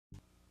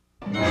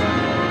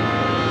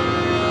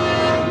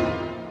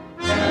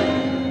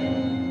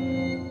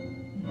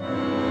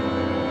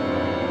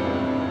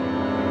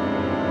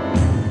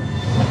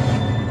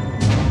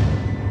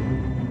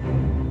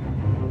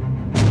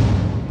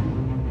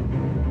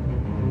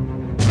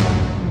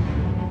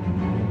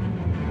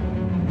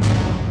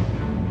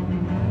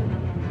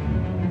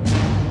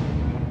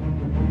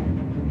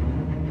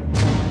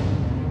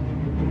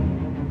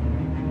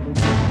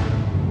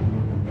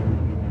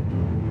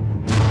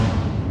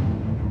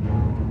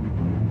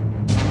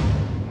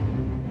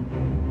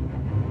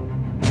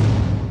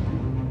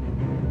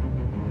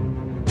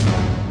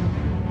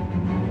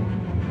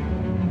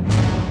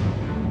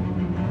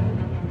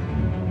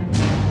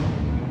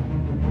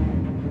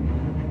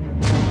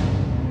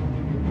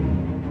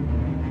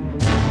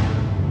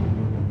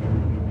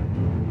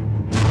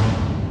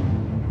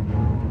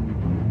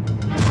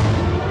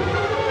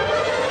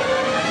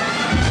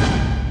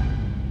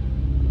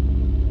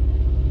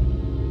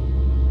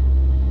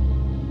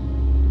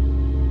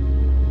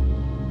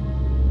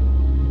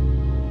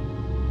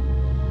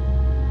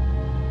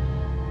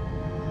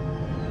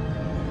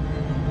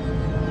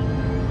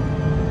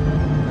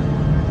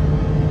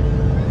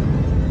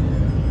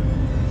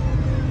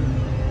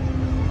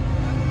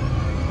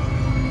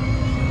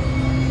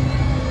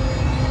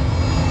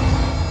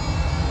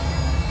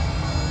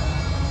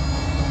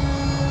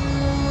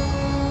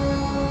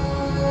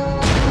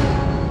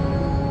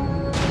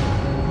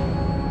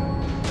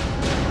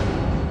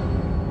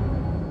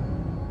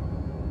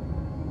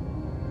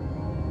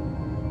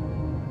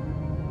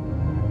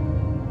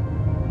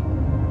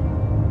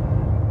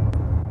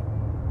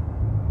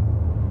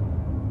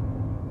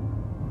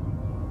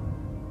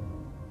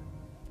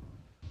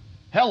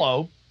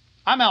Hello,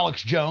 I'm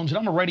Alex Jones, and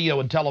I'm a radio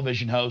and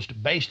television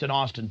host based in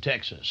Austin,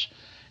 Texas.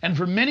 And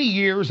for many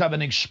years, I've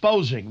been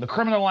exposing the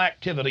criminal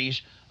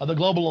activities of the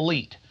global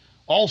elite,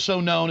 also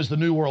known as the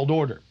New World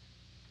Order.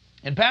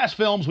 In past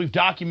films, we've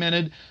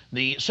documented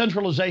the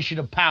centralization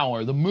of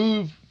power, the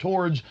move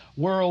towards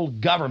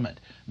world government,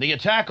 the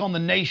attack on the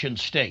nation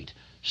state,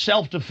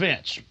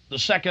 self-defense, the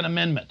Second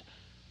Amendment,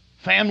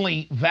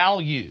 family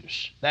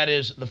values, that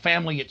is, the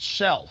family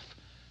itself,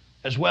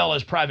 as well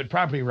as private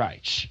property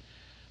rights.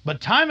 But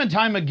time and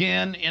time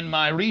again in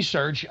my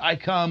research, I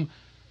come,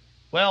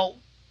 well,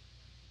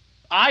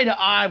 eye to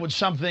eye with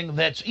something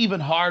that's even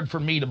hard for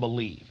me to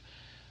believe.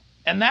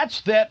 And that's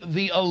that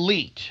the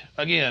elite,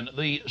 again,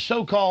 the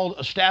so-called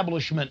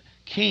establishment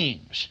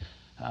kings,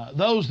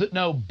 those that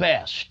know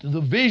best,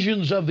 the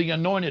visions of the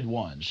anointed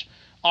ones,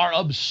 are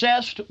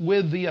obsessed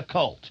with the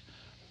occult,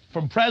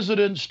 from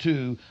presidents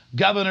to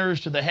governors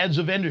to the heads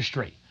of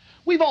industry.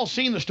 We've all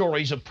seen the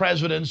stories of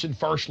presidents and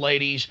first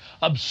ladies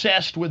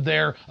obsessed with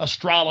their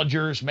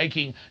astrologers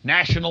making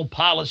national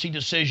policy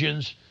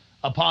decisions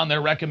upon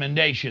their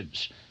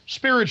recommendations,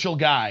 spiritual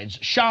guides,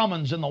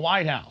 shamans in the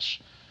White House.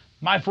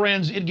 My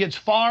friends, it gets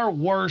far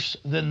worse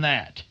than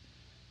that.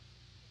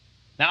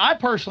 Now, I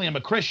personally am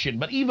a Christian,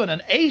 but even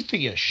an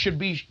atheist should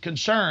be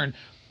concerned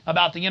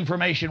about the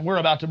information we're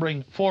about to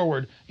bring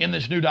forward in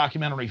this new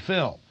documentary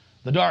film,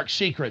 The Dark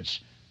Secrets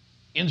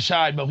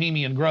Inside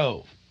Bohemian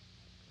Grove.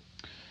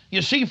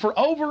 You see, for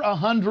over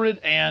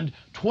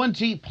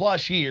 120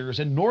 plus years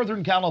in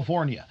Northern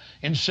California,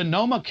 in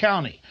Sonoma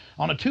County,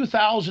 on a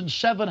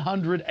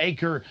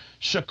 2,700-acre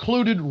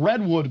secluded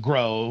redwood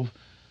grove,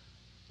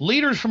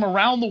 leaders from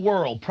around the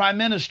world, prime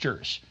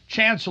ministers,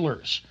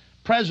 chancellors,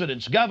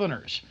 presidents,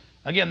 governors,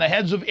 again, the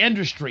heads of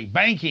industry,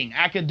 banking,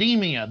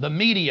 academia, the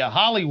media,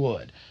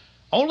 Hollywood,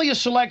 only a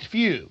select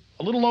few,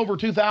 a little over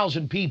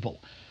 2,000 people,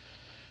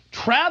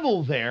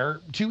 travel there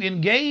to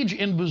engage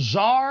in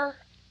bizarre,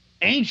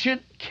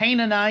 ancient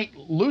Canaanite,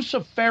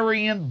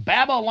 Luciferian,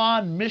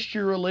 Babylon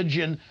mystery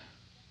religion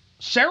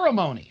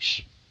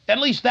ceremonies. At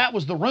least that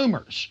was the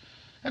rumors.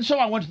 And so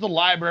I went to the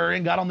library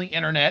and got on the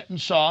internet and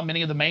saw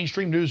many of the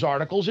mainstream news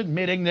articles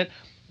admitting that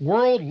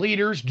world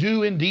leaders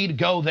do indeed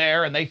go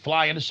there, and they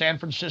fly into San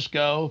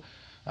Francisco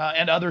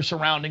and other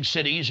surrounding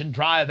cities and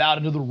drive out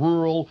into the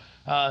rural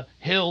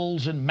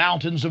hills and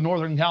mountains of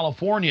Northern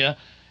California,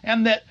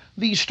 and that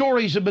these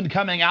stories have been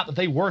coming out that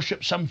they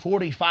worship some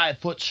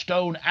 45-foot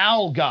stone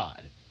owl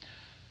god.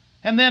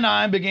 And then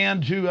I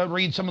began to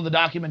read some of the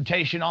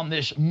documentation on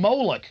this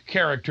Moloch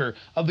character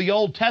of the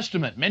Old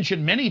Testament,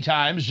 mentioned many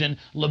times in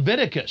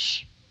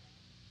Leviticus.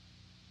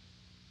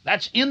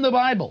 That's in the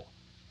Bible.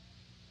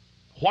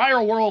 Why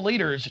are world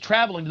leaders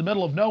traveling to the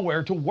middle of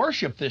nowhere to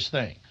worship this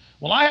thing?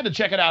 Well, I had to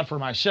check it out for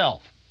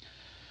myself.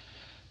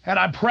 And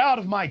I'm proud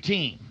of my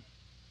team.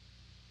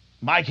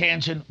 Mike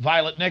Hansen,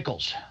 Violet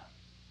Nichols.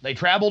 They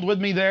traveled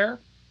with me there.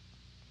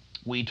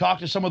 We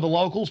talked to some of the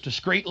locals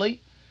discreetly.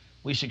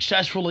 We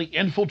successfully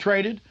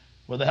infiltrated,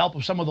 with the help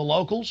of some of the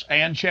locals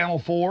and Channel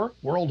 4,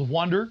 World of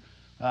Wonder,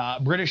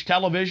 British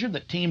television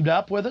that teamed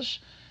up with us.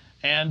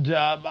 And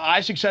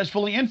I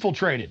successfully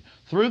infiltrated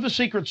through the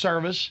Secret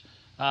Service,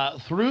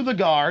 through the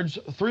guards,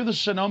 through the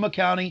Sonoma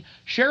County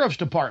Sheriff's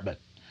Department.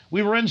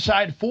 We were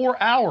inside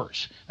 4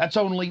 hours. That's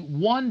only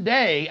one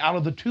day out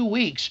of the 2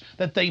 weeks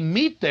that they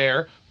meet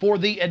there for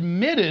the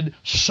admitted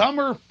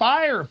Summer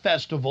Fire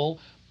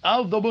Festival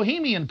of the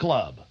Bohemian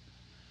Club.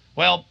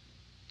 Well,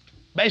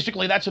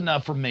 basically that's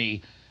enough for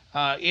me.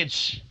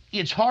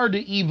 It's hard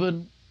to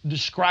even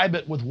describe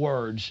it with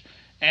words,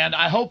 and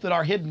I hope that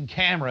our hidden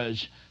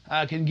cameras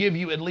can give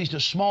you at least a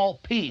small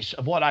piece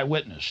of what I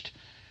witnessed.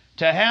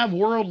 To have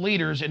world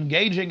leaders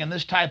engaging in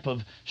this type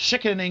of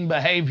sickening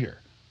behavior,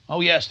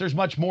 oh yes, there's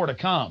much more to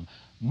come.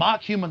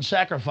 Mock human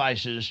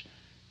sacrifices,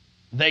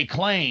 they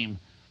claim,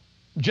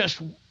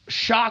 just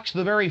shocks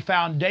the very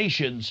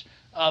foundations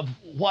of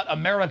what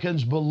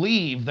Americans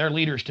believe their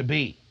leaders to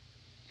be.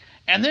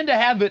 And then to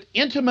have it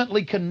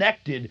intimately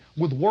connected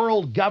with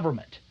world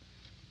government.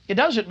 It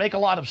doesn't make a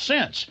lot of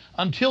sense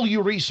until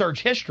you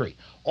research history.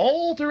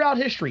 All throughout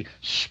history,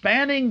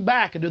 spanning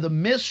back into the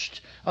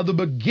mist of the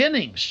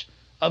beginnings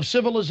of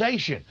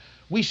civilization,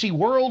 we see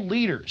world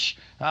leaders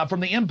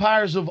from the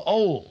empires of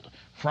old,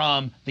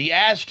 from the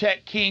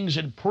Aztec kings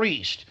and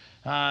priests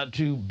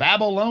to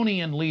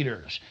Babylonian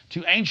leaders,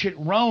 to ancient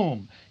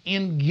Rome,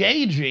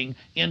 engaging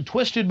in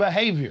twisted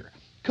behavior.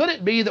 Could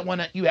it be that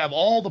when you have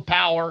all the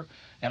power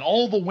and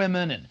all the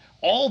women and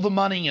all the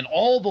money and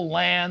all the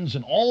lands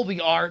and all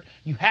the art,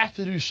 you have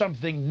to do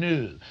something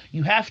new?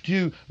 You have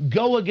to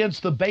go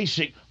against the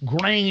basic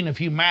grain of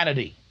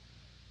humanity.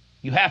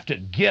 You have to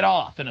get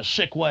off in a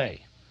sick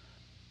way.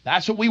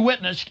 That's what we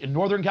witnessed in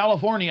Northern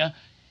California,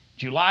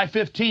 July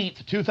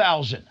 15th,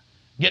 2000.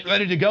 Get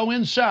ready to go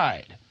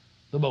inside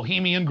the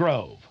Bohemian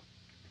Grove.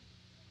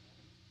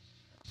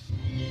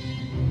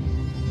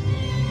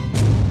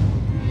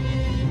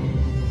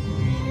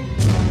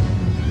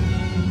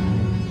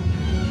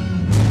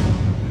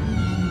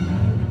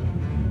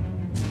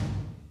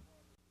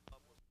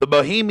 The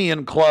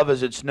Bohemian Club,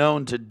 as it's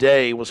known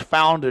today, was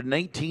founded in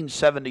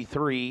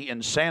 1873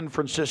 in San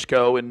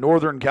Francisco in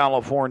Northern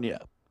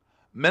California.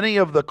 Many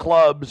of the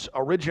club's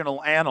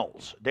original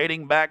annals,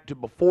 dating back to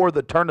before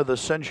the turn of the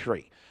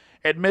century,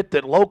 admit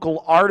that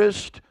local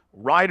artists,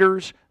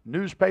 writers,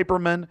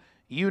 newspapermen,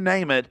 you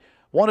name it,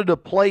 wanted a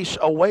place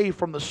away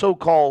from the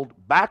so-called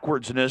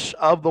backwardsness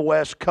of the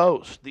West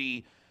Coast,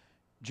 the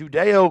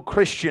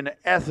Judeo-Christian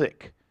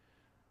ethic.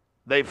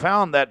 They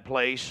found that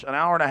place an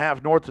hour and a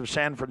half north of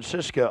San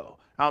Francisco,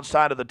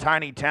 outside of the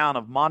tiny town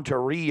of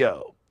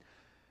Monterrey.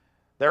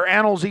 Their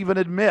annals even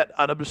admit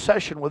an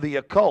obsession with the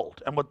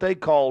occult and what they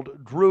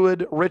called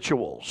Druid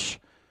rituals.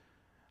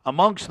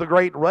 Amongst the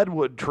great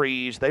redwood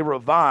trees, they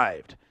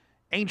revived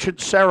ancient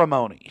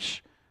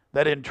ceremonies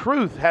that in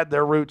truth had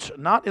their roots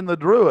not in the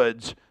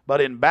Druids,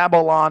 but in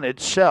Babylon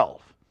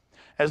itself.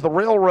 As the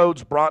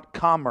railroads brought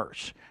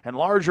commerce and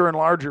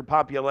larger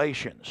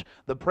populations,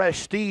 the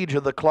prestige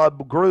of the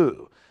club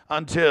grew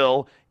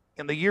until,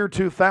 in the year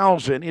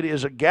 2000, it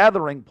is a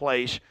gathering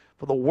place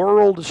for the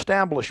world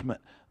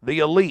establishment, the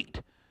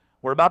elite.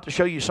 We're about to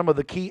show you some of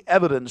the key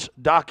evidence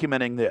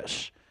documenting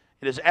this.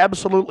 It is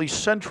absolutely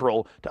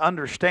central to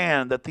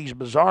understand that these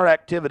bizarre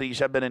activities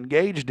have been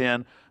engaged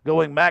in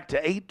going back to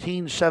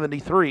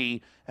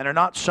 1873 and are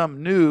not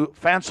some new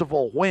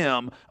fanciful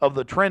whim of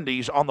the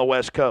trendies on the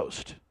West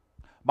Coast.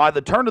 By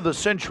the turn of the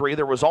century,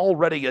 there was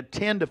already a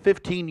 10 to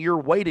 15-year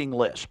waiting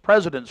list.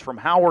 Presidents from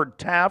Howard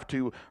Taft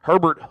to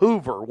Herbert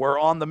Hoover were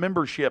on the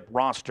membership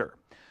roster.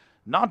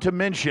 Not to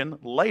mention,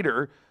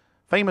 later,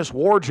 famous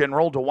war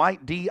general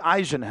Dwight D.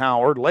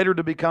 Eisenhower, later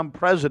to become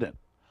president.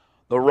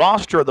 The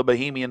roster of the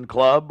Bohemian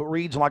Club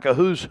reads like a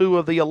who's who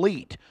of the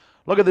elite.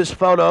 Look at this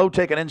photo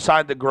taken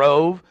inside the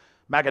Grove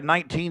back in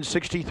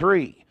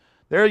 1963.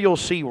 There you'll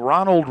see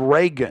Ronald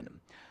Reagan.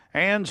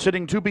 And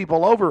sitting two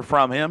people over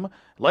from him,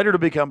 later to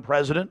become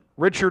president,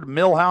 Richard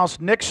Milhous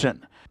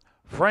Nixon.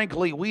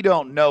 Frankly, we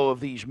don't know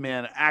if these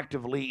men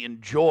actively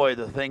enjoy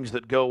the things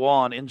that go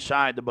on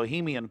inside the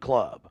Bohemian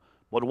Club.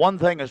 But one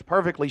thing is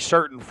perfectly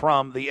certain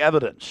from the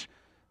evidence.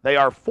 They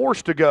are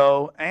forced to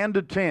go and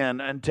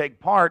attend and take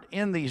part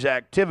in these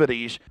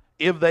activities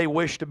if they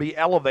wish to be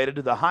elevated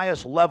to the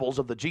highest levels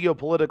of the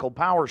geopolitical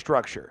power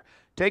structure.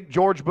 Take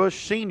George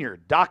Bush Sr.,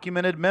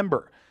 documented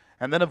member.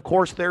 And then, of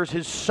course, there's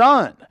his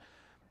son.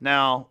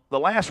 Now, the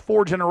last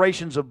 4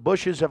 generations of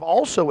Bushes have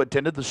also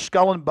attended the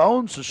Skull and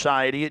Bones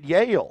Society at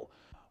Yale,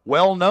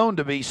 well known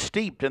to be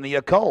steeped in the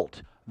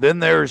occult. Then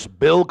there's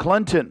Bill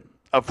Clinton,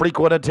 a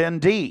frequent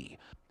attendee.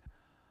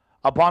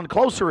 Upon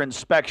closer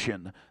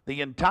inspection,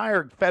 the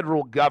entire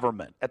federal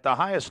government at the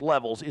highest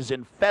levels is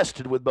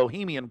infested with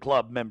Bohemian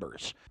Club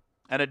members.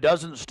 And it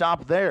doesn't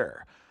stop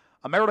there.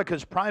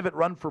 America's private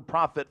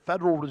run-for-profit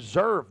Federal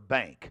Reserve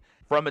Bank,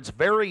 from its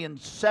very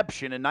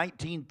inception in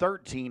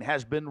 1913,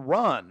 has been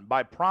run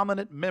by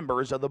prominent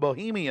members of the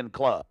Bohemian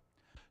Club.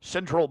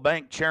 Central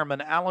Bank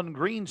Chairman Alan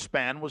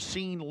Greenspan was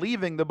seen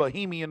leaving the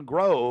Bohemian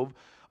Grove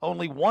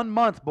only 1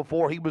 month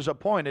before he was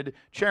appointed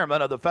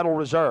chairman of the Federal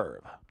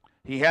Reserve.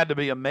 He had to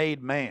be a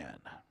made man.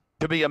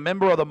 To be a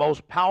member of the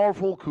most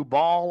powerful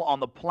cabal on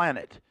the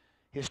planet.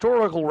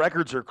 Historical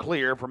records are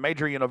clear from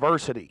major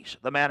universities.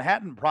 The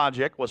Manhattan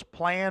Project was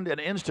planned and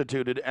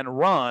instituted and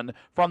run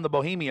from the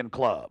Bohemian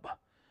Club.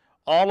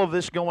 All of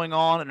this going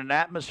on in an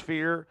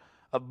atmosphere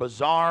of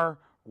bizarre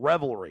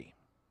revelry.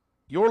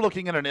 You're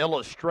looking at an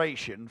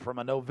illustration from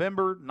a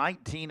November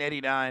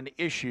 1989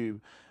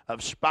 issue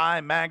of Spy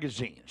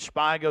magazine.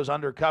 Spy goes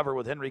undercover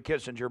with Henry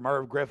Kissinger,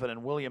 Merv Griffin,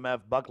 and William F.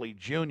 Buckley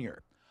Jr.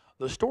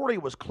 The story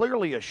was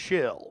clearly a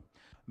shill,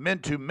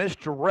 meant to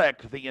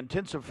misdirect the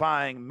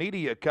intensifying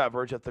media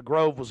coverage that the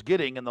Grove was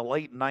getting in the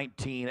late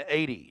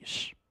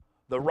 1980s.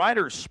 The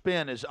writer's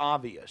spin is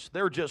obvious.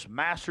 They're just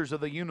masters of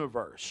the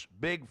universe,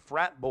 big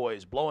frat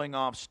boys blowing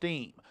off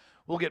steam.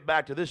 We'll get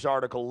back to this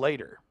article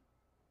later.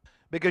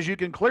 Because you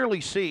can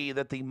clearly see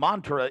that the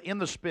mantra in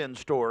the spin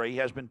story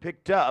has been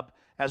picked up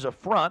as a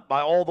front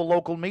by all the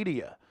local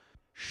media.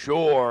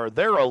 Sure,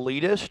 they're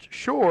elitist.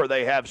 Sure,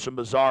 they have some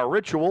bizarre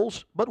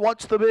rituals. But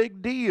what's the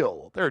big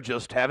deal? They're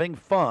just having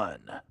fun.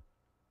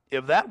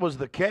 If that was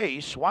the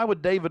case, why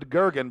would David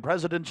Gergen,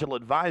 presidential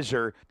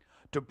advisor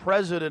to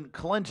President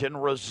Clinton,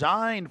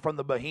 resign from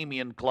the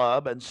Bohemian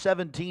Club and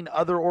 17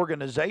 other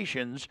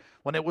organizations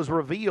when it was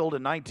revealed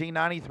in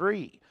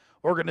 1993?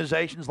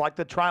 Organizations like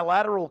the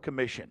Trilateral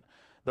Commission,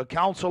 the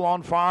Council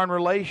on Foreign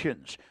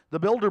Relations, the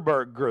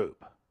Bilderberg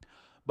Group.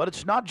 But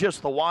it's not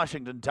just the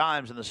Washington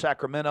Times and the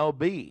Sacramento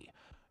Bee.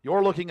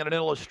 You're looking at an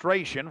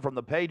illustration from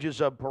the pages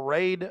of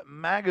Parade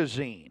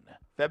magazine,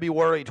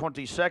 February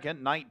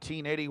 22nd,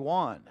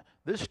 1981.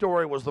 This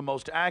story was the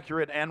most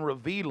accurate and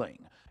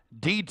revealing,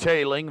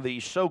 detailing the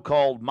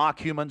so-called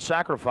mock-human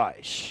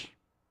sacrifice.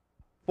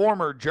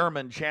 Former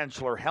German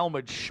Chancellor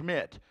Helmut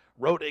Schmidt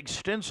wrote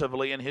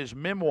extensively in his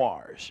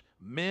memoirs,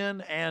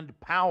 Men and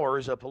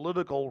Powers, a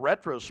Political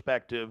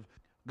Retrospective,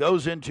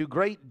 goes into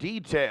great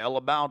detail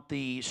about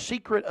the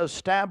secret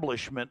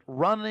establishment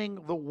running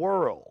the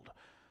world.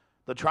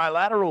 The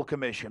Trilateral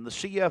Commission, the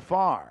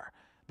CFR,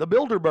 the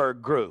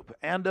Bilderberg Group,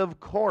 and of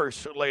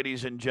course,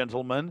 ladies and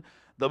gentlemen,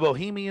 the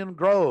Bohemian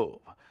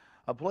Grove,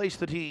 a place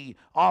that he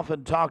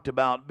often talked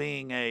about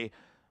being a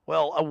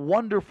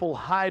wonderful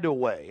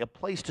hideaway, a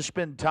place to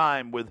spend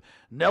time with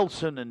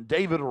Nelson and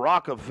David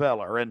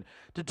Rockefeller, and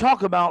to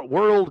talk about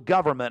world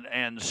government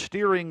and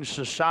steering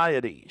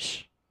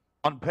societies.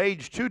 On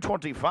page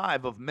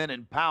 225 of Men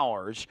and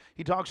Powers,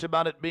 he talks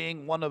about it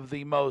being one of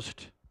the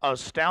most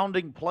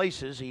astounding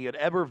places he had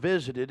ever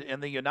visited in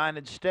the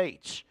United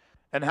States,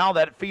 and how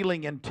that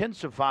feeling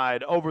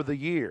intensified over the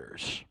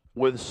years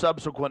with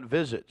subsequent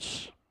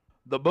visits.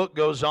 The book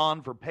goes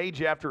on for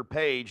page after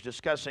page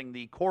discussing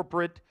the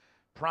corporate,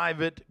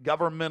 private,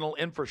 governmental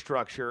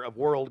infrastructure of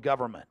world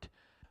government.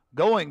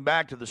 Going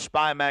back to the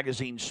Spy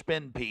magazine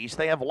spin piece,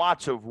 they have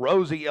lots of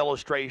rosy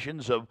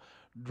illustrations of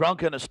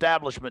drunken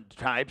establishment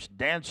types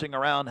dancing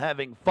around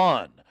having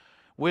fun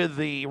with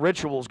the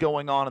rituals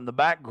going on in the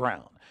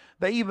background.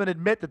 They even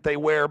admit that they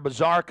wear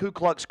bizarre Ku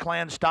Klux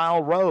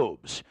Klan-style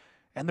robes.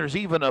 And there's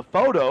even a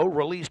photo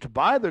released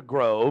by the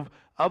Grove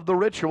of the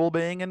ritual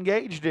being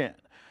engaged in.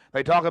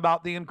 They talk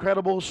about the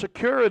incredible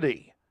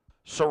security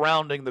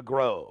surrounding the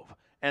Grove.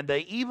 And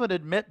they even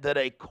admit that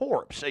a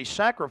corpse, a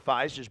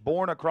sacrifice, is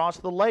borne across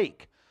the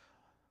lake.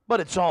 But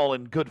it's all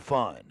in good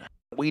fun.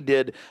 We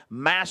did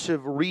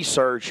massive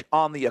research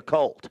on the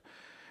occult.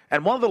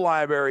 And one of the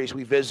libraries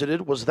we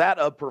visited was that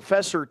of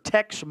Professor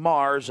Tex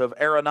Mars of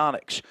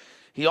Aeronautics.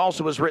 He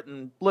also has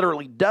written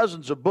literally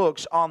dozens of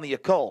books on the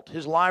occult.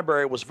 His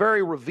library was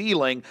very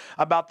revealing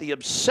about the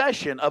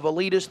obsession of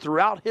elitists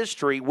throughout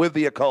history with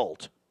the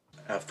occult.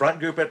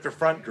 Front group after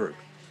front group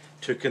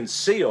to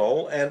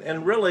conceal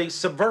and really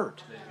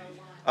subvert.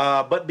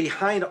 But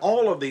behind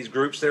all of these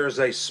groups, there is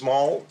a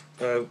small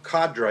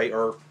cadre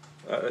or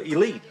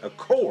elite, a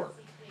core.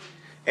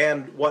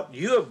 And what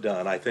you have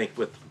done, I think,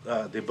 with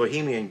the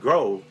Bohemian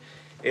Grove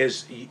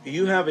is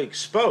you have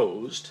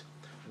exposed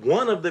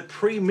one of the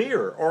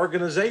premier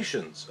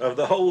organizations of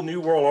the whole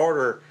New World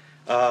Order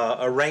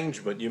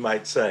arrangement, you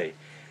might say.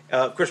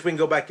 Of course, we can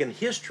go back in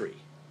history,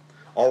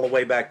 all the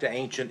way back to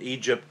ancient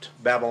Egypt,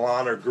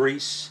 Babylon, or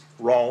Greece,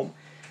 Rome.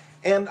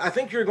 And I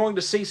think you're going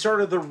to see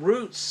sort of the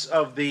roots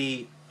of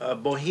the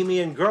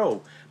Bohemian Grove,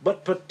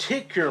 but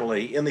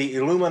particularly in the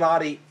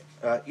Illuminati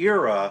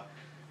era,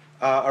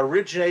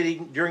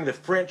 originating during the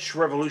French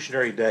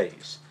Revolutionary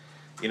days.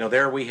 You know,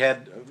 there we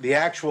had the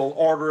actual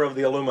order of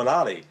the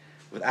Illuminati,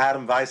 with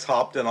Adam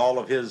Weishaupt and all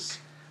of his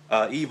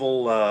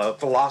evil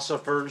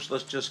philosophers,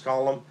 let's just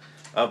call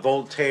them,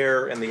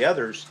 Voltaire and the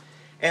others.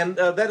 And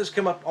that has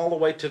come up all the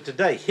way to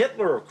today.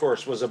 Hitler, of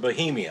course, was a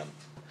Bohemian.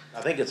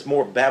 I think it's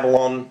more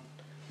Babylon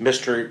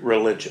mystery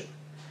religion.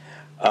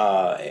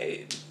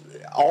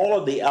 All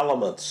of the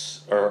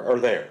elements are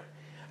there.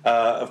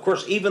 Of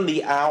course, even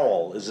the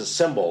owl is a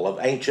symbol of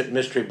ancient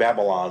mystery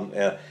Babylon.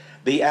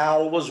 The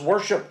owl was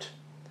worshipped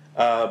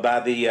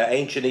by the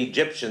ancient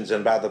Egyptians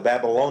and by the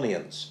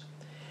Babylonians.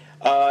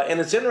 And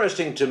it's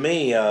interesting to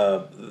me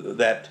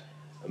that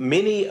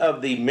many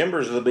of the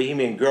members of the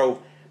Bohemian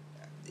Grove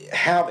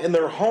have in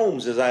their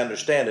homes, as I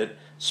understand it,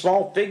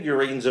 small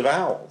figurines of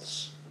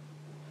owls.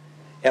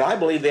 And I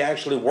believe they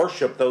actually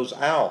worship those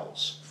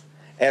owls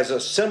as a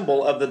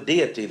symbol of the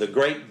deity, the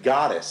great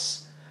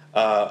goddess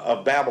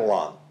of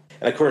Babylon.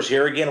 And of course,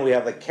 here again, we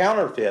have the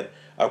counterfeit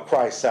of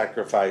Christ's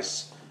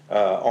sacrifice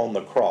on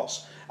the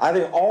cross. I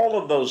think all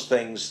of those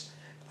things,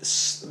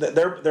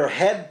 there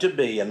had to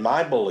be, in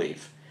my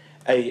belief,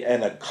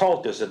 an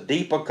occultist, a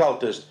deep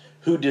occultist,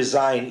 who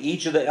designed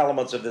each of the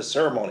elements of this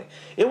ceremony.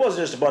 It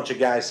wasn't just a bunch of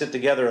guys sit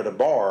together at a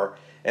bar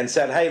and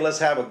said, hey, let's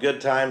have a good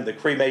time, the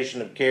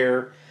cremation of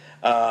care,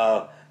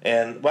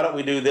 and why don't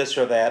we do this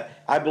or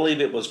that. I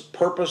believe it was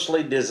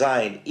purposely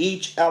designed,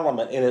 each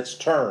element in its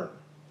turn,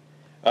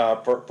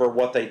 for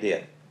what they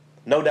did.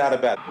 No doubt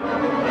about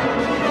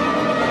it.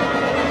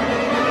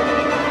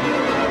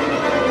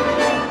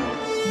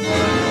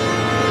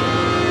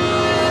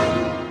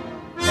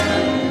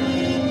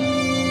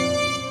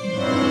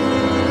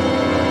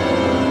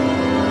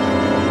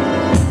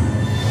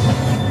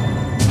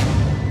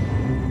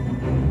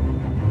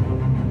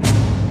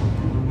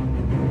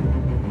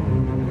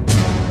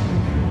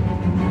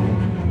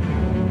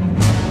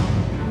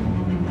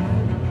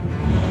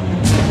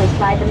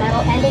 Slide the metal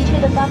end into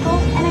the buckle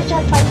and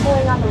adjust by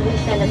pulling on the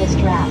loose end of the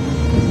strap.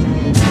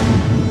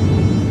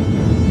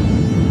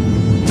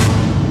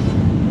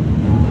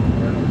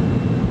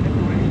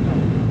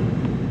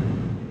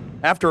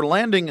 After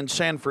landing in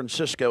San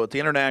Francisco at the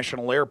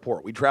International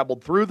Airport, we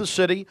traveled through the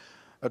city,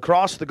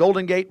 across the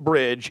Golden Gate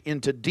Bridge,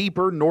 into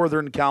deeper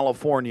Northern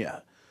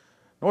California.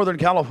 Northern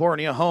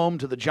California, home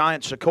to the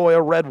giant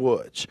Sequoia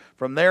redwoods.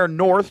 From there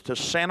north to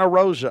Santa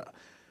Rosa,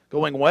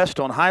 going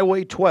west on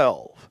Highway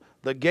 12.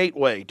 The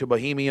gateway to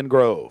Bohemian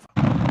Grove.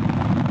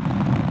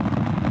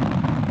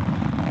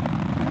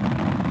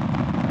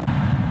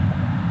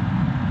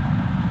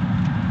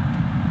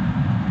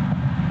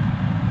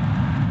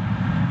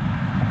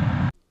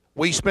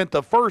 We spent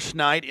the first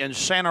night in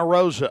Santa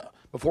Rosa,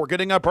 before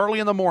getting up early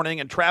in the morning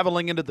and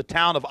traveling into the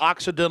town of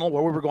Occidental,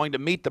 where we were going to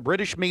meet the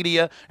British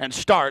media and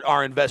start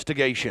our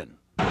investigation.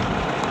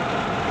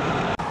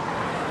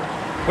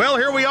 Well,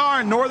 here we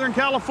are in Northern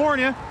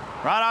California,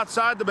 right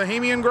outside the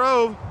Bohemian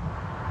Grove.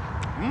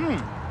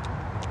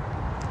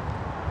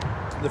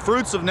 The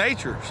fruits of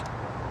nature.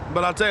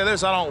 But I'll tell you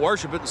this, I don't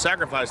worship it and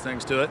sacrifice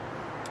things to it.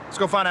 Let's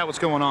go find out what's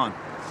going on.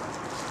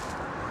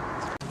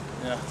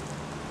 Yeah.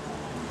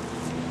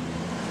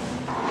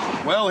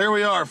 Well, here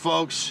we are,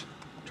 folks.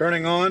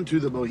 Turning on to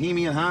the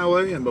Bohemian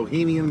Highway and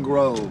Bohemian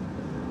Grove.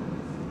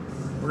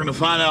 We're going to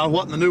find out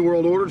what in the New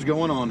World Order is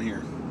going on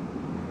here.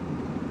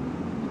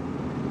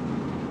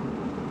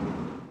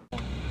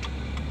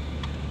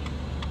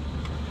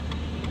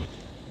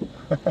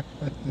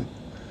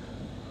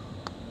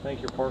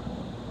 Thank you, Park.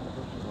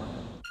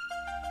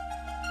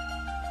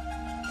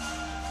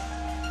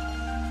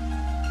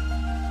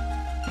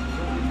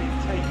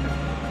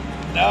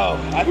 No,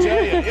 I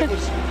tell you,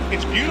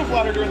 it's beautiful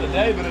out here during the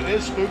day, but it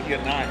is spooky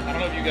at night. I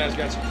don't know if you guys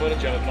got some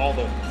footage of it, all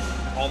the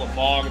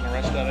fog and the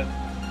rest of it.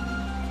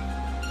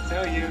 So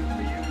are you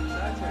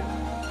excited?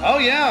 Oh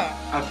yeah.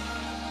 I've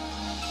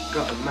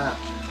got a map.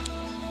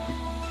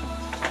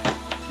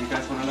 You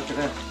guys want to look at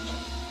that?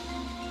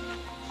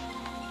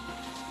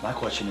 My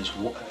question is,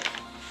 what,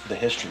 the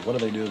history, what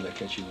do they do if they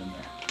catch you in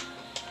there?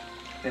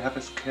 They have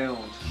us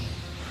killed.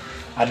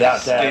 I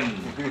doubt that.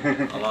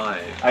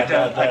 Alive. I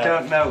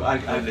don't know. I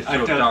They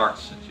throw don't.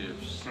 darts at you,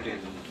 skin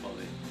in the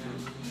body.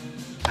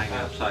 Hanging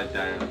upside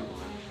down on a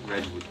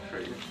redwood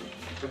tree.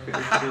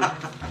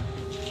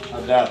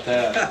 I doubt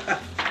that.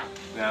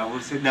 No,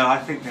 we'll see. No, I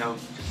think they'll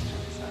just.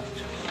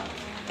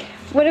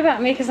 What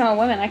about me? Because I'm a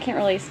woman, I can't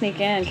really sneak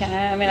in, can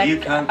I? I mean,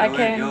 You can't go I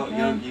can.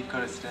 in. You've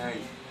got to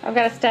stay. I've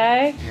got to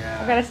stay. Yeah.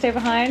 I've got to stay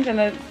behind in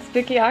the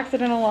spooky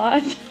Occidental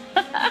Lodge.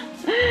 I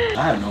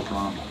have no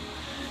problem.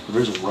 If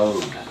there's a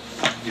road,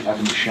 if I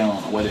can be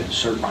shown a way to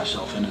insert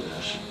myself into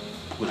this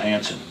with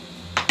Hanson.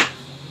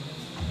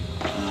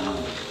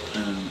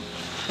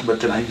 But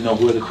then I need to know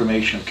where the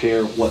cremation of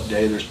care, what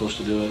day they're supposed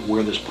to do it,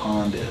 where this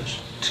pond is.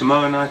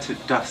 Tomorrow night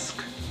at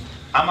dusk.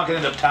 I'm not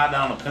going to end up tied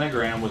down on a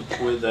pentagram with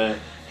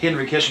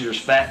Henry Kissinger's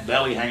fat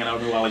belly hanging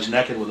over while he's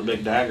naked with a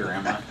big dagger,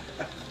 am I?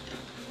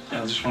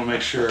 I just want to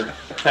make sure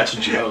that's a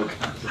joke.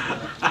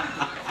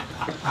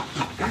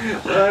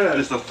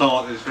 Just a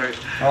thought. It's very.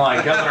 Oh,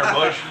 like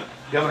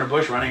Governor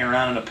Bush running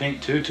around in a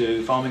pink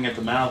tutu, foaming at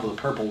the mouth with a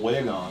purple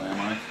wig on, am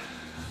I?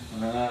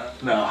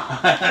 No.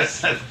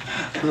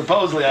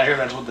 Supposedly, I hear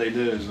that's what they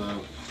do.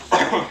 So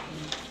I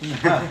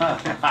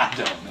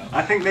don't know.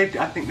 I think they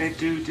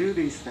do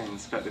these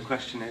things, but the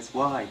question is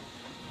why.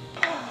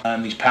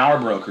 And these power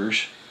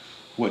brokers,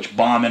 which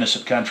bomb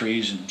innocent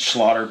countries and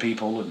slaughter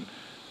people and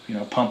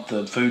pump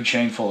the food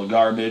chain full of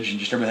garbage and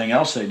just everything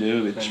else they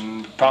do, it's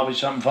probably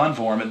something fun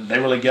for them. They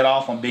really get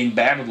off on being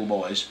bad little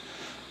boys.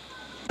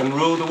 And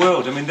rule the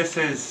world. I mean, this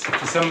is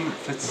for some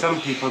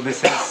people.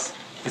 This is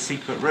the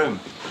secret room.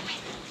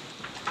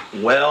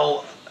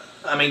 Well,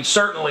 I mean,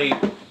 certainly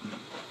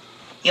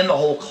in the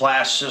whole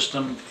class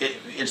system,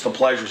 it's the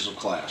pleasures of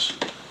class.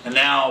 And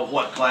now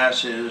what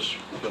class is,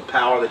 the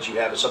power that you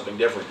have is something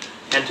different.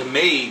 And to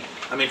me,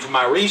 I mean, from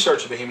my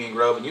research of Bohemian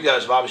Grove, and you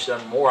guys have obviously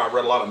done more, I've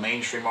read a lot of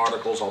mainstream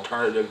articles,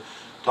 alternative,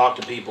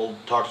 talked to people,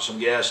 talked to some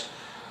guests.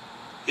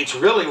 It's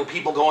really where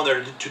people go in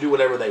there to do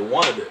whatever they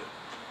want to do.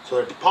 So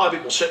there's probably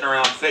people sitting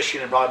around fishing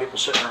and probably people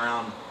sitting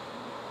around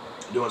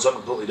doing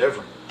something completely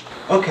different.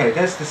 Okay,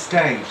 there's the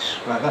stage.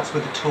 Right, that's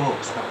where the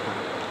talks happen.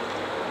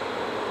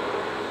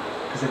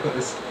 Because they've got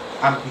this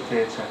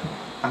amphitheatre,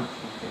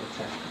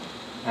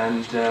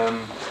 and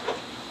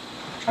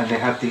they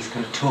have these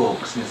kind of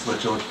talks, and this is where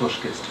George Bush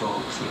gives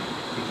talks and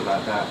people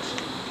like that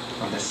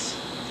on this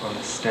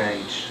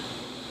stage.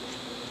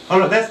 Oh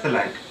look, there's the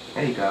lake.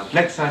 There you go.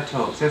 Lakeside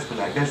talks. There's the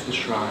lake. There's the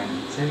shrine.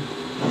 See?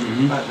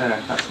 Right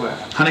there. That's where.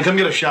 Honey, come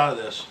get a shot of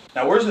this.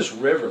 Now, where's this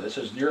river? This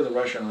is near the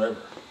Russian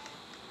River.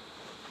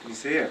 Can you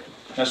see it?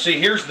 Now, see,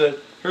 here's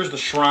the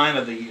shrine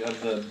of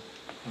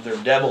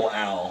their devil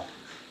owl,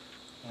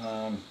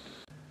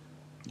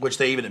 which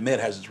they even admit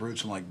has its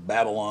roots in like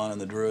Babylon and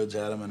the Druids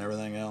had them and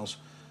everything else.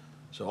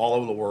 So all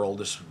over the world,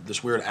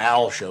 this weird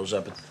owl shows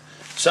up.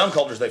 Some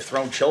cultures they've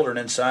thrown children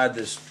inside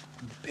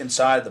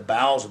the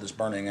bowels of this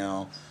burning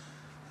owl.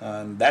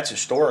 That's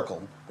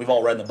historical. We've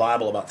all read in the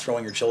Bible about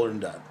throwing your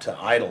children to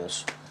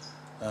idols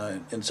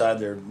inside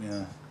their,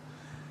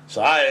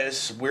 So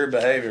it's weird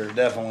behavior,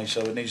 definitely,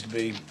 so it needs to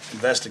be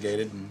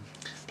investigated. And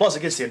plus,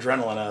 it gets the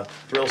adrenaline out.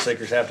 Thrill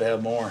seekers have to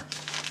have more.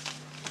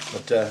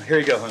 But here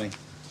you go, honey.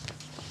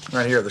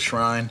 Right here at the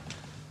shrine.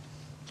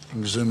 You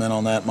can zoom in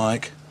on that,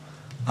 Mike.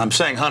 I'm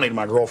saying honey to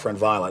my girlfriend,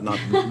 Violet,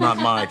 not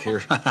Mike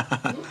here.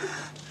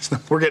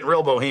 We're getting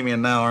real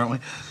bohemian now, aren't we?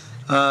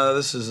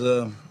 This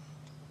is...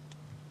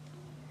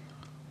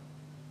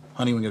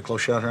 Honey, we can get a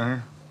close shot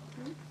right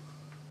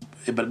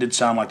here. But it did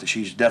sound like that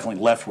she's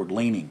definitely leftward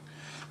leaning.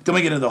 Then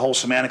we get into the whole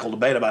semantical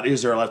debate about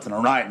is there a left and a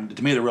right, and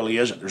to me there really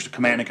isn't. There's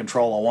command and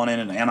control on one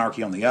end and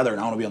anarchy on the other, and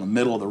I want to be on the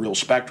middle of the real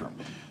spectrum.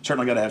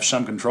 Certainly got to have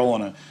some control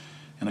in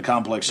a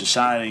complex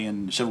society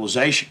and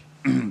civilization.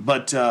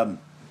 But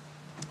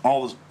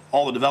all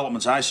the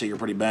developments I see are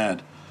pretty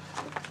bad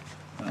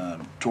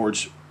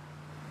towards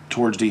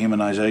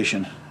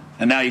dehumanization.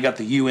 And now you got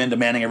the UN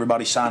demanding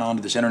everybody sign on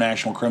to this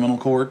International Criminal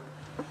Court.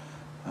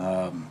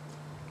 And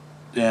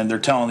they're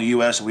telling the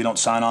U.S. if we don't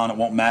sign on, it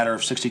won't matter.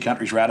 If 60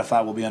 countries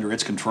ratify, we'll be under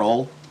its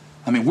control.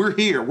 I mean, we're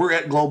here. We're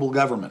at global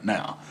government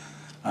now.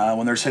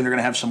 When they're saying they're going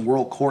to have some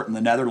world court in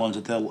the Netherlands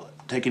that they'll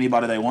take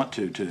anybody they want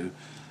to.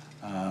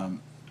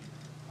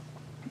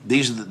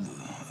 These are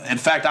in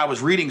fact, I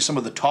was reading some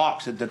of the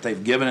talks that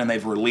they've given and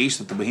they've released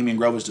that the Bohemian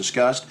Grove has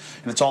discussed,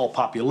 and it's all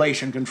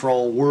population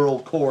control,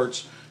 world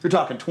courts. You're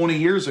talking 20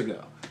 years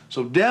ago.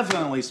 So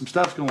definitely some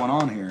stuff's going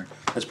on here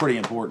that's pretty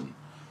important.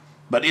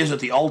 But is it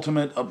the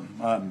ultimate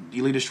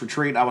elitist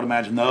retreat? I would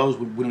imagine those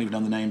we don't even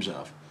know the names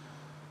of.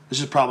 This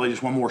is probably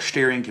just one more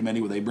steering committee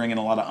where they bring in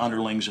a lot of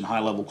underlings and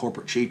high-level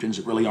corporate chieftains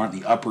that really aren't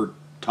the upper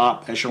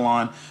top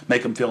echelon,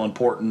 make them feel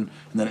important,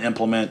 and then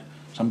implement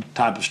some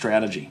type of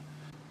strategy.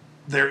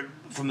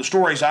 From the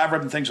stories I've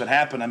read and things that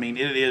happen, I mean,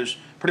 it is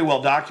pretty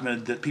well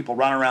documented that people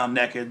run around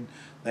naked.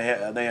 They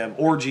have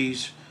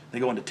orgies. They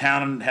go into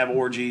town and have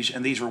orgies,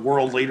 and these are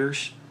world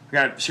leaders. I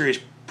got a serious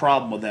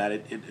problem with that.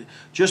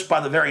 Just by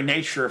the very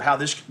nature of how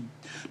this,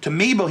 to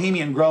me,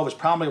 Bohemian Grove is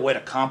probably a way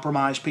to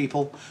compromise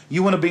people.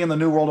 You want to be in the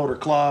New World Order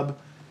Club.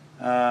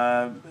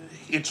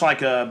 It's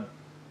like a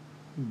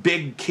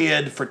big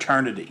kid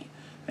fraternity.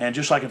 And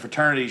just like in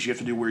fraternities, you have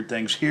to do weird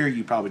things. Here,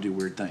 you probably do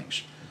weird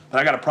things. But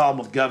I got a problem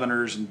with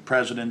governors and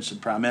presidents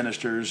and prime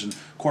ministers and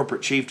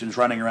corporate chieftains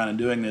running around and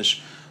doing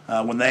this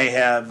when they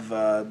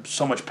have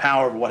so much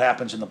power over what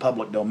happens in the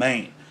public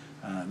domain.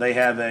 They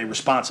have a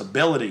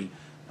responsibility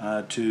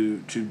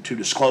to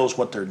disclose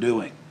what they're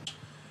doing.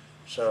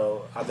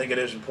 So I think it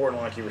is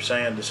important, like you were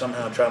saying, to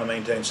somehow try to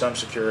maintain some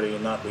security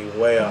and not be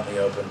way out in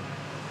the open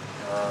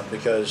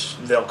because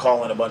they'll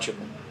call in a bunch of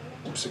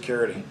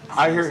security.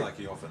 Sounds like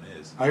he often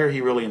is. I hear he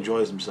really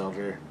enjoys himself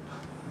here.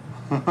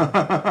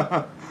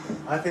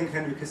 I think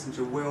Henry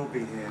Kissinger will be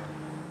here.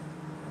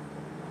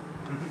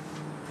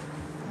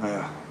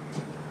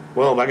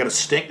 Well, if I got a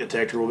stink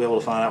detector, we'll be able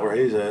to find out where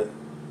he's at.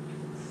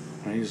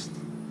 I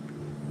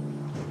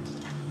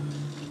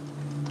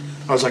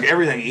was like,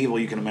 everything evil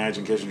you can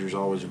imagine, Kissinger's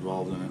always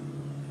involved in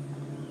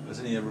it.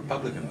 Isn't he a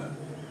Republican, though?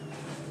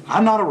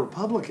 I'm not a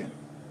Republican.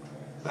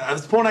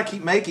 That's the point I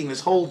keep making. This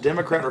whole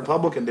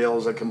Democrat-Republican deal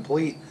is a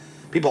complete...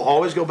 People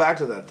always go back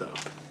to that, though.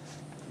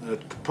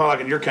 Probably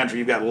like in your country,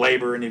 you've got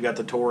Labor and you've got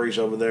the Tories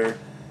over there,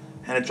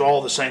 and it's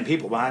all the same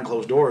people behind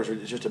closed doors.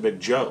 It's just a big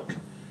joke.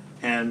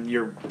 And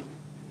your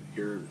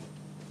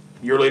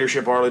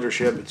leadership, our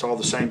leadership, it's all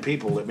the same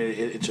people. I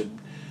mean,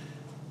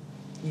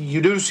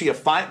 you do see a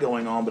fight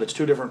going on, but it's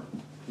two different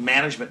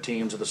management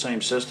teams of the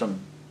same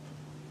system,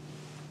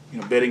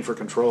 bidding for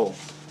control.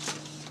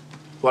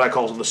 What I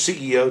call the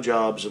CEO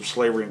jobs of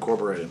Slavery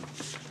Incorporated.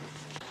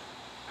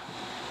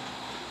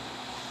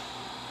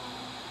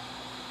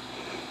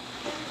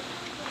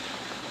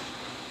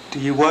 Do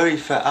you worry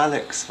for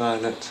Alex,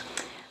 Violet?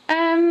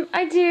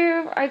 I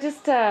do. I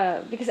just,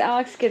 because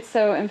Alex gets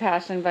so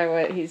impassioned by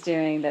what he's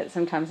doing that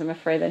sometimes I'm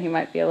afraid that he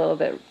might be a little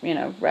bit,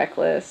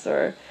 reckless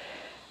or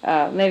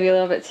maybe a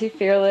little bit too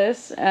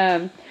fearless.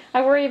 I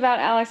worry about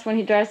Alex when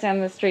he drives down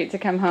the street to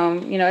come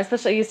home.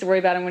 Especially I used to worry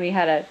about him when he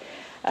had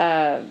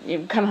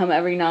come home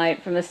every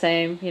night from the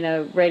same,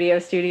 radio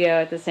studio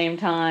at the same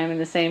time in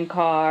the same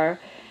car.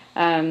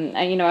 And,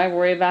 I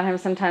worry about him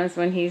sometimes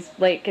when he's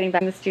late getting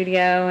back in the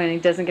studio and he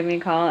doesn't give me a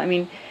call. I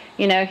mean,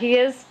 he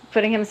is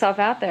putting himself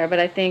out there, but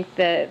I think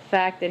the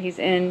fact that he's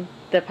in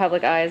the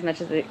public eye as much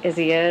as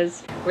he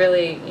is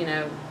really,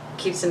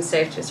 keeps him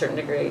safe to a certain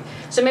degree.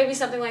 So maybe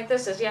something like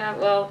this is,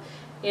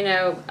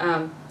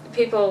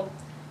 people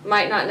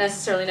might not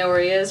necessarily know where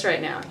he is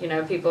right now,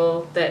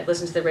 people that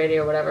listen to the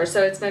radio or whatever.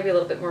 So it's maybe a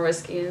little bit more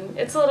risky, and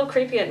it's a little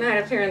creepy at night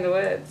up here in the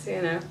woods,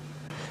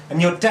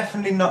 And you're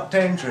definitely not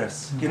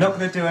dangerous. You're not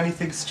going to do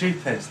anything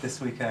stupid this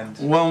weekend.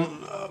 Well,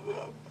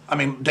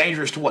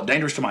 dangerous to what?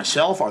 Dangerous to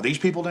myself? Are these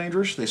people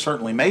dangerous? They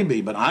certainly may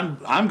be, but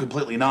I'm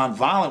completely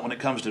nonviolent when it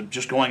comes to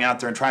just going out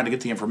there and trying to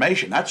get the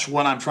information. That's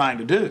what I'm trying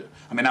to do.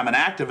 I'm an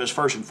activist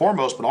first and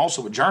foremost, but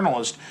also a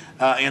journalist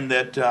in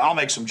that I'll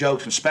make some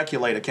jokes and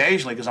speculate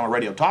occasionally because I'm a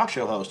radio talk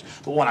show host.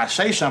 But when I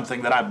say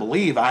something that I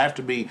believe, I have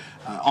to be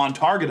on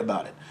target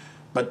about it.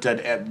 But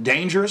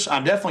dangerous?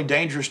 I'm definitely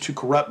dangerous to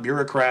corrupt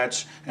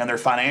bureaucrats and their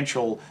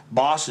financial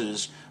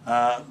bosses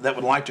that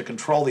would like to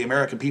control the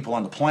American people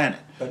on the planet.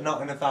 But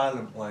not in a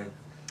violent way.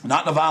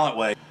 Not in a violent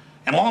way.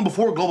 And long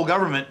before global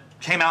government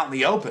came out in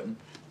the open,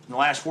 in the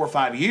last 4 or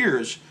 5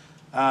 years,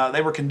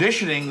 they were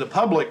conditioning the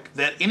public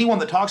that anyone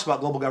that talks about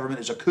global government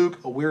is a kook,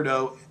 a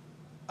weirdo,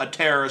 a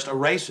terrorist, a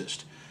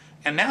racist.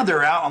 And now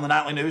they're out on the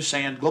nightly news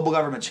saying global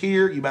government's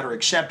here, you better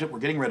accept it, we're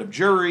getting rid of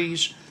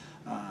juries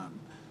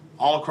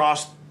all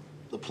across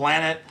the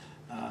planet.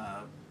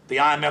 The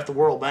IMF, the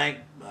World Bank,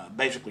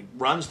 basically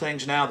runs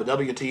things now. The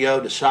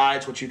WTO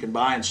decides what you can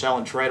buy and sell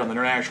and trade on the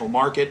international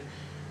market.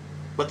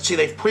 But see,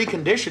 they've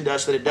preconditioned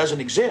us that it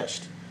doesn't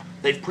exist.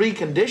 They've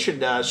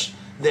preconditioned us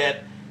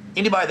that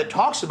anybody that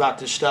talks about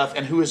this stuff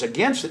and who is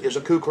against it is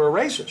a kook or a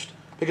racist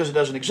because it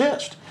doesn't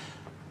exist.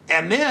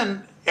 And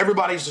then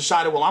everybody's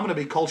decided, well, I'm going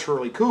to be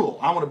culturally cool.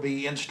 I want to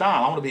be in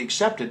style. I want to be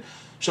accepted.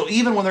 So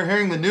even when they're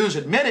hearing the news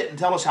admit it and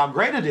tell us how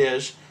great it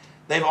is,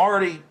 they've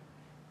already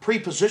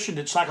pre-positioned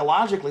it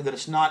psychologically that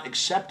it's not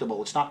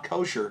acceptable, it's not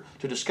kosher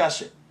to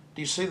discuss it.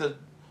 Do you see the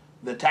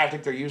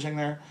tactic they're using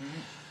there?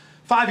 Mm-hmm.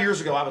 5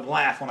 years ago, I would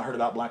laugh when I heard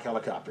about black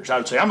helicopters. I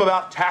would say, I'm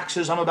about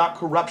taxes, I'm about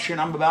corruption,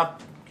 I'm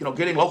about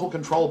getting local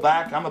control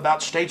back, I'm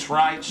about states'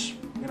 rights,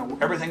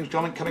 everything's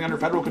coming under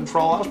federal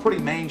control. I was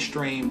pretty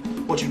mainstream,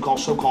 what you'd call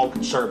so-called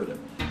conservative.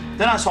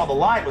 Then I saw the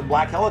light when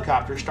black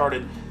helicopters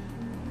started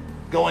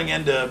going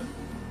into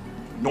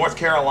North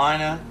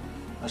Carolina.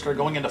 I started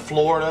going into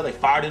Florida. They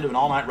fired into an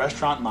all-night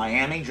restaurant in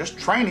Miami, just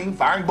training,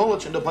 firing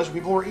bullets into a place where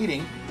people were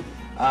eating.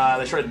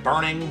 They started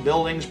burning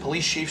buildings.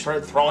 Police chiefs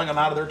started throwing them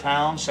out of their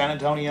towns, San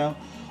Antonio.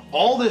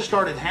 All this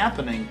started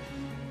happening,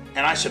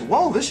 and I said,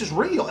 whoa, this is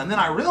real. And then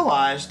I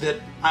realized that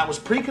I was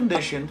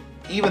preconditioned,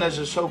 even as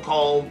a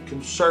so-called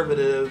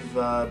conservative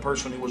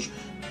person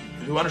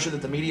who understood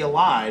that the media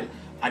lied.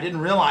 I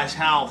didn't realize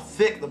how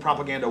thick the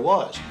propaganda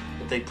was.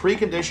 That they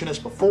precondition us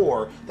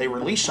before they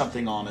release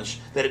something on us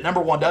that it,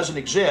 number one, doesn't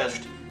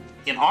exist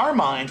in our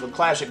minds with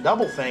classic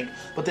doublethink,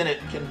 but then it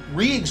can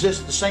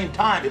re-exist at the same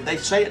time if they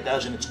say it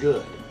does and it's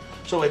good.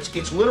 So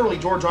it's literally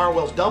George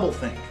Orwell's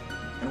doublethink,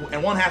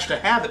 and one has to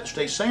have it to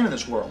stay sane in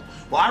this world.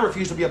 Well, I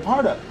refuse to be a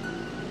part of it.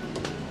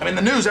 I mean,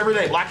 the news every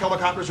day, black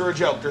helicopters are a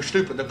joke, they're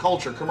stupid, the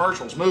culture,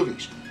 commercials,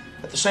 movies.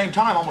 At the same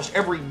time, almost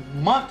every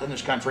month in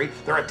this country,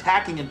 they're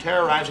attacking and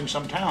terrorizing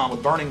some town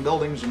with burning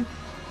buildings and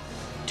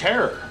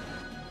terror.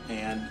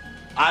 And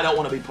I don't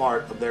want to be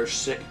part of their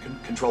sick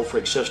control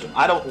freak system.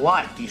 I don't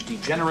like these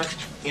degenerate,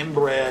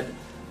 inbred,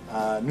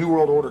 New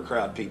World Order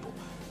crowd people.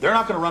 They're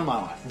not going to run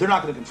my life. They're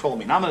not going to control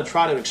me. And I'm going to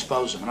try to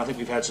expose them. And I think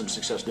we've had some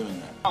success doing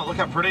that. Oh, look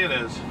how pretty it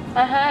is.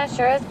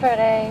 Sure is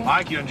pretty.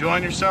 Mike, you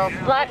enjoying yourself?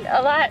 A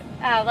lot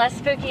less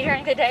spooky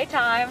during the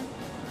daytime.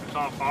 It's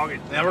all foggy.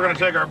 Now we're going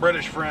to take our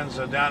British friends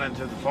down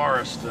into the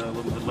forest a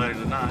little bit later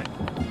tonight.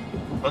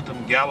 Let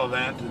them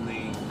gallivant in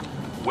the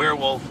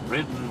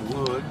werewolf-ridden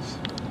woods.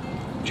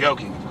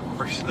 Joking, of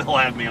course. They'll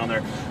have me on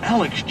there.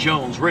 Alex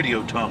Jones,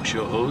 radio talk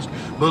show host,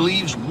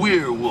 believes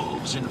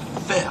werewolves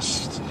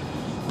infest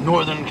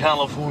Northern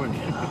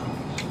California.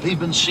 They've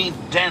been seen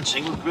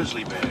dancing with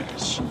grizzly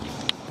bears.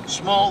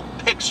 Small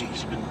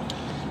pixies have been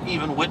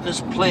even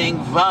witnessed playing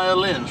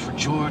violins for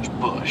George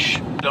Bush.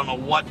 Don't know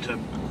what to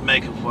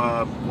make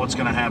of what's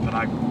going to happen.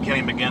 I can't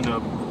even begin to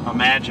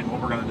imagine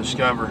what we're going to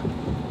discover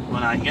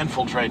when I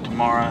infiltrate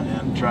tomorrow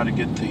and try to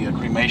get the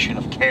cremation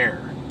of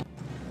care.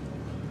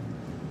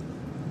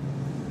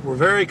 We're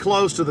very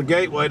close to the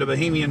gateway to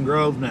Bohemian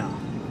Grove now.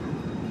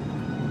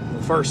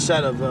 The first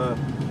set of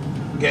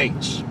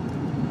gates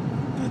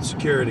and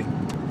security.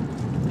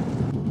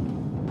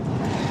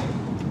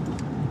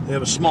 They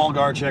have a small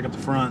guard check at the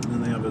front, and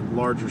then they have a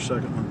larger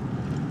second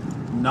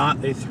one.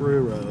 Not a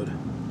through road.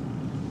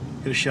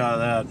 Get a shot of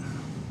that.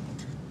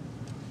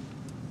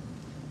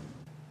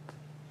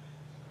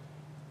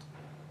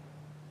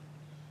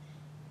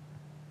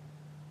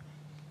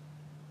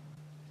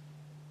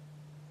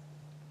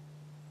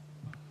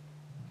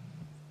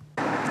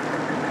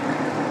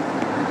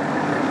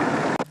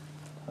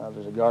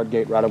 There's a guard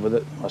gate right over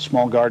it, a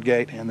small guard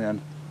gate, and then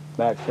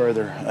back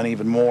further, an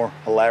even more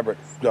elaborate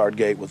guard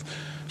gate with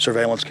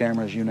surveillance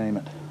cameras, you name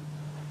it.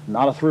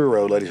 Not a through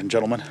road, ladies and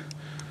gentlemen,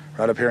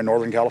 right up here in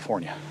Northern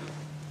California.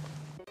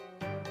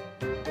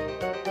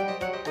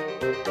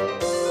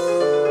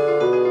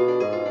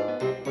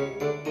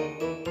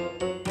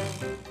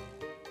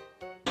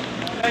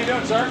 How you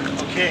doing, sir?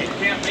 Okay.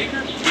 Camp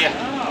Meeker? Yeah.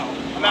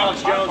 Oh, I'm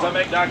Alex Jones. I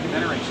make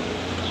documentaries.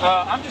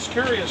 I'm just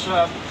curious,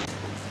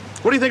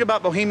 what do you think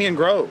about Bohemian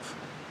Grove?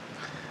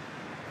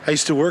 I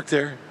used to work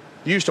there.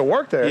 You used to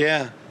work there?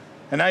 Yeah.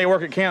 And now you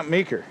work at Camp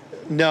Meeker?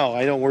 No,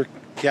 I don't work.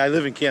 Yeah, I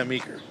live in Camp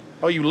Meeker.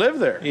 Oh, you live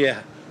there?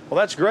 Yeah. Well,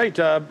 that's great.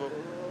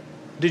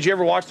 Did you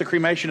ever watch the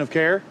cremation of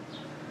care?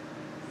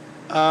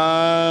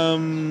 No.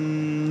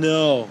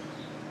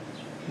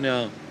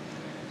 No.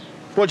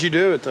 What'd you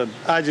do at the...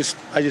 I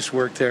just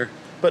worked there.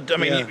 But, I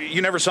mean, Yeah.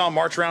 you never saw them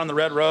march around in the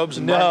red robes?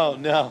 And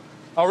No.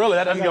 Oh, really?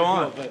 That doesn't go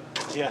on? But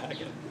yeah, I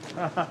get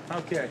it.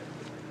 Okay.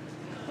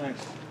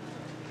 Thanks.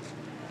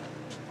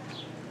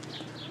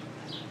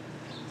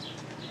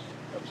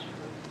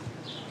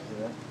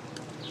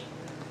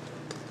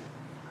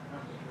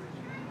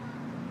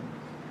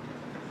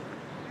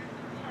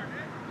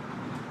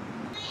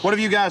 What have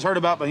you guys heard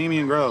about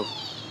Bohemian Grove?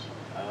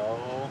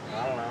 Oh,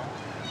 I don't know.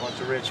 Bunch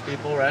of rich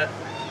people, right?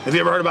 Have you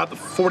ever heard about the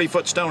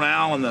 40-foot stone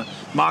owl and the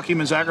mock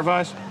human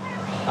sacrifice?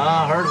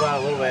 I heard about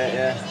it a little bit,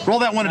 yeah. Roll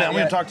that window down. Not We're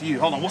going yet. to talk to you.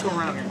 Hold on. We'll go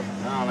around here.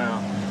 I don't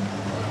know.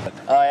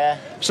 Oh, yeah?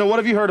 So what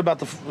have you heard about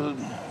the...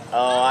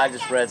 Oh, I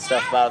just read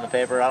stuff about it in the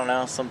paper. I don't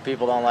know. Some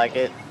people don't like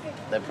it.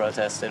 They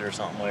protested or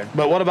something weird.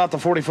 But what about the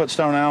 40-foot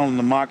stone owl and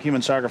the mock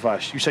human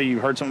sacrifice? You say you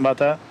heard something about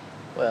that?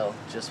 Well,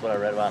 just what I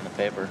read about in the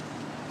paper.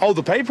 Oh,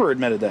 the paper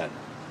admitted that.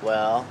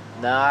 Well,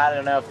 no, I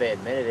don't know if they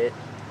admitted it.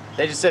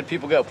 They just said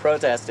people go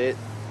protest it.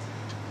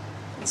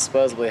 It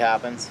supposedly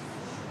happens.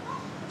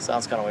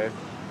 Sounds kind of weird.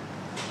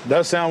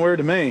 Does sound weird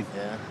to me.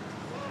 Yeah.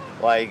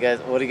 Why you guys?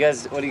 What are you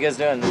guys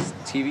doing? This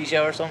TV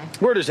show or something?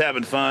 We're just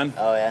having fun.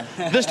 Oh yeah.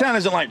 This town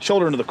isn't like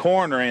Children of the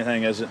Corn or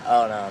anything, is it?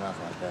 Oh no,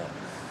 nothing like that.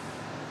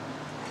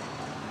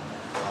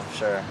 I'm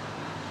sure.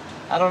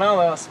 I don't know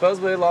though.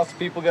 Supposedly lots of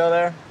people go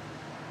there.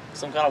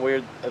 Some kind of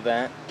weird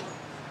event.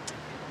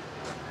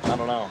 I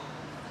don't know.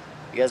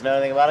 You guys know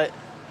anything about it?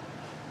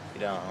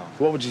 You don't. Huh?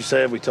 What would you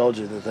say if we told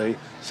you that they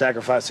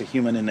sacrifice a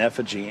human in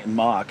effigy in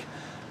mock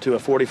to a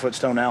 40-foot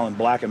stone owl in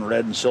black and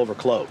red and silver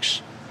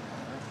cloaks?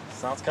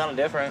 Sounds kind of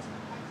different.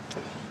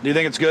 Do you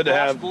think it's good to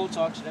have?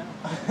 Talks down.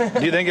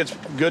 Do you think it's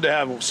good to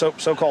have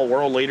so-called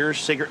world leaders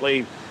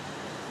secretly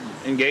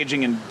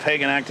engaging in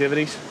pagan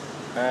activities?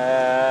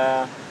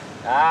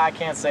 I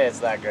can't say it's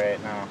that great.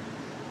 No.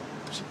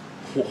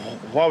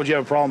 Why would you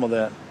have a problem with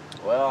that?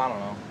 Well, I don't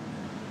know.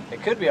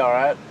 It could be all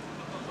right.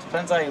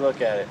 Depends how you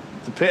look at it.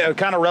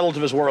 Kind of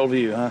relativist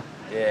worldview, huh?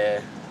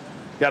 Yeah.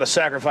 Got to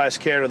sacrifice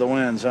care to the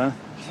winds, huh?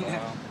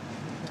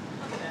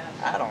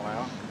 I don't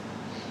know.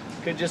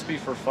 Could just be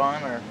for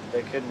fun, or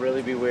they could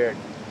really be weird.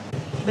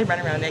 They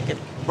run around naked.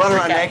 Run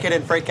around naked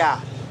and freak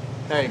out.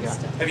 There you go.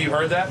 Have you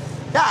heard that?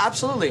 Yeah,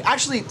 absolutely.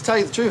 Actually, to tell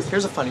you the truth,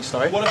 here's a funny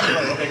story. What have you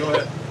heard? Okay, go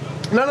ahead.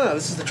 No,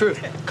 this is the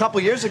truth. A couple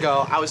years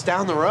ago, I was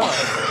down the road,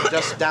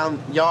 just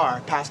down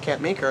Yar, past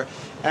Camp Meeker,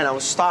 and I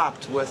was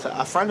stopped with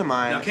a friend of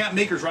mine. Now, Camp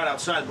Meeker's right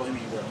outside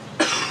Bohemian Grove.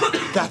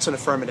 That's an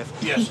affirmative.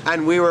 Yes.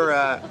 And we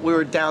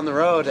were down the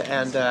road,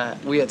 and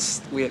we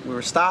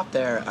were stopped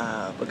there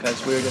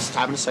because we were just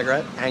having a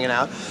cigarette, hanging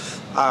out,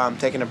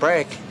 taking a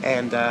break,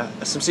 and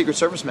some Secret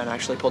Service men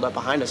actually pulled up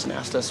behind us and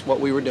asked us what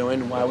we were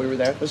doing and why we were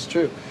there. This is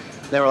true.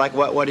 They were like,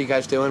 "What are you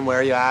guys doing? Where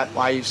are you at?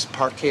 Why are you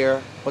parked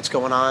here? What's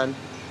going on?"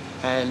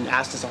 And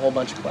asked us a whole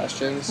bunch of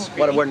questions.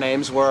 What our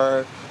names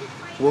were,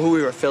 who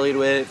we were affiliated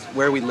with,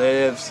 where we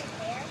lived,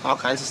 all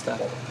kinds of stuff.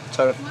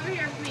 Sort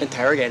of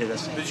interrogated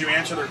us. Did you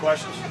answer their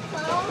questions?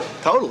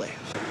 Totally.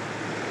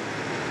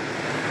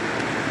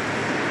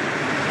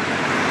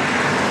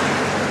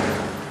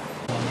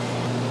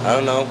 I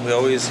don't know. We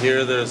always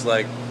hear there's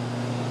like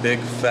big,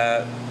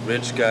 fat,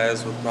 rich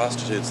guys with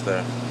prostitutes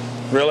there.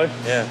 Really?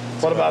 Yeah.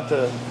 What about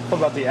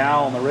the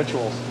owl and the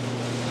rituals?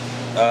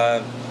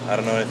 I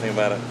don't know anything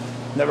about it.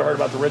 Never heard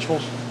about the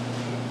rituals?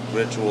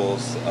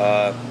 Rituals.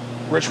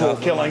 Ritual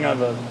killing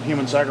of a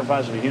human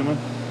sacrifice of a human?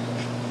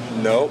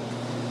 Nope.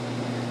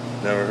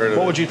 Never heard of it.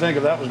 What would you think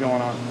if that was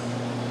going on?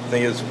 I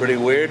think it's pretty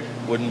weird.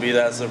 Wouldn't be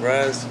that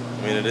surprised.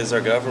 I mean, it is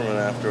our government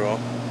after all.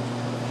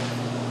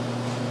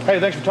 Hey,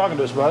 thanks for talking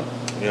to us, bud.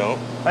 You know?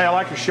 Hey, I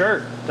like your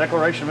shirt.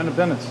 Declaration of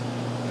Independence.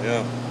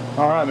 Yeah.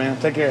 All right, man.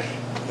 Take care.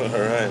 All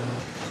right.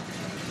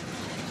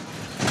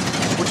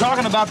 We're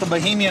talking about the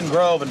Bohemian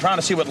Grove and trying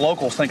to see what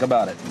locals think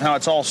about it. How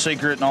it's all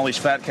secret and all these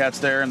fat cats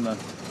there and the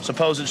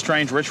supposed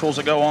strange rituals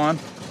that go on.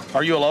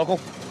 Are you a local?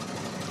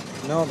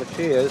 No, but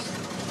she is.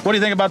 What do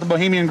you think about the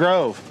Bohemian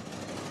Grove?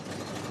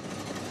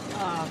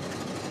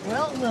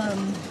 Well, I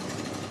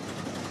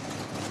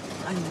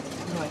know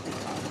what I think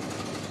about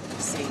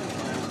it. See,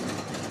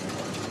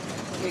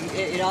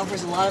 it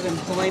offers a lot of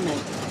employment.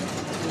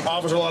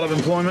 Offers a lot of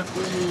employment?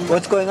 Mm-hmm.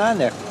 What's going on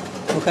there?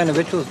 What kind of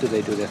rituals do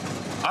they do there?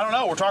 I don't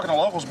know. We're talking to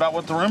locals about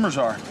what the rumors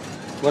are.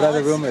 What are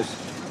the rumors?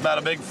 About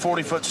a big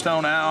 40-foot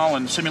stone owl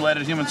and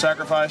simulated human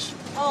sacrifice.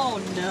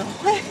 Oh, no.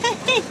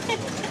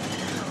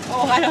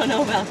 Oh, I don't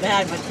know about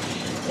that, but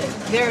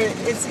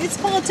it's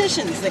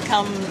politicians that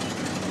come,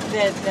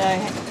 that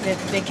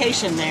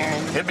vacation there.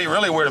 And it'd be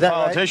really weird if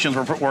politicians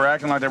were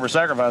acting like they were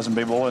sacrificing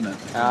people, wouldn't it?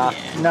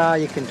 No,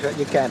 you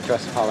can't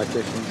trust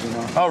politicians, you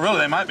know. Oh, really?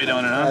 They might be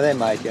doing it, huh? They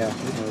might, yeah.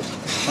 Who knows?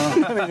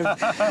 I mean,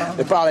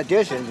 the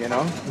politicians, you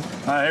know.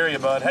 I hear you,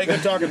 bud. Hey,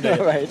 good talking to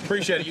you. Right.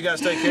 Appreciate it. You guys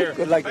take care.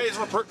 Good luck. Hey,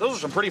 those are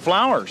some pretty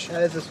flowers.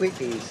 That's the sweet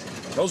peas.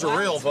 Those are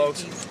real,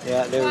 folks.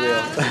 Yeah, they're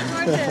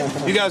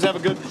real. You guys have a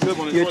good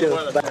one. You Enjoy too. the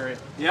weather area.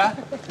 Yeah?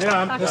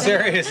 Yeah. This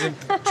area is in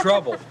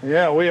trouble.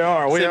 Yeah, we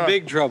are. It's in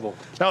big trouble.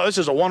 No, this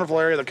is a wonderful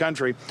area of the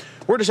country.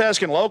 We're just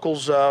asking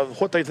locals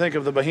what they think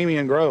of the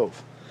Bohemian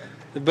Grove.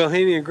 The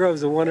Bohemian Grove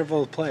is a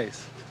wonderful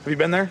place. Have you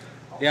been there?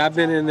 Yeah, I've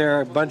been in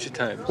there a bunch of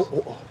times.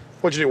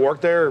 What'd you do, work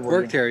there? Or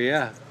Worked there,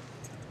 yeah.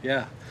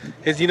 Yeah.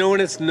 You know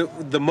when it's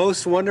the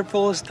most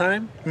wonderfulest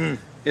time?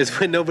 Is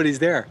when nobody's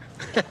there.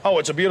 Oh,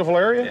 it's a beautiful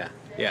area? Yeah,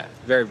 yeah,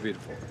 very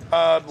beautiful.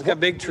 It's got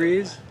big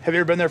trees. Have you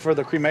ever been there for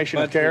the cremation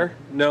of care?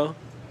 No.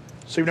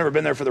 So you've never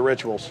been there for the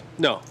rituals?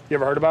 No. You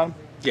ever heard about them?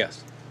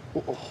 Yes.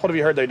 What have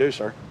you heard they do,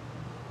 sir?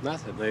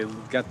 Nothing. They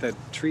got that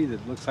tree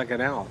that looks like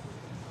an owl.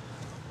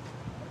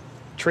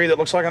 Tree that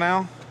looks like an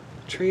owl?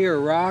 Tree or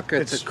rock,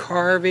 it's a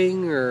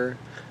carving, or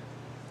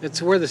it's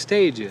where the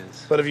stage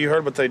is. But have you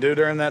heard what they do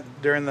during that?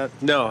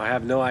 No, I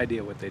have no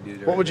idea what they do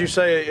during What would you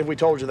say if we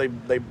told you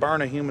they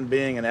burn a human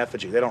being in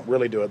effigy? They don't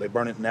really do it. They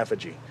burn it in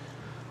effigy.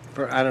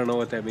 I don't know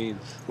what that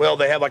means. Well,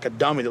 they have like a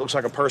dummy that looks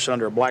like a person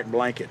under a black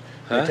blanket.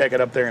 Huh? They take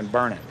it up there and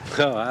burn it.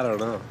 Oh, I don't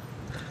know.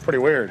 Pretty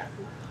weird.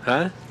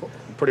 Huh?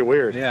 Pretty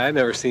weird. Yeah, I've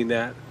never seen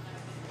that.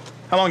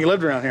 How long you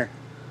lived around here?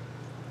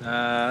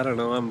 I don't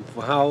know.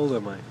 How old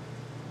am I?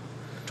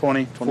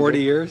 20,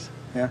 40 years.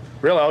 Yeah.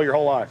 Really? Oh, your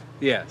whole life?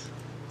 Yes.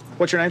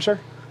 What's your name, sir?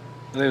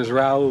 My name is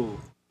Raul.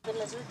 The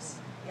lizards?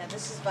 Yeah,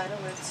 this is Vital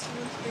Roots.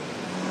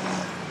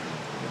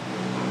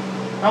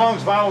 How long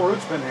has Vital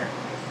Roots been here?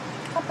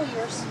 Couple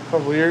years.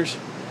 Couple years.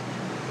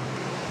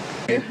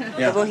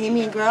 The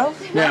Bohemian Grove?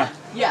 Yeah.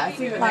 Yeah, I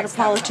think a lot of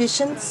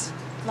politicians,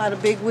 a lot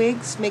of big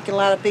wigs, making a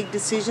lot of big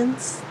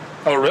decisions.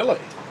 Oh, really?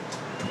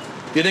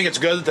 Do you think it's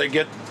good that they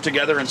get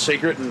together in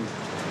secret and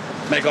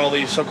make all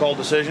these so-called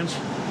decisions?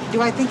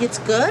 Do I think it's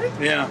good?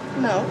 Yeah.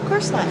 No, of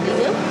course not. Do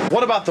you?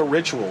 What about the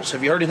rituals?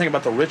 Have you heard anything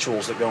about the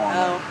rituals that go on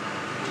there?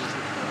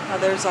 Oh,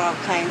 there's all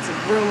kinds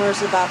of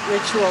rumors about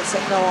rituals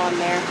that go on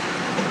there.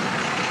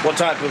 What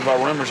type of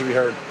rumors have you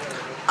heard?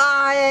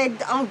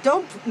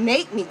 Don't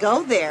make me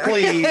go there.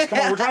 Please, come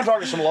on. We're trying to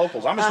talk to some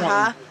locals. I'm just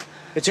wondering.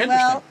 It's interesting.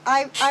 Well,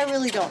 I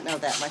really don't know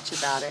that much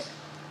about it.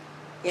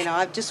 You know,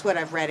 what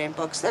I've read in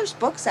books. There's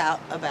books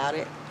out about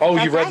it. Oh,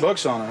 you've read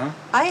books on it, huh?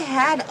 I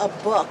had a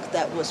book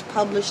that was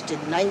published in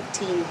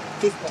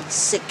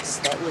 1956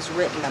 that was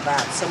written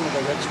about some of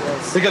the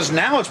rituals. Because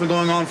now it's been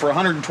going on for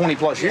 120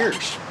 plus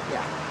years.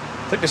 Yeah.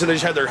 I think they said they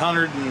just had their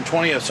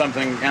 120th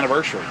something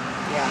anniversary.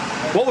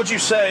 Yeah. What would you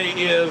say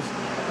if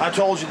I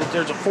told you that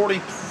there's a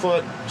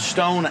 40-foot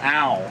stone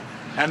owl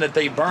and that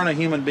they burn a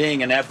human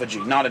being in effigy,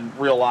 not in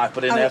real life,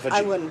 but in effigy?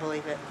 I wouldn't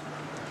believe it.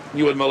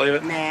 You wouldn't believe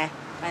it? Nah,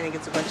 I think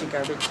it's a bunch of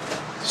garbage.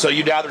 So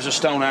you doubt there's a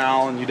stone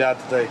owl, and you doubt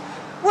that they...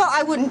 Well,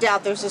 I wouldn't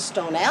doubt there's a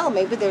stone owl.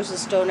 Maybe there's a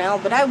stone owl,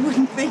 but I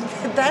wouldn't think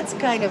that that's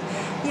kind of,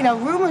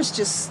 rumors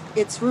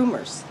it's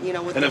rumors,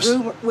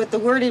 what the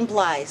word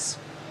implies,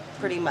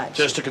 pretty much.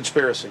 Just a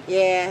conspiracy.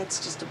 Yeah,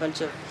 it's just a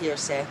bunch of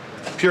hearsay.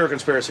 Pure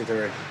conspiracy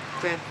theory.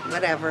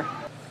 Whatever.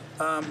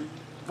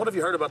 What have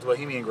you heard about the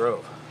Bohemian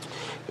Grove?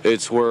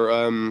 It's where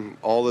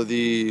all of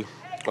the,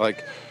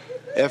 like,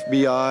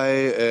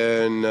 FBI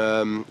and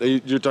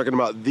you're talking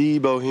about the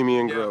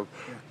Bohemian Grove.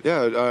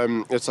 Yeah,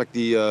 it's like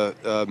the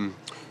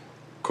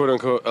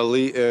quote-unquote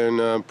elite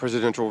and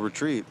presidential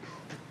retreat.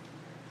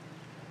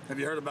 Have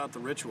you heard about the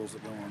rituals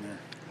that go on there?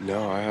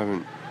 No, I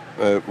haven't.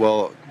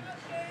 Well,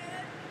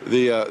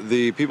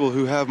 the people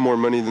who have more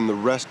money than the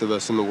rest of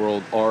us in the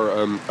world are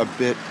a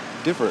bit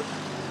different.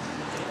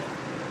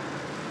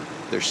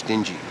 They're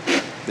stingy.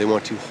 They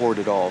want to hoard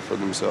it all for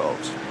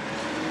themselves.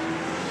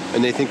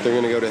 And they think they're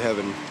going to go to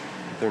heaven.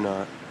 They're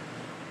not.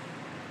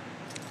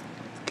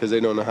 Because they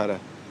don't know how to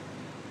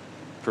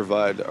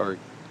provide or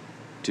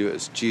do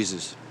as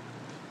Jesus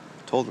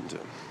told them to.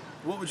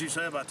 What would you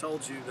say if I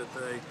told you that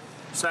they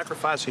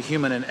sacrifice a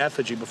human in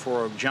effigy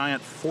before a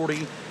giant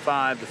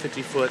 45 to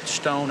 50-foot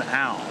stone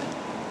owl?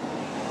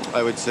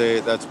 I would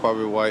say that's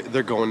probably why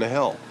they're going to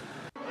hell.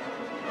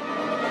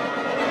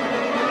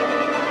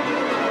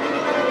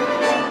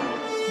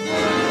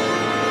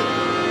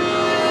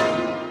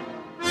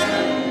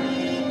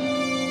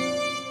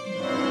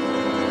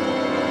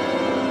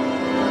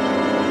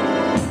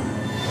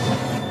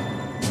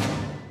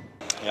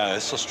 Yeah,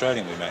 this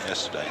Australian we met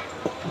yesterday,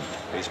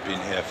 he's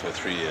been here for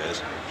 3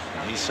 years,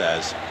 and he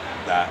says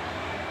that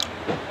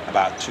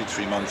about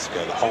 2-3 months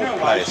ago the whole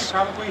place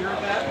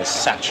was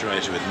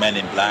saturated with men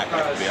in black,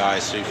 FBI,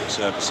 Secret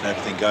Service and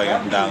everything, going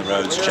up and down the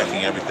roads,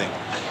 checking everything,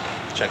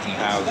 checking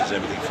houses,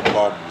 everything for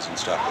bombs and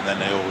stuff, and then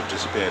they all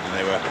disappeared, and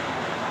they were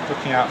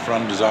looking out for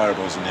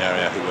undesirables in the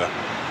area who were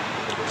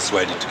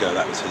persuaded to go.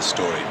 That was his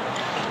story.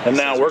 And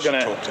now we're going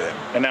to talk to him.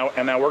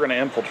 And now we're going to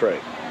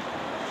infiltrate.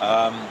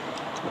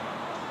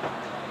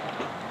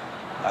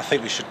 I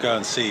think we should go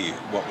and see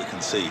what we can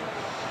see.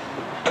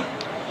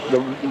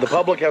 The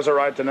public has a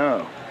right to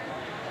know.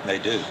 They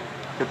do.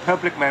 The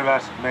public may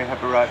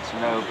have a right to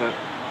know, but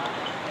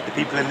the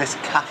people in this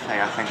cafe,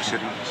 I think,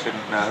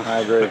 shouldn't know. I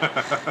agree.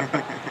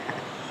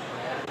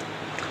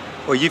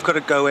 Well, you've got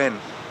to go in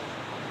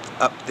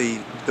up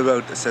the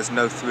road that says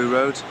no through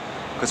road,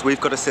 because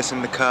we've got to sit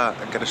in the car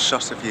and get a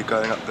shot of you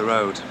going up the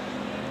road.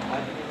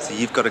 So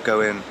you've got to go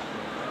in.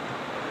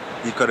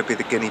 You've got to be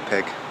the guinea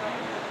pig.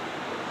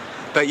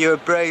 But you're a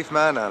brave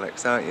man,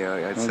 Alex, aren't you?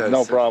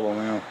 No problem,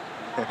 yeah.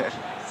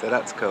 So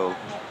that's cool.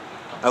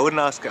 I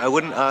wouldn't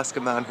ask a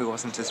man who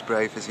wasn't as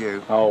brave as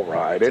you. All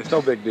right, it's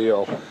no big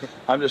deal.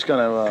 I'm just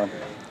gonna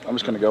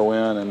go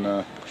in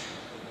and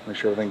make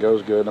sure everything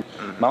goes good.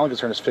 My only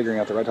concern is figuring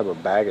out the right type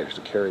of baggage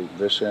to carry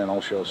this in,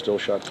 also still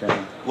shot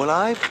camera. Well,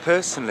 I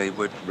personally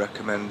would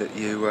recommend that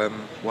you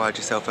wired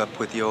yourself up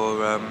with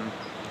your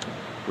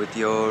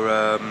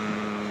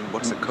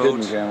what's it called?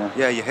 Hidden camera.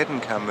 Yeah, your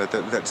hidden camera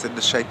that's in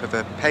the shape of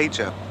a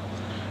pager.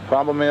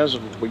 Problem is,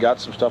 we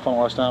got some stuff on it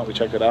last night. We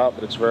checked it out,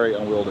 but it's very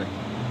unwieldy,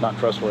 not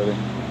trustworthy.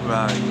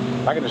 Right.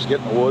 If I can just get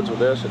in the woods with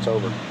this, it's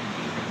over.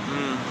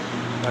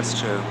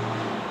 That's true.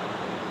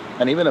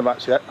 And even if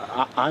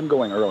I'm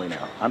going early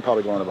now. I'm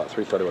probably going about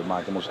 3:30 with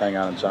Mike, and we'll just hang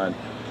out inside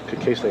in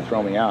case they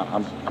throw me out.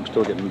 I'm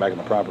still getting back on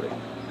the property.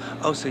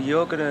 Oh, so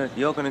you're gonna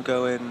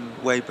go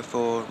in way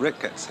before Rick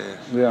gets here?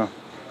 Yeah.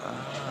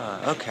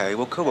 Okay,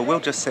 well, cool. Well, we'll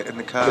just sit in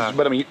the car.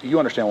 But I mean, you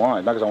understand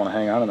why? Not because I want to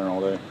hang out in there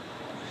all day.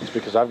 It's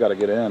because I've got to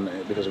get in.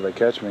 Because if they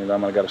catch me, then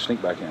I'm going to got to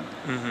sneak back in.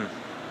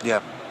 Yeah.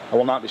 I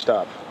will not be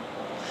stopped.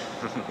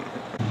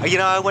 You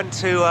know, I went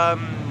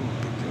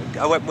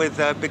with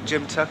Big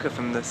Jim Tucker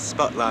from the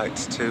Spotlight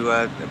to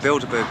a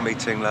Bilderberg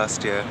meeting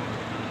last year.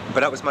 But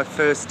that was my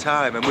first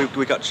time, and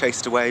we got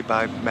chased away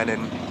by men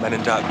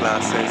in dark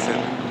glasses,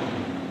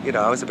 and you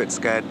know, I was a bit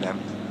scared then.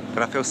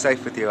 But I feel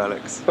safe with you,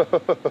 Alex.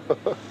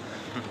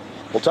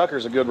 Well,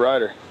 Tucker's a good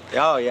rider.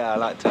 Oh yeah, I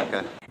like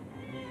Tucker.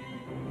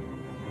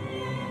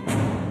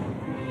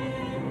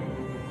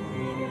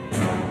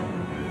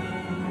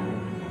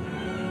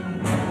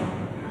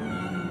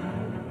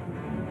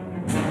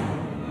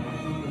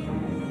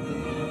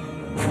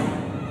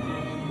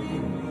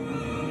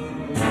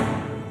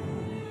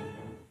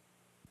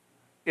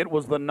 It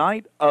was the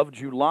night of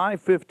July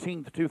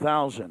 15th,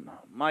 2000.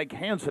 Mike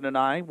Hansen and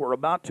I were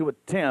about to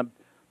attempt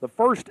the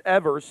first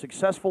ever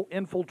successful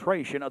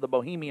infiltration of the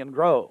Bohemian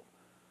Grove.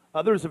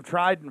 Others have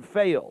tried and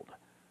failed.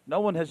 No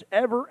one has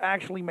ever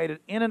actually made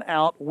it in and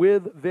out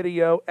with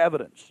video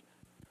evidence.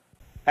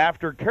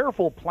 After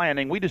careful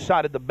planning, we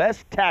decided the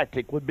best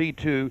tactic would be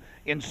to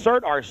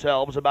insert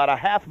ourselves about a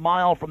half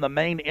mile from the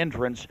main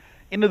entrance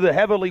into the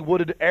heavily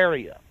wooded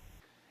area,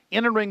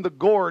 entering the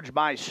gorge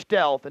by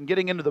stealth and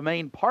getting into the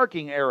main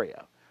parking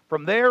area.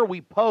 From there,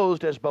 we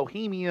posed as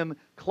Bohemian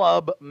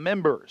Club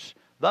members,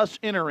 thus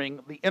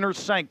entering the inner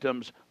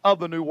sanctums of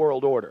the New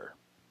World Order.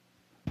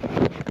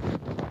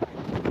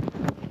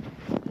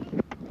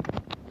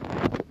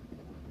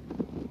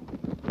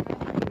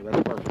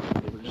 That's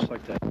perfect. They were just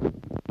like that.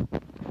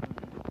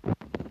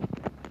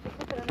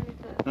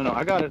 No,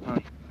 I got it,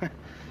 honey.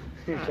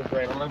 Here's the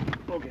right on.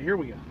 Okay, here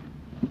we go.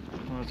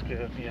 Well, that's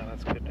good. Yeah,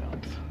 that's good,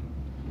 Alex.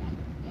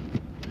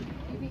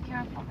 You be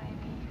careful,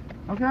 baby.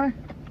 Okay. I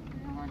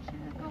don't want you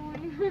to go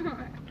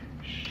anywhere.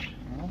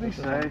 I'll be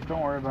safe.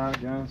 Don't worry about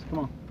it, guys. Come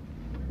on.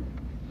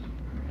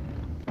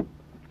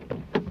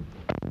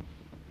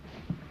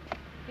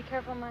 Be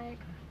careful, Mike.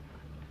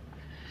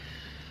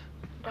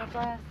 God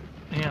bless.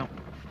 Yeah,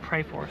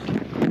 pray for us.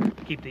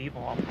 Keep the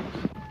evil off of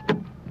us.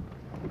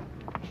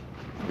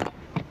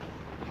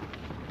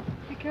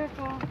 Be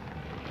careful.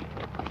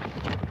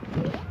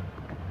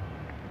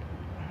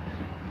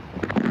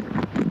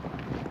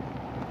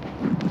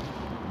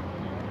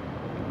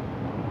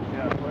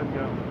 Yeah, let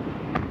go.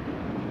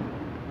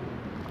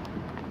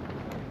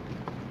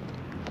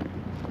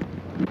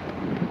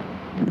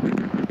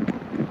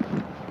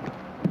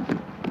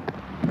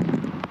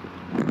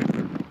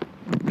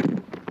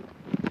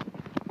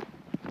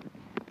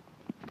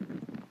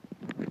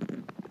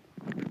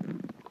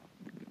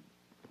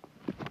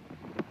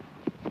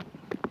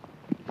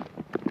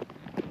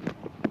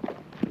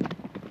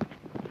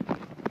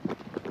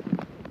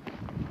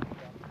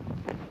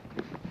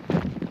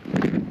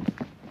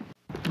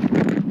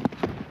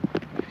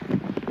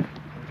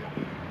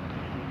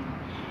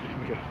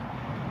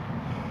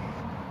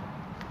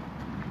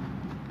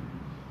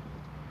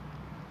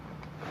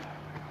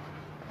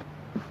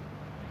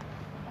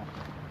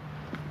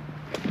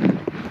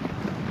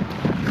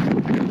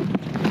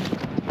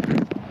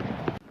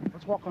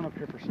 Let's walk on up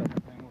here for a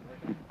second.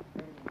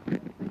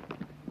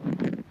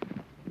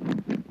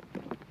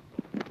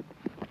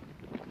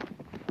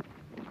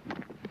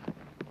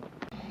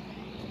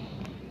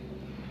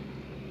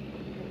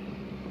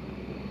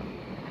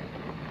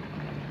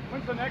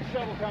 When's the next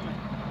shuttle coming?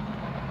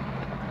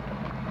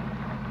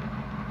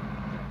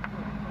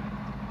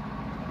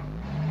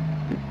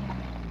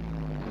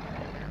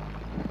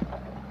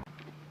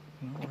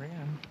 We're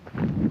in.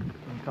 Can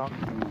you talk?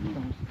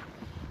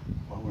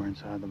 Well, we're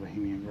inside the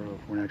Bohemian Grove.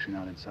 We're actually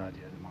not inside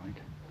yet,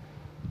 Mike.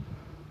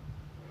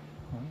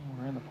 Well,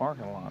 we're in the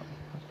parking lot.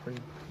 That's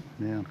pretty.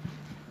 Yeah.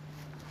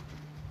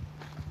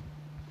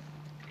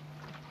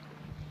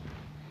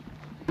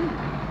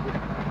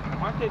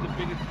 Aren't they the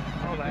biggest?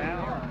 Oh, they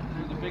are.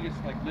 They're the biggest,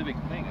 like, living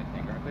thing, I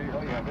think, aren't they?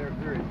 Oh yeah,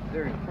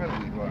 they're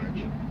incredibly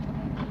large.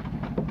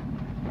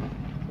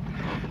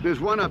 There's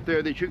one up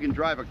there that you can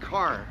drive a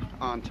car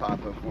on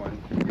top of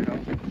one, you know.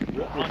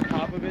 On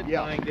top of it,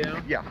 Yeah. lying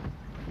down? Yeah.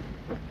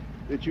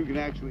 That you can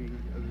actually.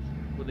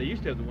 Well, they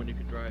used to have the one you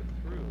could drive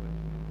through.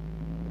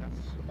 That's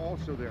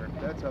also there.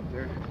 That's up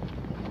there.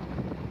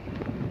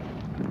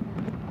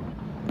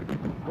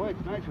 Boy,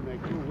 it's nice when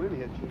that cool wind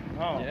hits you.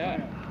 Oh,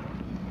 yeah.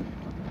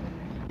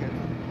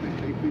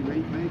 Think we may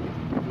make it.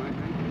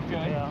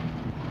 Okay. Yeah.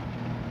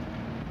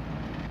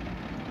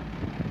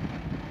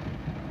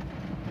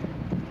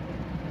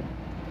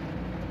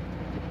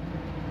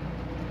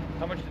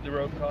 How much did the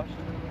road cost?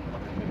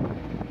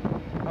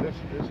 This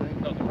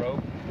thing? No, the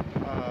road.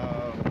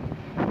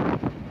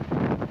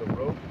 The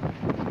rope.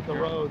 The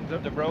road.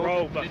 The road.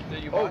 Robe.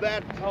 That you Oh, bought?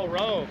 that. Oh,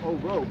 robe. Oh,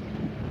 rope.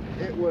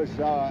 It was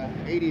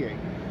 88.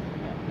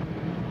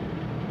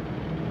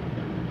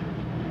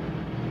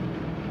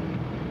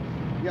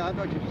 Yeah, I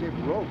thought you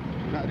said rope.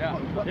 Yeah,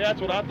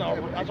 that's what I thought.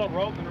 I thought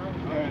rope and rope.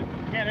 Right.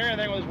 Can't hear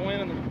anything with this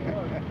wind and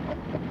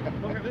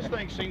the. Look at this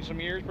thing's seen some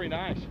years. Pretty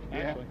nice,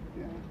 actually.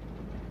 Yeah.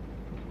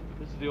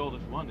 This is the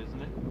oldest one,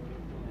 isn't it?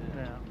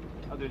 Yeah.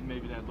 Other than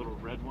maybe that little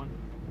red one.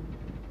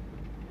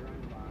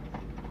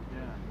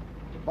 Yeah.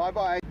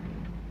 Bye-bye.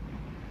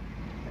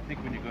 I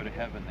think when you go to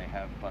heaven, they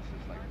have buses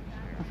like this.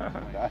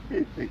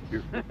 Thank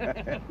you.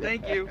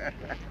 Thank you.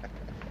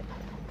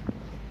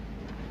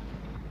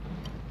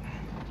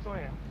 Go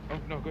ahead. Oh,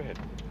 no, go ahead.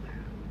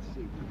 Let's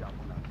see, we got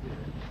one up here.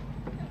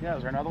 Yeah,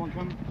 is there another one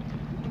coming?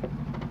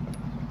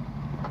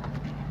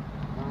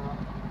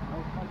 No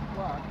punch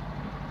block.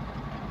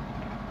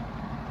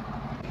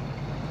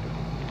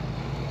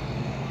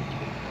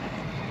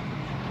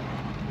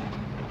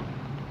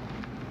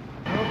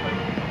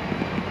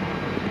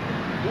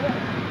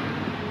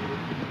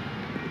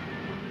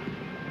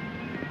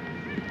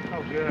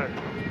 Oh, good.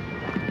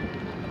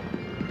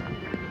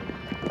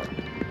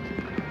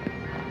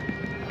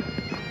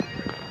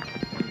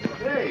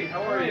 Hey,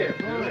 how are you?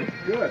 Good.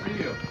 Good. See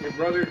you.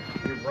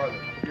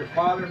 Your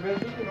father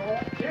visited and all?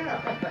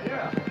 Yeah,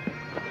 yeah.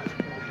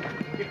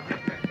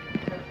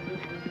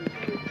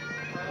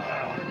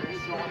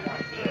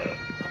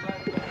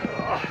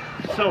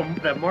 So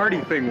that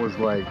Marty thing was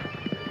like.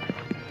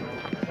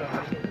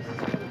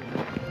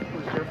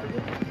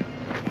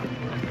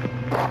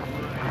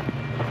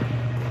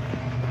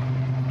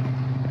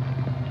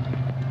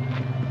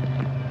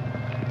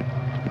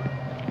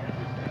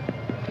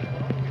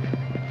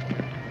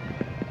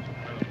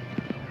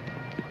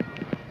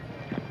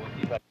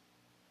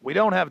 We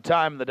don't have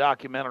time in the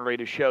documentary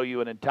to show you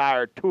an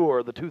entire tour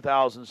of the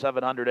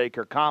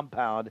 2,700-acre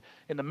compound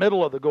in the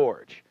middle of the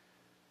gorge.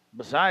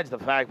 Besides the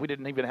fact we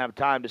didn't even have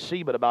time to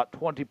see but about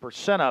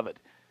 20% of it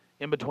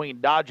in between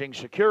dodging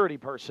security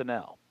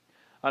personnel.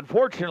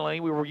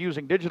 Unfortunately, we were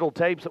using digital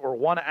tapes that were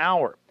 1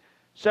 hour.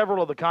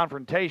 Several of the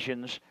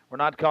confrontations were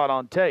not caught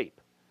on tape.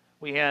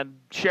 We had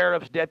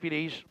sheriff's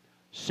deputies,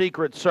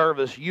 Secret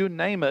Service, you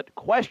name it,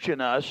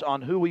 question us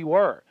on who we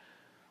were.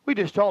 We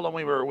just told them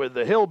we were with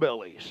the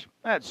hillbillies.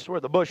 That's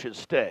where the Bushes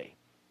stay.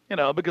 You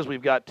know, because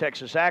we've got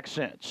Texas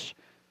accents.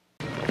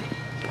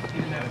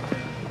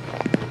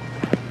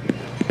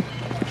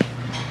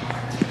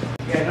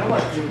 Yeah, no,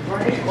 like,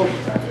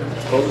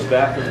 close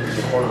back in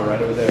the corner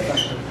right over there.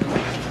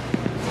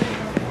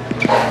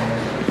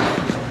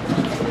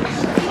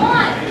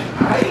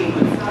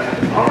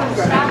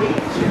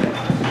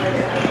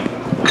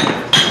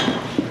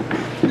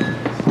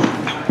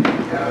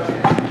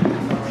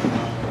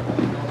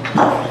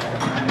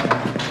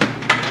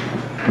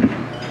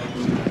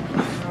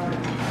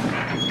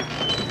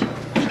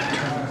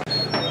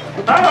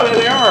 Oh, there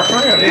they are,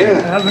 friend.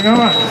 Yeah. How's it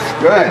going?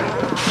 Good.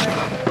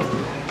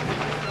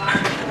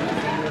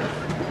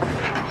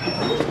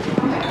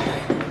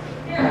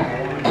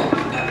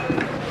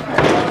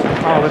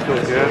 Oh, this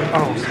feels good.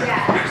 Oh.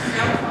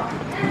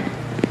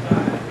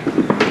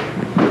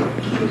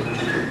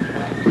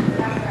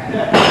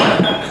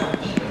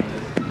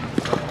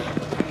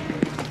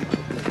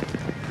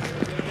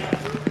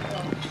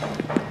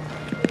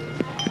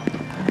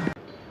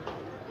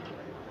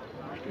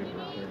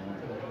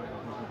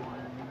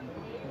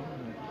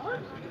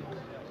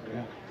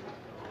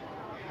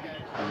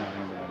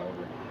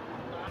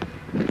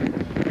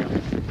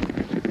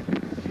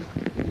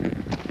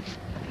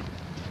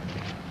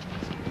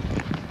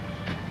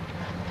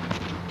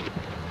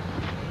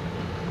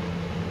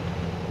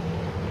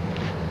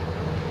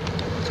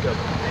 Let's go.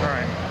 All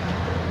right.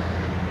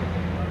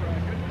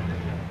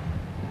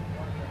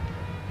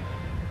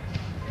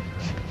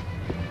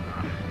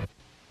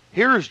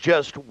 Here's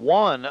just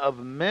one of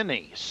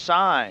many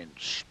signs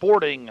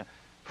sporting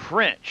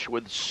French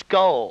with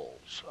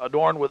skulls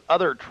adorned with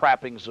other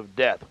trappings of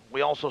death.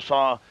 We also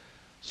saw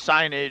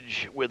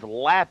signage with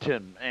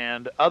Latin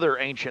and other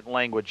ancient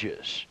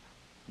languages.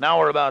 Now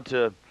we're about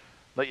to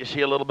let you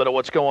see a little bit of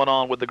what's going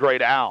on with the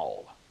great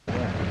owl.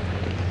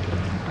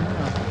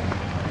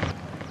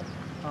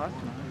 Oh, that's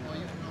nice.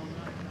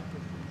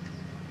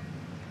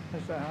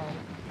 What's that owl?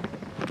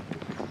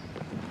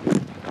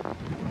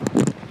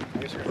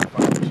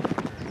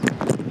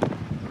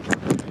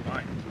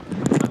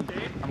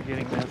 I'm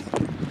getting this.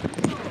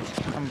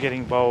 I'm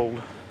getting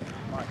bold.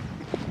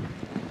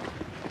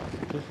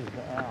 This is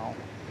the owl.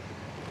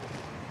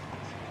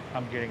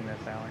 I'm getting this,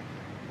 Alex.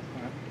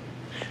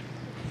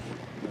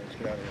 Let's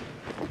get out of here.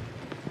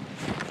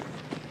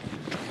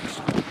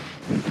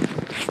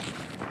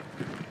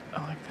 I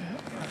like that.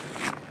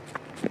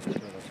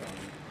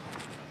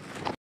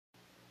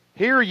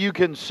 Here you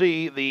can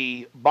see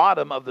the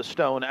bottom of the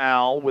stone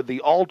owl with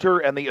the altar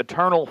and the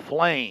eternal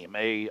flame,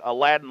 a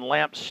Aladdin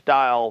lamp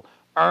style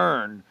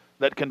urn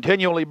that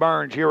continually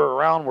burns year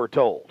around, we're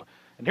told.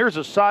 And here's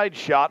a side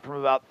shot from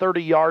about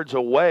 30 yards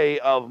away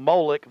of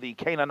Moloch, the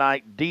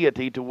Canaanite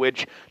deity to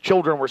which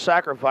children were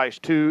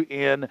sacrificed to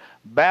in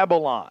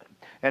Babylon.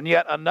 And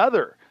yet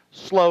another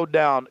slowed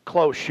down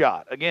close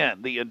shot.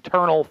 Again, the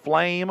eternal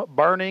flame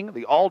burning,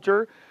 the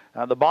altar,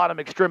 the bottom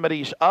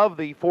extremities of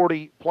the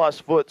 40-plus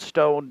foot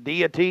stone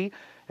deity,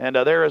 and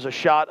there is a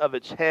shot of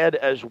its head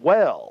as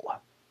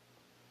well.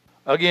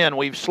 Again,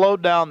 we've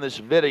slowed down this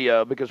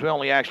video because we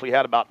only actually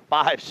had about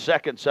 5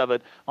 seconds of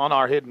it on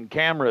our hidden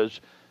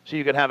cameras, so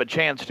you can have a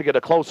chance to get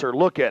a closer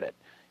look at it.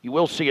 You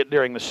will see it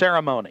during the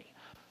ceremony.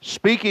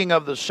 Speaking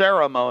of the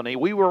ceremony,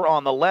 we were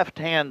on the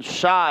left-hand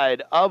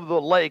side of the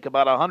lake,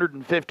 about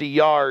 150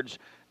 yards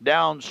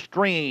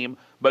downstream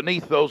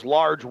beneath those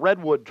large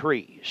redwood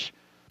trees.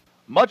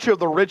 Much of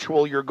the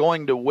ritual you're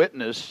going to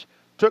witness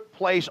took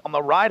place on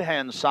the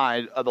right-hand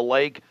side of the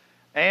lake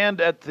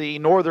and at the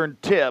northern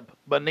tip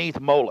beneath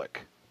Moloch.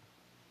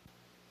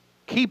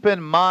 Keep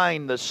in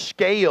mind the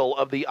scale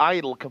of the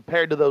idol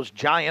compared to those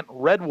giant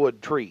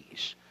redwood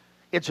trees.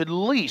 It's at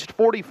least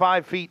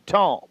 45 feet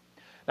tall.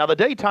 Now, the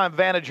daytime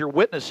vantage you're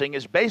witnessing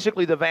is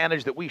basically the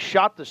vantage that we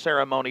shot the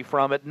ceremony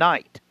from at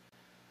night.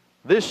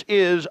 This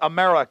is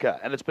America,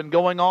 and it's been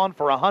going on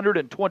for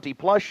 120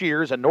 plus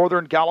years in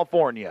Northern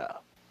California.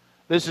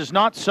 This is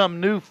not some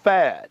new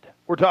fad.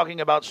 We're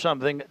talking about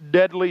something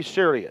deadly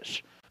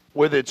serious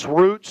with its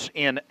roots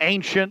in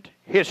ancient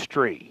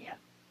history.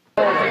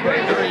 Hi,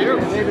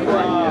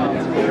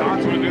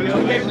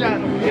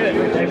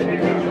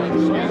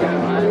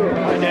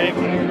 Dave.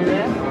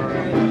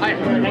 Hi,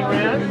 hang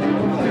around.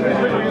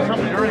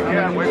 Something to drink.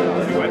 Yeah, wait.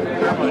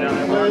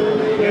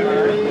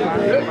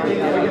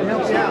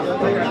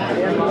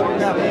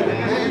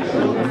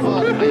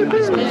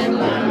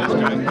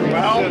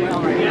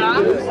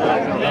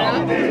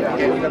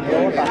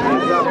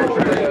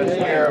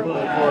 Scare 4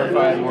 or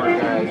 5 more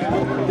guys.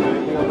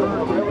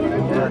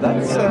 Yeah,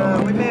 that's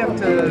we may have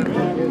to.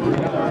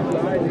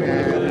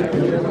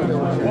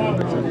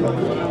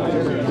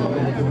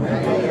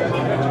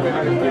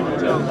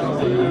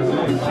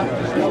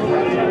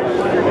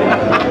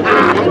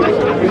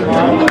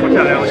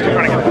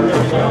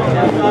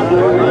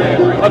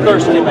 A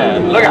thirsty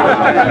man. Look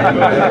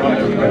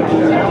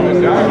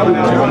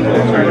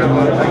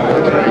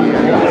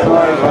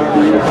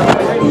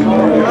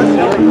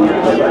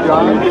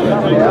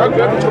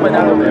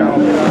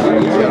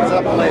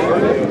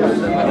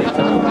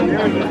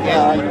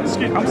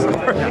I'm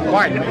sorry.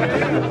 Quiet.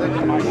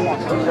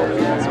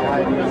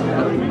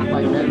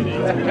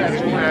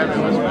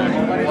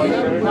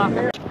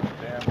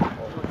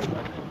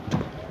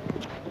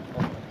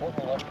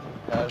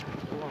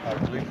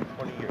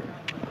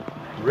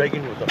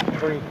 Reagan was a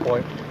turning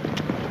point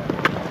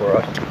for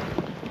us.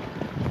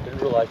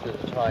 Didn't realize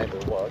at the time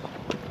it was.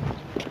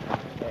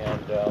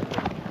 And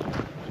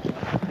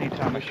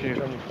anytime I shoot.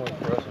 Turning point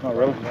for us. Oh,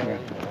 really?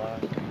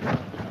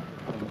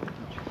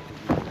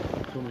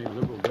 So many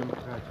liberal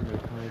Democrats and they're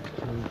trying to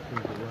change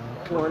things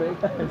around. Morning.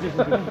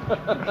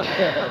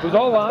 It was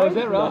all live? Was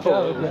that right?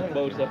 No, it was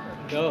close up.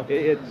 No.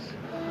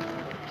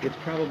 It's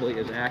probably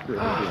as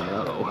accurate as we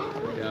know.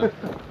 Yeah.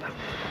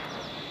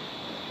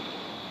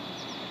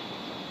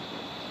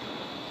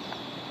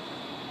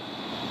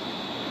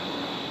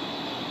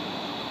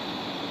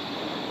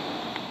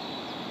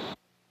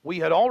 We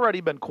had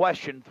already been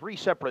questioned 3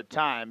 separate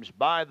times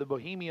by the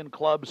Bohemian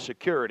Club's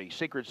security,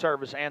 Secret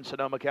Service, and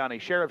Sonoma County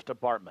Sheriff's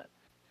Department.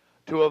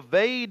 To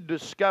evade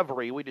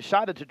discovery, we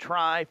decided to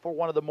try for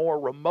one of the more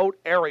remote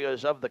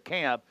areas of the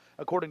camp,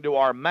 according to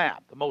our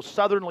map, the most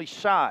southerly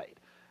side,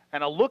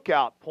 and a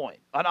lookout point,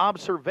 an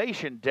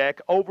observation deck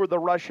over the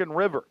Russian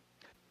River.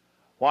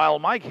 While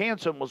Mike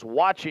Hansen was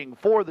watching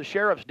for the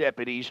sheriff's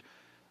deputies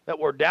that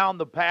were down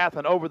the path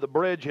and over the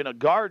bridge in a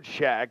guard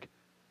shack,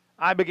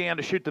 I began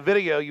to shoot the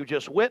video you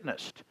just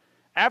witnessed.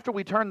 After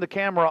we turned the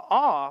camera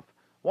off,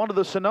 one of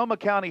the Sonoma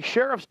County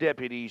Sheriff's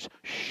deputies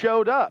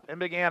showed up and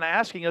began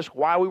asking us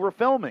why we were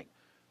filming.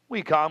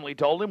 We calmly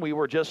told him we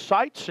were just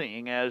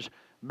sightseeing as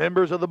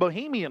members of the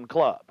Bohemian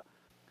Club.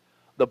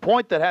 The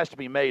point that has to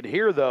be made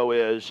here, though,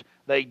 is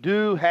they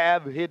do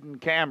have hidden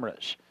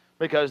cameras,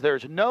 because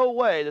there's no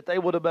way that they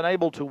would have been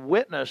able to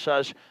witness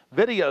us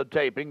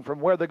videotaping from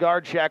where the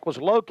guard shack was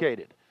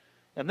located.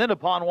 And then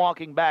upon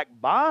walking back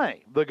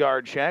by the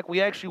guard shack, we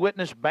actually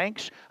witnessed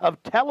banks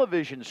of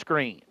television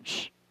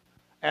screens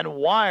and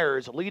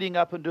wires leading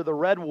up into the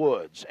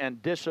redwoods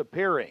and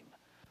disappearing.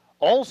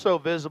 Also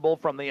visible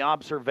from the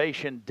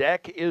observation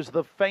deck is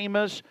the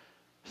famous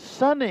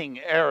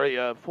sunning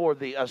area for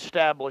the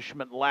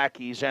establishment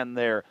lackeys and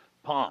their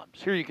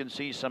pomps. Here you can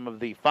see some of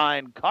the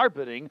fine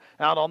carpeting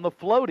out on the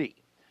floaty.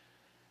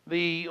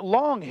 The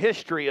long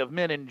history of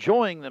men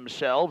enjoying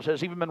themselves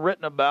has even been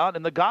written about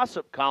in the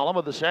gossip column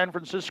of the San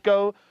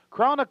Francisco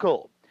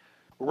Chronicle,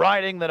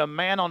 writing that a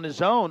man on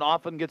his own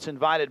often gets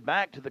invited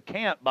back to the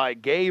camp by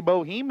gay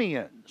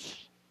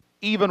bohemians.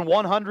 Even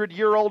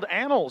 100-year-old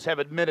annals have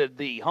admitted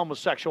the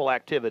homosexual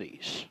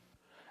activities.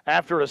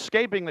 After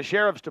escaping the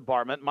sheriff's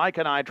department, Mike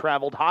and I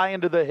traveled high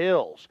into the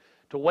hills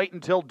to wait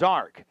until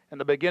dark and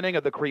the beginning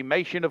of the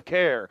cremation of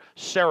care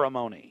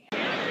ceremony.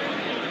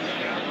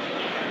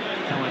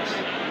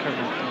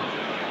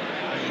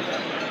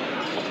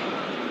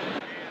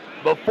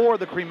 Before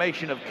the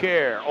cremation of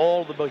care,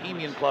 all the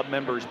Bohemian Club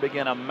members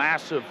begin a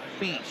massive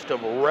feast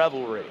of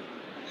revelry.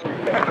 He's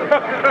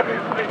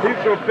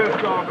so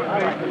pissed off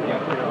at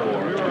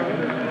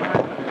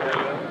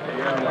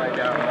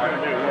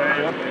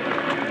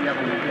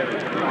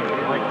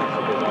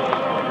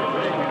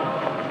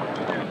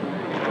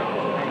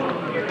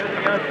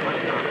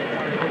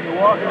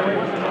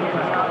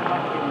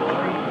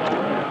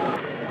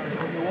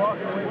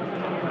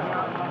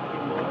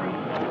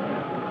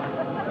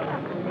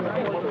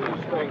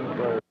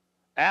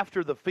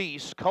After the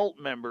feast, cult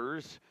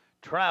members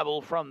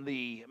travel from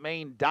the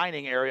main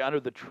dining area under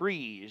the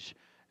trees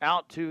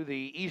out to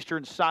the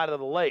eastern side of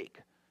the lake,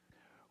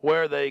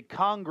 where they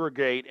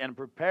congregate and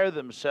prepare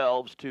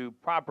themselves to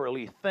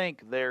properly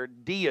thank their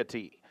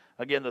deity.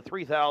 Again, the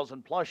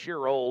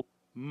 3,000-plus-year-old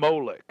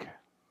Moloch.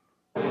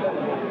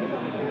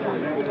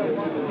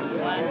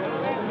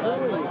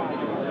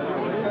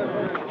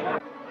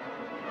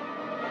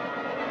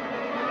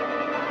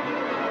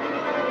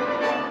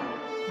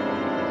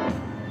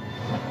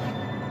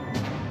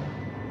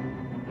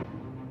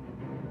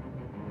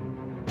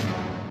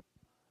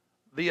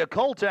 The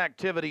occult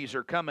activities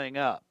are coming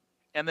up.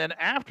 And then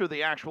after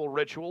the actual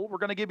ritual, we're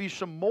going to give you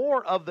some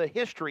more of the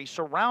history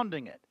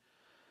surrounding it.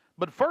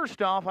 But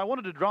first off, I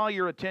wanted to draw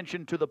your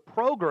attention to the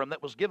program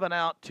that was given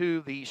out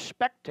to the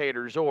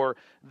spectators or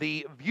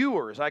the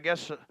viewers. I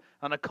guess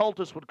an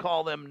occultist would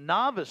call them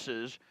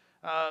novices,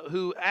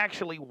 who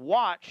actually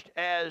watched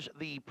as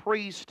the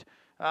priest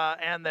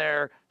and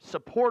their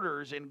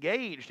supporters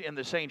engaged in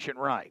this ancient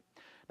rite.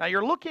 Now,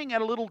 you're looking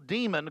at a little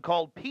demon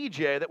called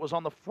PJ that was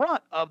on the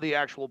front of the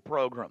actual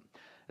program.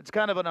 It's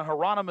kind of an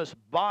Hieronymus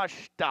Bosch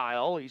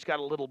style. He's got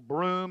a little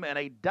broom and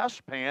a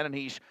dustpan, and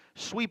he's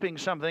sweeping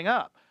something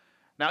up.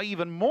 Now,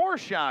 even more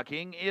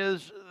shocking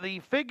is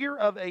the figure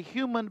of a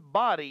human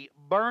body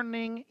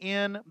burning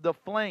in the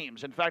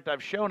flames. In fact,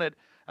 I've shown it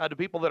to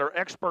people that are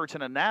experts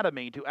in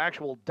anatomy, to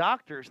actual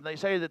doctors, and they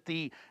say that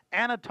the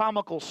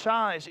anatomical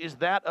size is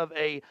that of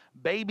a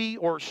baby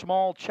or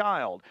small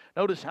child.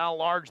 Notice how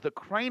large the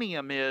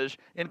cranium is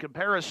in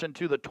comparison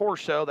to the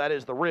torso, that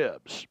is the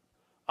ribs.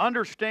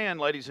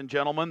 Understand, ladies and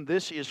gentlemen,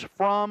 this is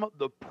from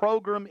the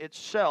program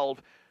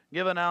itself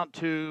given out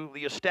to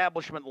the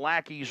establishment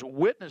lackeys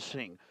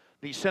witnessing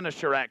these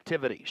sinister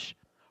activities.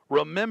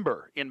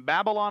 Remember, in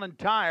Babylon and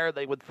Tyre,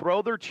 they would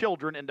throw their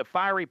children into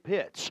fiery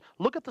pits.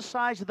 Look at the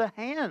size of the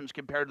hands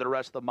compared to the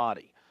rest of the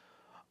body.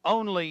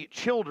 Only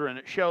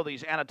children show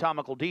these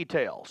anatomical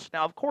details.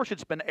 Now, of course,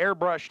 it's been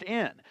airbrushed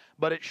in,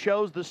 but it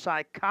shows the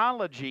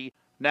psychology.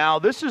 Now,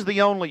 this is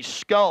the only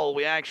skull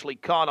we actually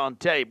caught on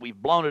tape. We've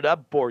blown it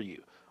up for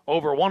you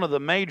over one of the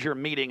major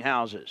meeting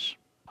houses.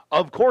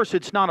 Of course,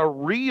 it's not a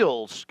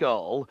real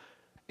skull.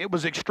 It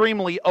was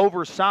extremely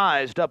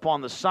oversized up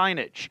on the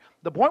signage.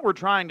 The point we're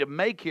trying to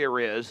make here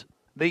is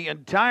the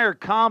entire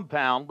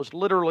compound was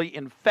literally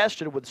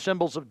infested with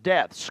symbols of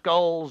death,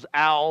 skulls,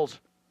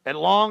 owls. At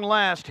long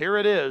last, here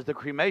it is, the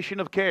cremation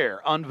of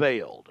care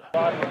unveiled.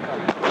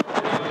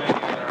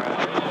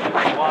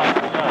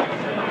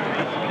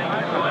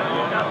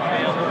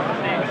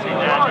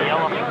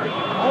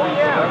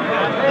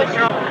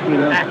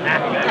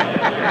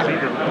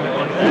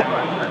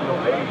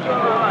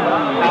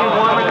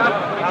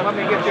 Let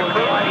me get you a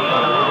coat.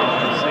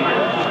 See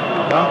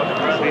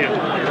it.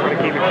 We're going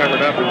to keep it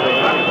covered up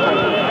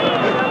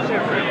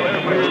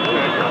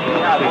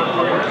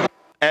until.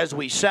 As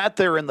we sat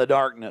there in the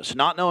darkness,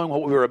 not knowing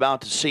what we were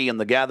about to see in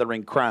the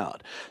gathering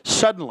crowd,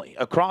 suddenly,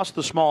 across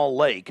the small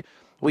lake,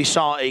 we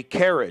saw a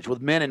carriage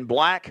with men in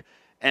black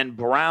and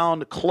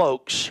brown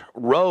cloaks,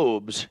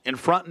 robes, in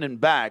front and in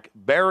back,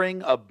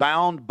 bearing a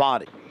bound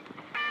body.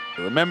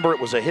 Remember, it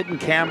was a hidden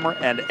camera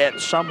and at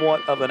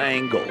somewhat of an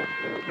angle.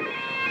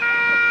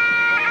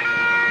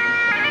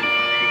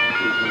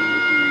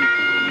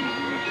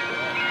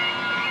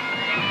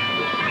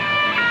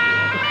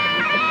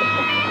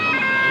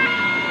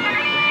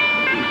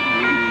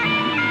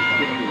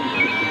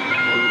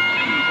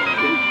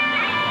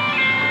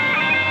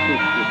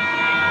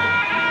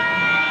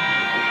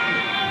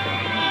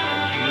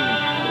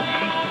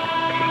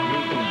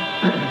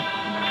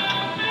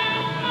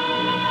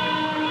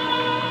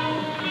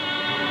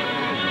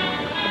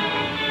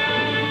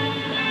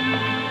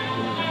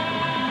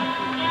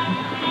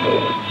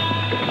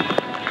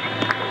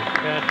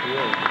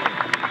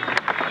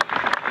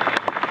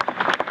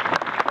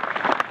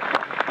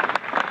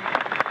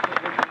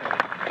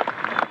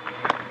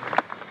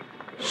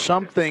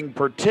 Something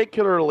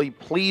particularly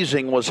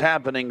pleasing was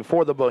happening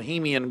for the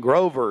Bohemian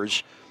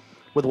Grovers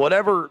with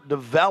whatever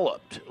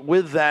developed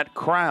with that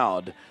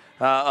crowd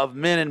of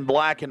men in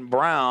black and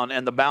brown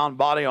and the bound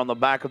body on the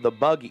back of the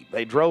buggy.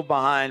 They drove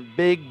behind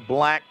big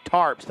black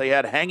tarps they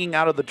had hanging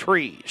out of the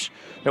trees.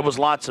 There was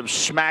lots of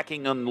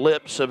smacking on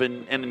lips of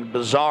in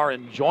bizarre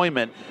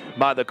enjoyment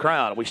by the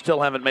crowd. We still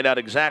haven't made out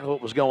exactly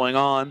what was going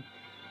on,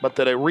 but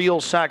that a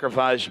real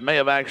sacrifice may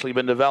have actually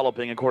been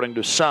developing according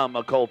to some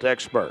occult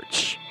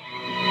experts.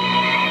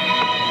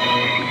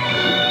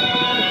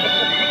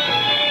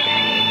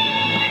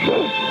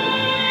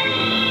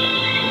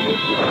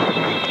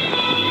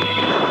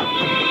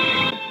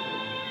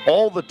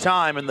 All the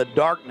time in the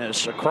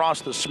darkness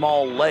across the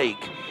small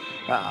lake,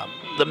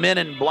 the men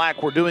in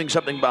black were doing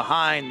something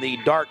behind the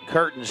dark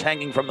curtains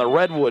hanging from the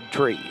redwood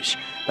trees.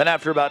 Then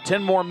after about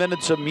 10 more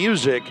minutes of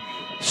music,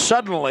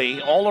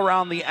 suddenly all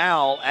around the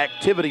owl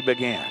activity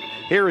began.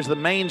 Here is the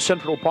main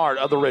central part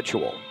of the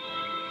ritual.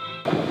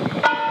 The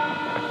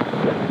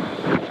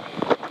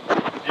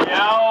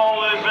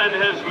owl is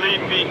in his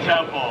leafy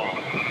temple.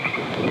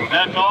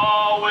 Let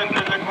all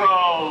within the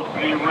grove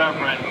be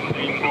reverent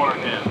before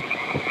him.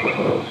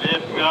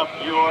 Lift up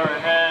your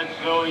heads,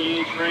 O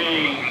ye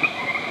trees,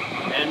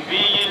 and be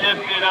ye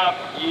lifted up,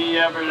 ye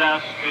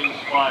everlasting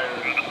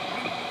spires.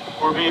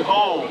 For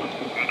behold,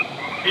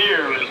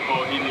 here is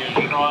Bohemian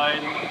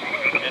shrine,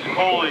 and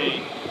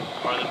holy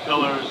are the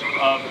pillars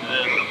of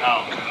this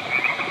house.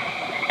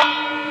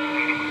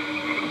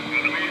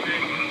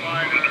 Weaving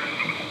spiders,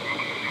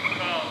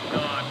 come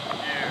not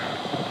near.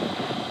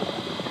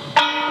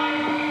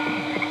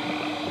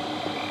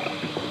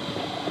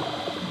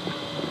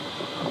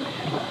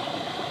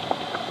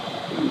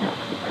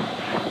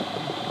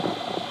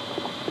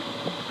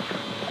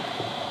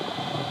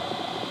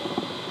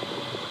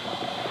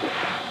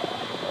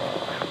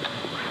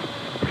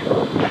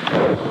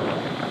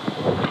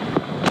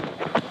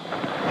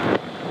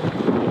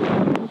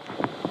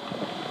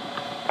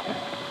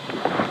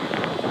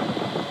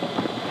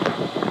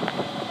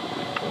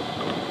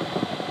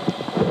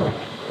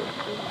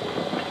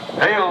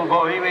 Hail,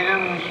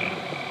 Bohemians,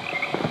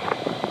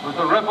 with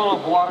the ripple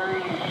of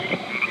waters,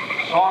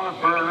 song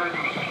of birds,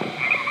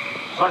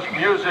 such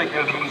music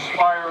as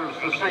inspires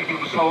the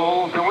sinking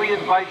soul, do we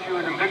invite you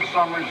into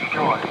midsummer's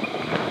joy.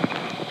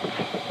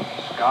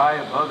 The sky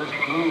above is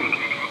blue,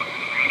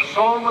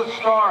 sown with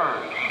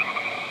stars.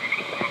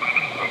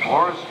 The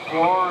forest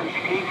floor is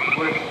heaped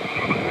with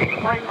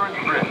fragrant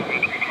drift.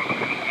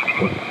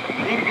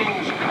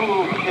 Evening's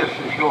cool kiss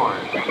is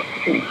yours.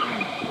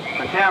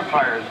 The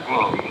campfires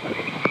glow.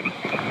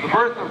 The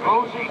birth of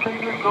rosy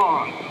fingered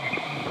dawn.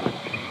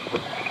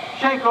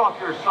 Shake off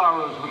your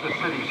sorrows with the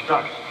city's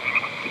dust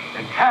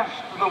and cast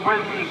to the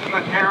winds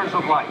the cares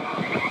of life.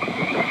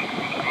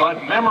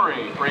 Let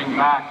memory bring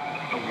back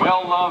the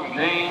well-loved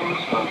names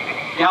of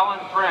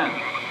gallant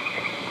friends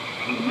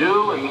who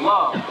knew and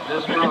loved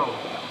this grove.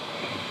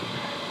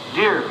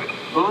 Dear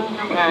boon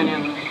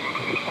companions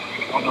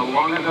of the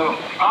long ago.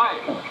 Aye,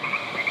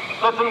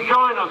 let them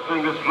join us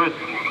in this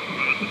rhythm.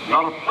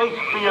 Not a place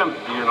be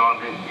empty in our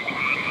midst.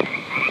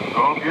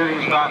 O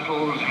beauty's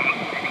vassals,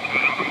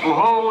 who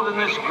hold in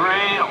this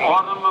gray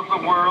autumn of the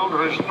world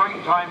her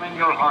springtime in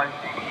your heart,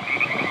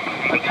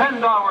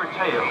 attend our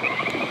tale.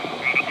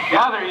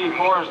 Gather, ye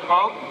forest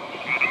folk,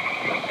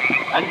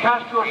 and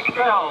cast your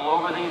spell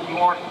over these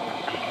mortals.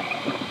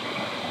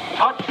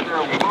 Touch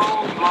their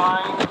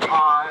world-blind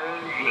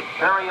eyes with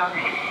fairy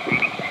unction.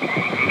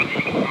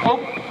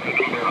 Open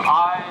their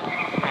eyes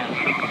of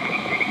fancy.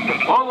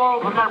 Blow all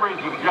the memories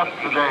of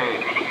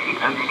yesterday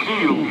and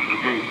seal the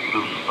gates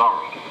of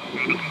sorrow.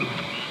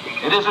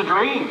 It is a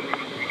dream,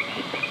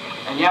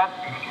 and yet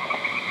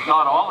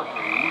not all a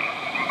dream.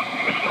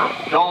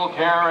 Dull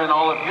care and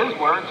all of his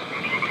works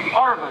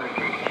are but a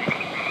dream.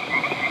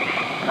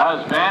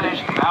 As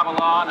vanished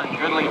Babylon and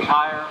goodly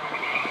Tyre,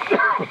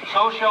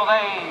 so shall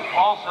they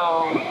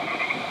also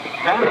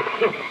vanish.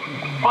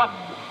 But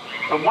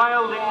the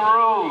wilding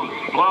rose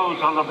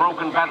blows on the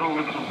broken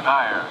battlements of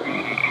Tyre,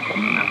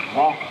 and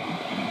walks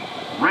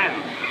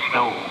rend the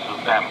stones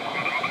of Babylon.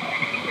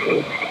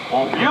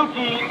 For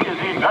beauty is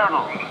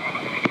eternal,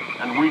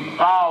 and we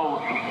bow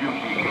to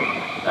beauty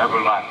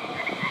everlasting.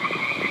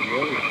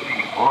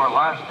 For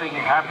lasting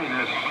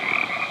happiness,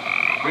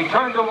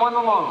 return to one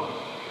alone,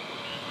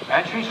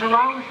 and she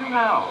surrounds you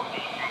now.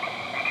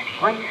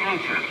 Great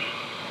nature,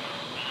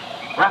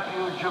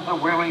 refuge of the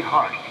weary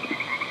heart,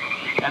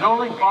 and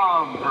only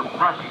balm for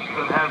breasts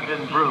that have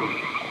been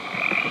bruised.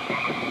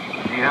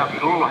 Ye have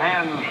cool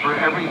hands for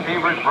every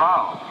favored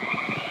brow,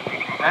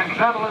 and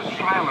gentlest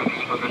silence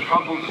for the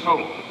troubled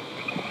soul.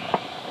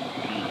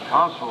 The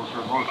counsels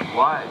are most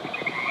wise.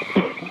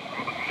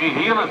 She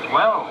healeth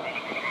well,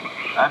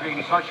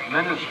 having such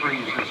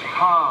ministries as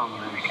calm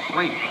and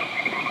sleep.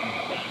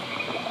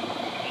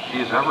 She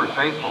is ever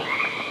faithful.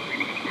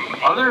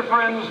 Other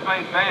friends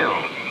may fail,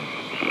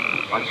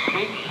 but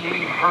seek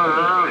ye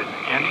her in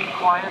any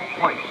quiet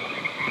place.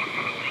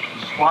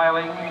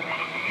 Smiling,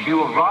 she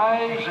will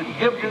rise and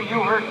give to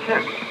you her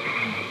kiss.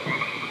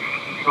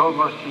 So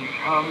must ye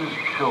come as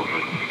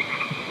children.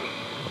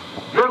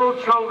 Little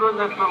children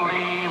that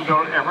believe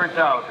nor ever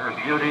doubt her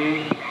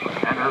beauty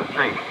and her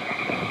faith,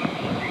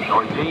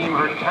 nor deem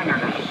her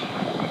tenderness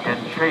can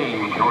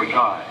change or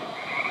die.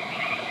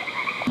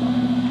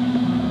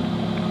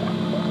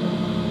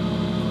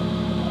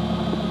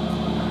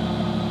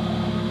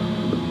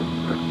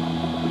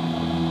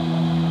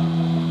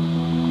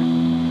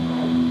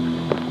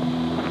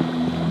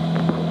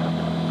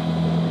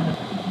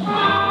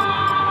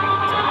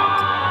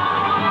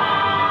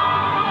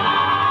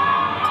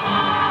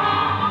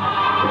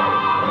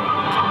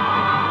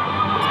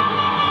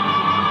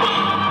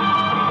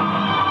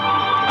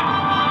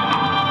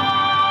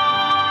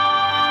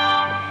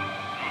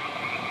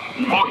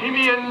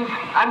 Bohemians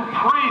and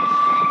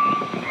priests,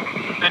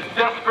 the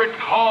desperate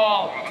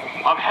call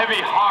of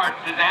heavy hearts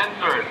is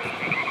answered.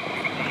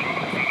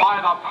 By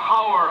the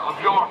power of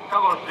your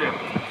fellowship,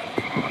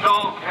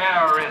 dull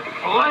care is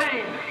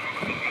slain.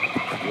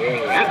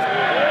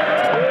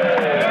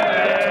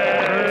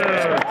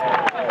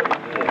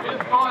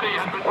 His body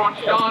has been brought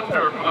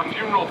yonder from the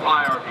funeral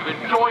pyre to the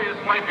joyous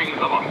pipings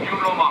of a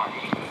funeral march.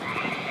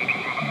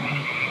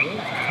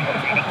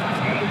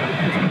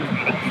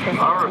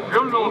 Our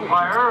will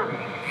fire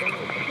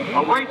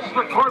awaits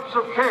the corpse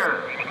of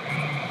care.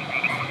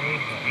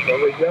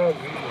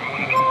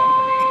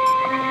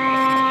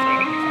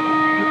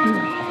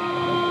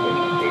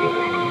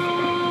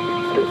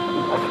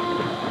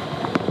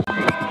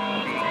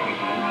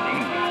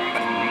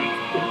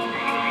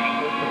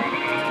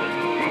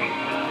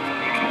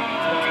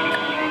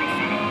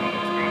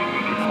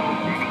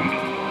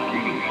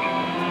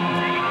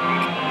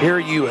 Here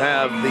you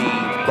have the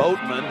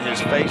boatman. His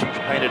face was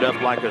painted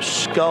up like a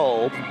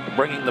skull,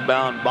 bringing the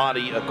bound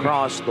body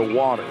across the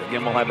water.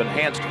 Again, we'll have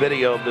enhanced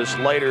video of this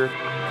later.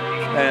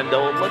 And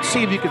let's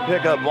see if you can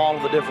pick up all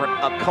of the different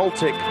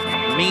occultic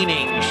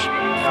meanings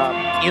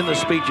in the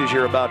speeches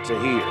you're about to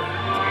hear.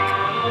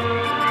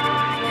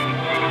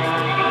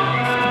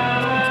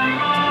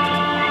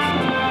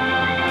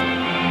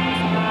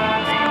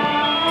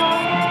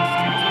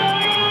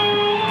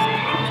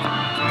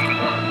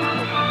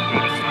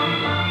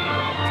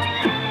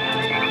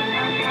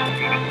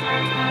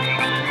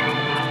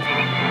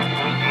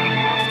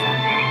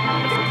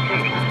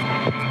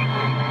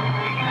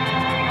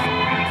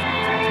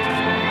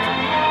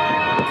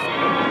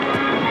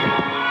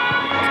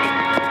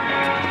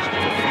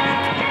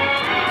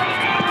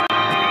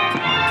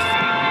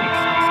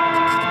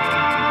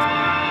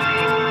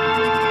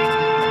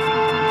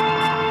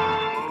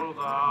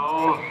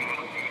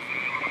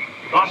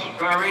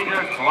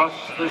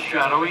 Across the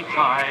shadowy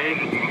tide,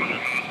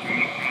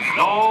 and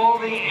all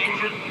the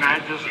ancient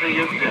majesty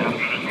of death,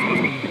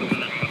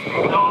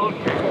 dull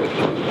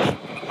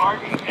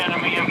arch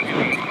enemy of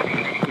beauty.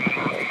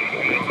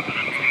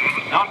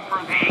 Not for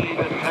thee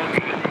the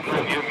tender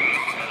tribute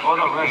or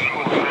the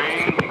restful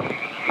grave.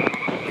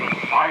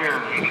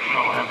 Fire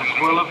shall have its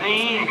will of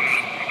thee,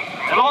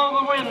 and all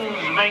the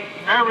winds make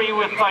merry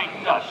with thy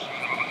dust.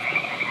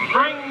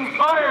 Bring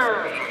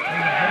fire!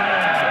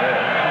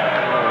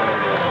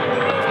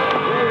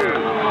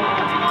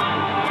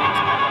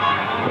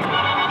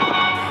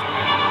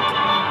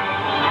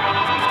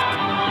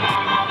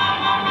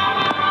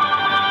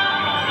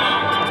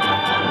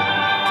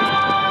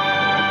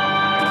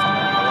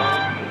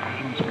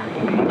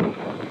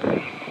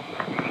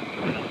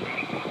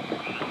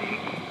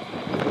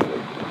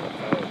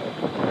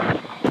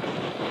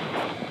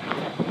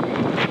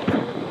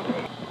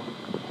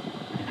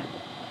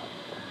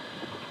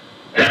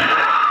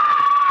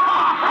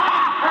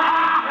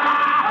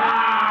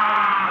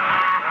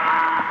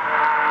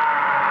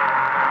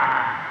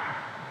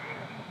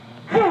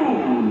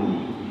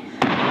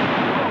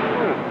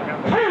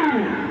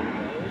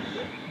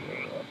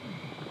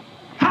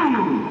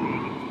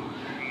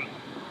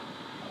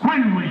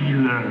 When will ye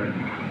learn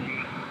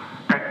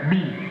that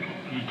me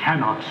ye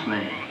cannot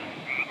slay?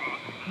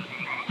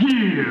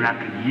 Year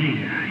after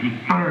year ye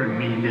burn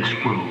me in this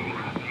grove,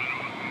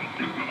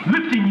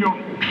 lifting your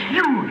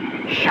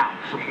puny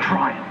shouts of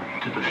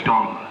triumph to the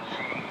stars.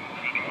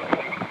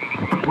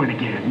 But when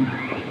again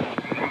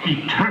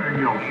ye turn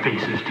your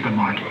faces to the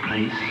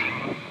marketplace,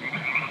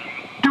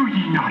 do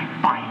ye not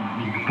find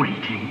me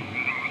waiting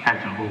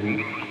as of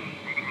old?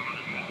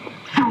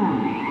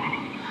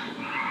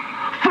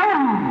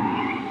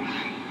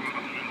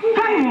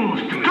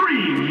 Fools to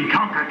dream ye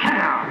conquer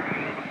care.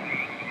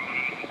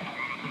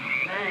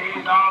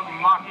 Nay, thou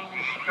mocking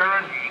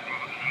spirit,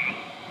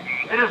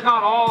 it is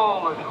not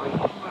all a dream.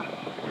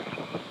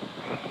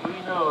 We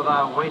know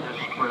thou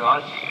waitest for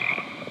us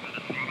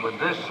when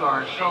this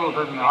our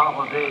sylvan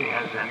holiday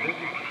has ended.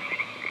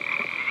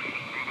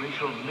 We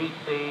shall meet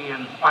thee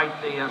and fight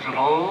thee as of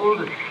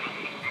old,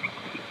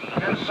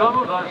 and some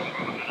of us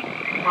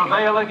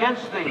prevail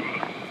against thee,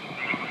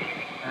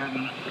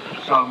 and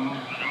some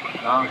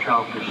thou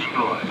shalt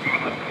destroy.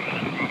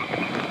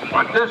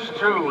 But this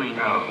too we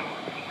know.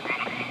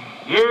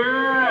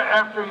 Year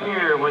after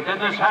year within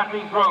this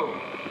happy grove,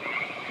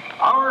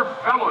 our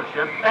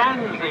fellowship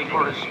bands thee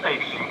for a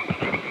space.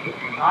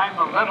 Thy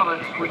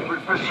malevolence which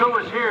would pursue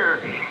us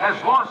here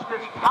has lost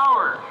its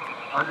power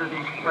under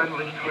these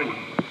friendly trees.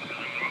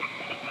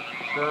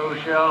 So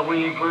shall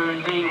we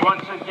burn thee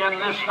once again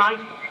this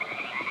night,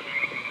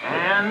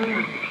 and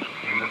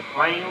in the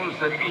flames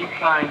that eat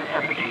thine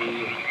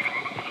effigy,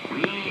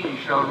 we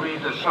shall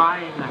read the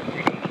sign,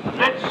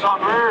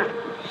 Midsummer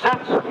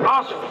sets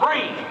us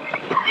free.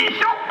 Ye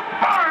shall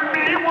burn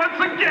me once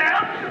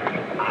again?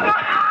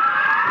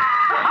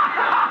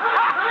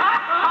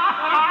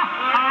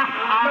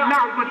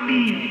 Now but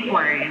these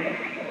flames,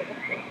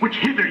 which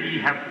hither ye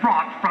have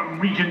brought from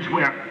regions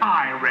where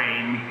I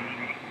reign,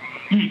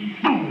 ye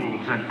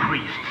fools and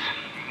priests,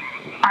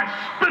 I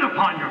spit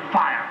upon your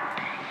fire.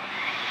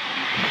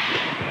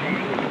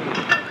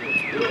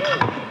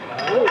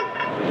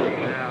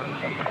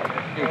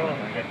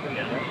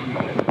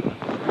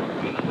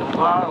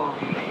 Thou,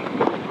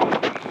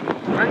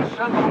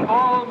 transcendent of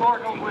all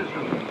mortal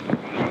wisdom,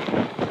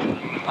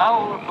 thou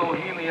of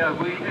Bohemia,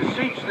 we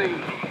beseech thee,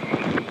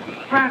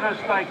 grant us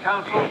thy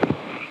counsel.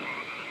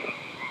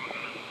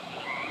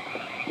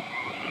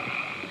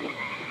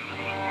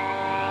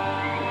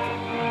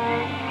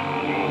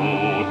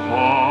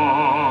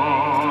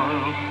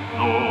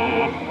 No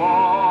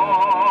fire,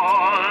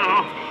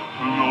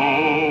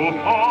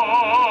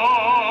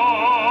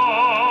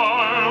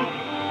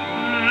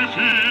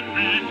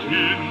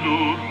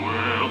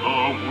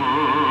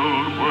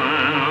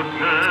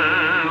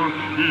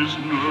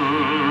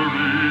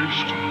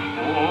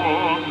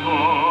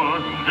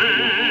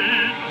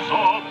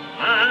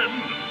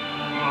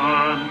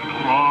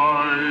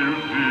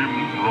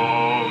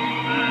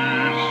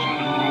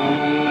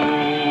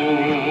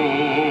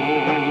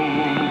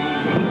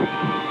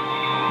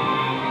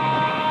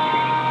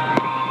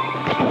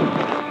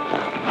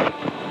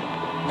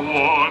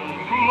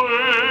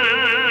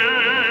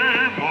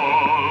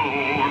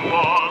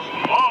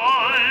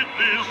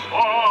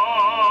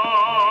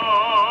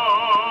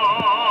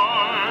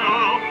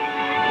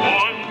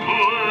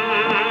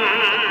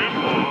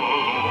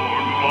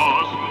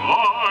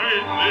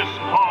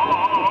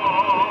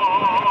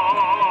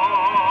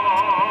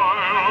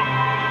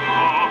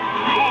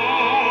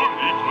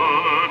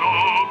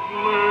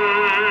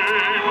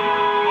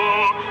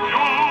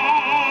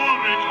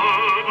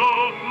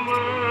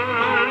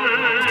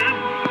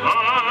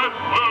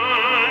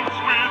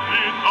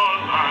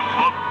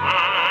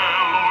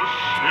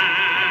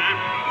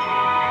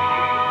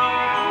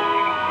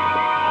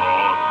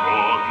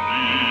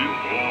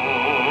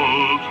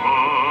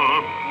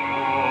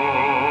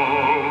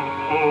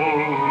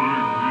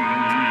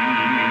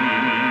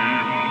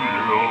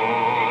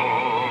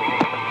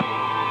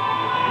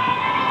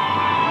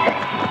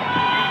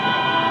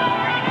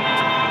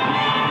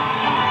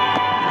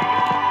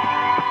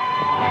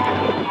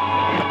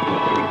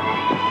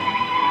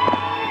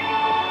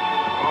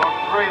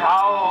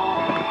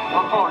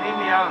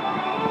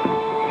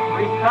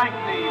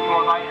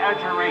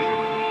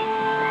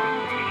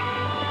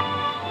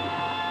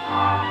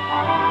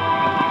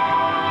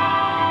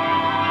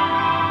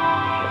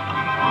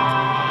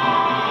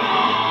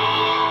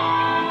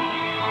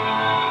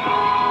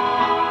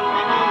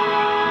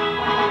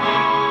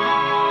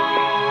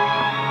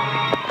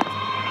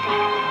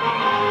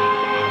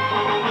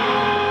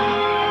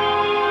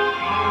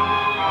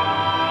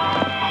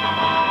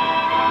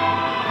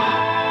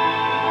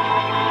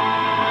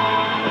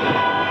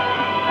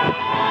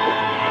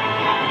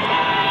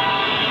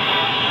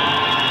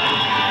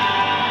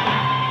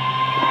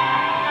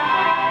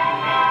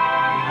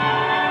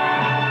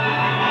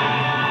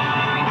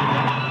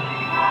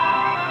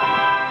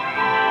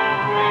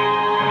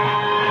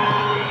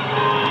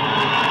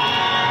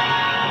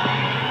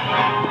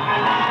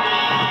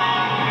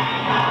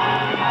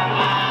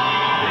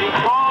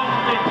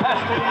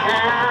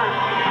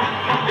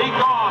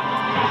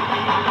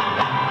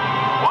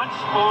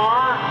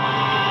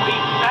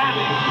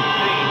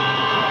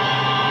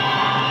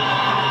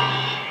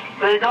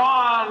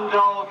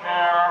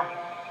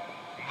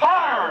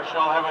 care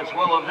shall have its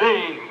will of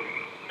thee.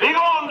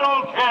 Begone,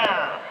 dull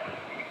care,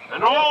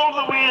 and all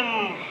the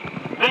winds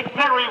make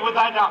merry with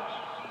thy doubts.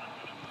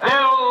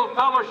 Hail,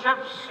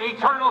 fellowship's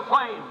eternal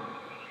flame.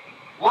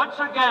 Once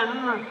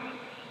again,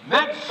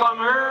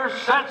 midsummer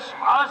sets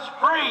us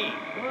free.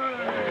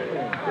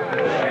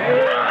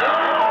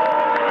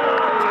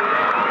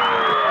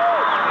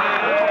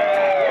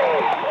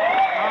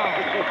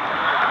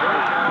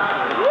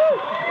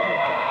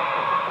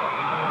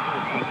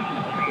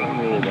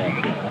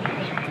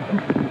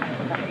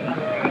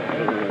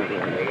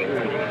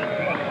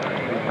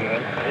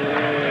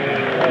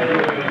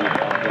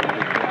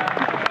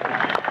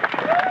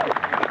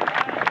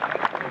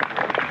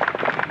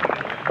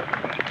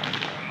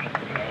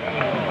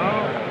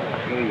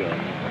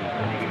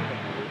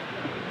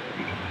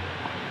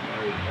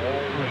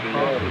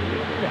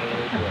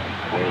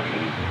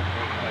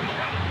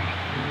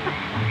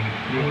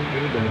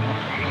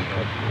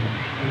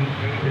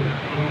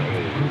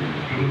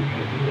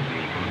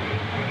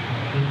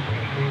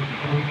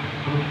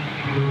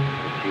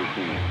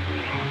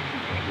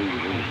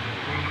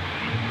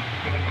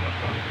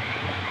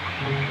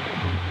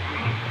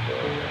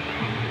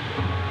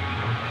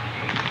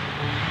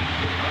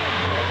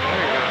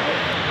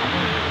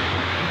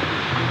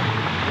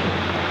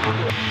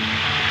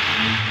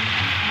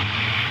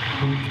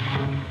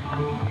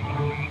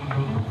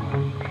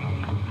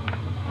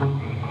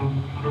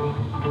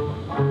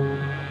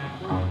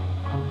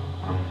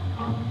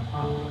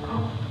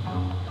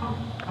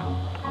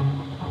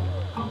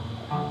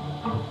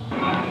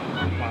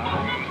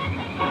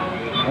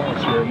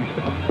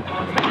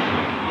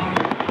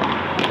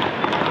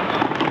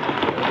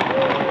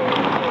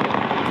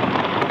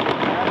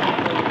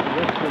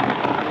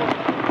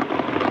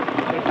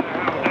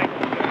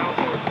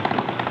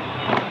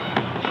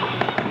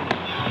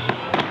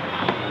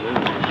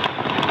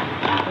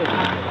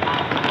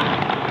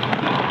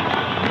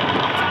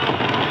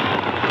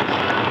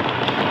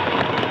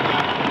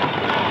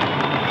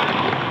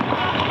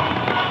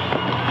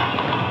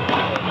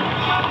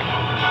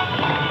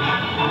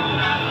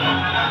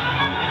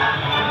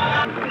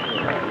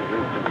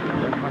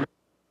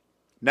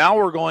 Now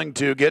we're going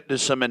to get to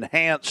some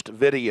enhanced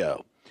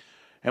video,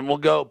 and we'll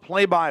go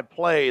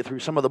play-by-play through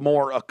some of the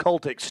more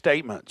occultic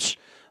statements,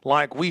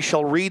 like we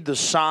shall read the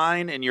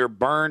sign in your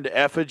burned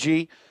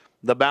effigy,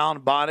 the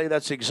bound body.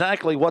 That's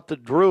exactly what the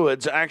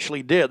Druids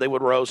actually did. They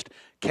would roast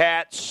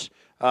cats,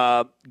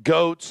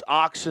 goats,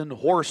 oxen,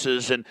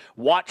 horses, and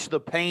watch the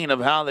pain of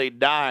how they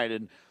died,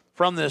 and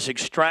from this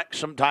extract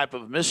some type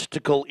of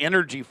mystical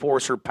energy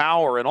force or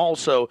power, and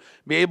also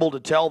be able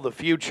to tell the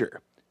future.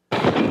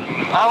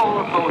 Owl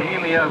of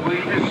Bohemia, we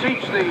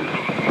beseech thee,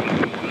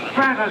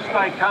 grant us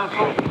thy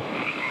counsel.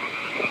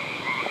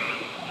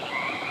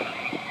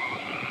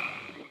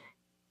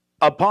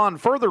 Upon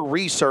further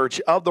research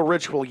of the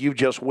ritual you've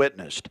just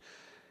witnessed,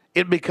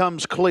 it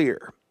becomes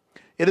clear.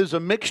 It is a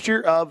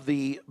mixture of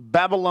the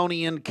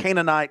Babylonian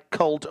Canaanite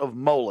cult of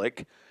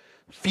Moloch,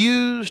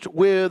 fused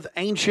with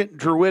ancient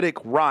Druidic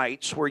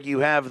rites, where you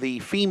have the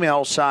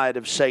female side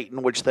of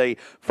Satan, which they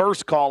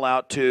first call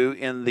out to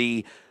in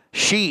the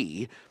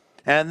she,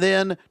 and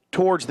then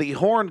towards the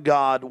horn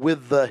god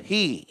with the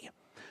he,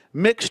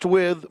 mixed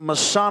with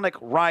Masonic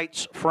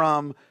rites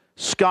from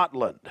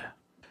Scotland.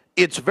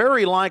 It's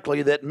very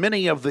likely that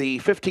many of the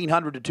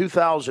 1,500 to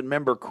 2,000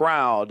 member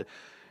crowd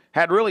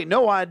had really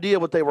no idea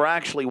what they were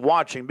actually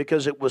watching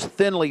because it was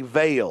thinly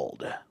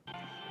veiled.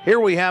 Here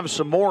we have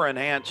some more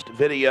enhanced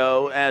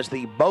video as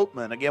the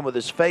boatman, again with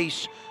his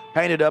face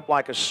painted up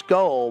like a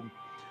skull,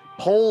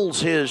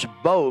 pulls his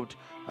boat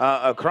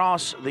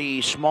across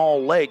the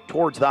small lake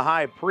towards the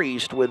high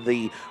priest with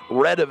the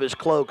red of his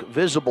cloak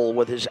visible,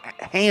 with his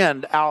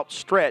hand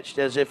outstretched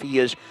as if he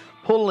is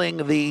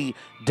pulling the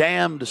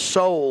damned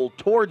soul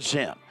towards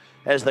him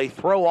as they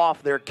throw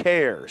off their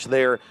cares,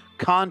 their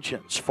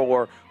conscience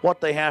for what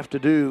they have to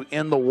do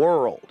in the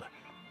world.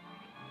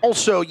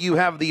 Also, you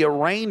have the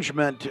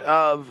arrangement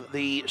of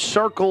the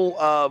circle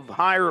of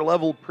higher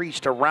level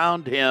priests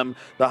around him,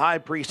 the high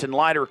priest in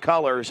lighter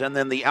colors, and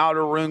then the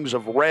outer rings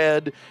of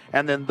red,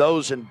 and then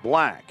those in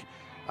black.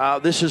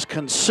 This is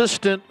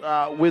consistent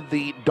with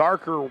the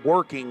darker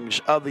workings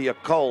of the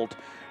occult,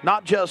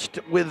 not just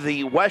with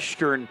the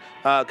Western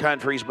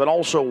countries, but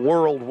also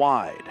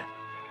worldwide.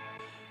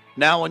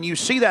 Now, when you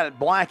see that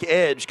black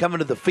edge coming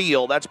to the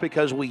field, that's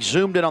because we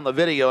zoomed in on the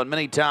video, and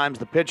many times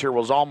the picture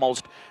was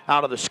almost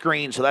out of the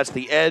screen, so that's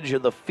the edge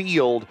of the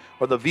field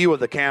or the view of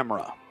the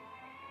camera.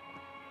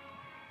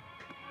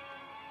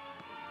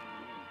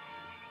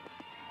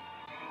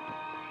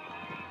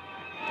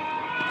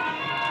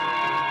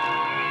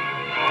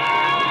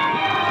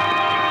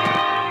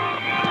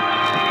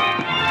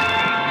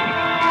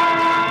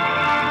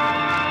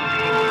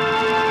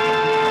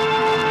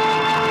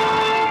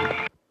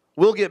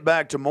 We'll get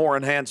back to more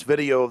enhanced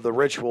video of the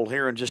ritual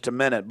here in just a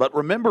minute. But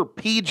remember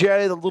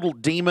PJ, the little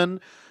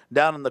demon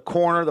down in the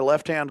corner, the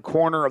left-hand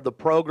corner of the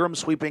program,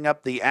 sweeping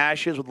up the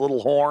ashes with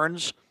little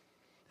horns?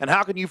 And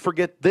how can you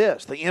forget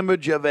this? The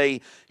image of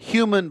a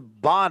human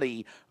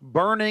body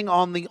burning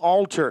on the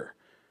altar.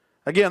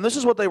 Again, this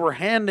is what they were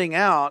handing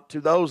out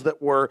to those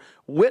that were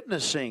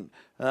witnessing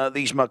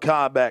these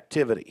macabre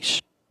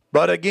activities.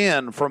 But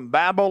again, from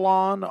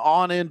Babylon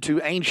on into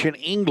ancient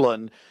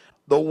England,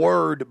 the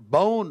word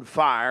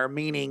bonfire,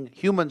 meaning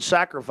human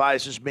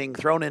sacrifices being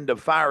thrown into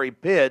fiery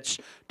pits,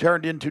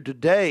 turned into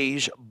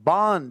today's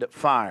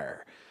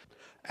bonfire.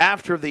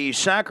 After the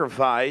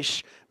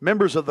sacrifice,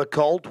 members of the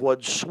cult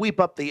would sweep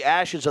up the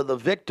ashes of the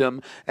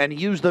victim and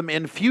use them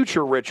in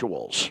future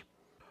rituals.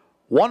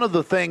 One of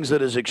the things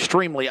that is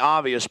extremely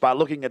obvious by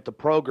looking at the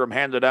program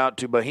handed out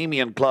to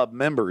Bohemian Club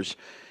members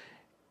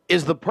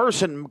is the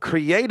person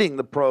creating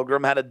the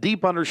program had a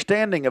deep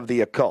understanding of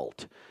the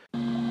occult.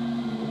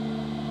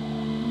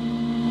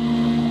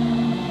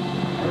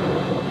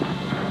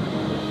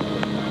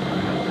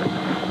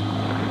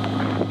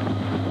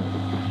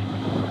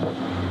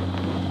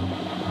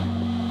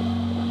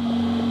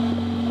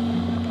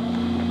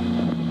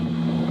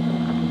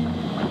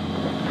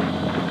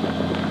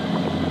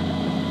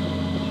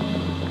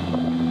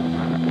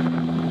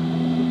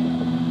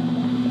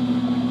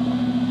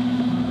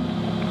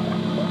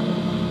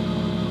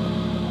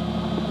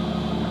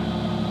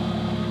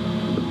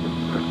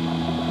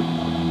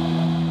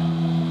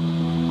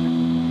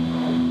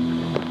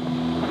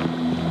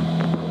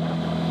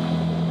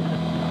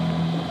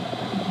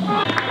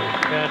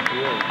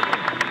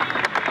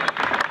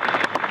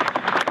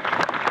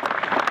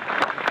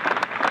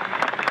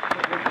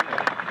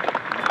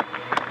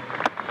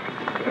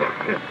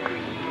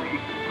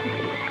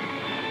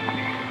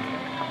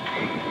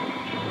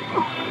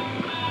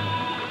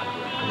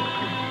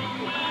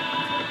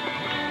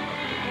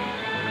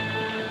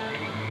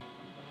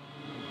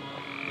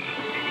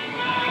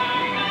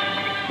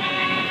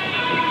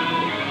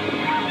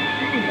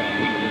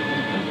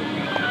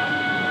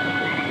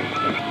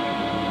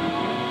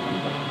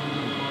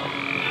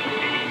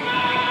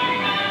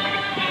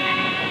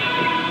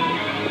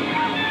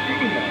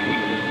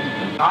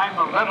 Time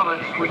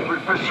malevolence which would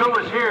pursue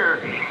us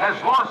here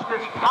has lost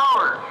its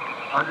power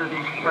under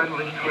these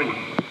friendly trees.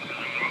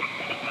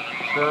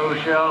 So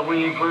shall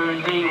we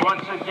burn thee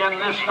once again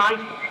this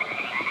night,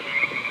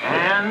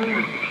 and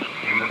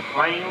in the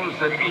flames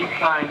that eat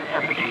thine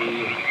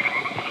effigy,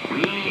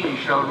 we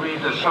shall read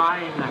the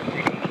sign,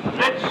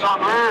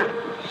 Midsummer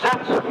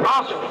sets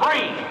us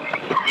free.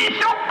 You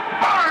shall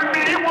burn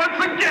me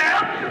once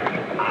again!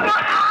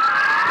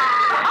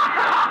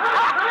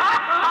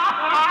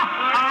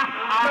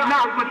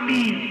 Not with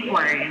these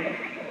flames,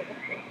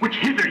 which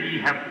hither ye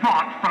have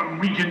brought from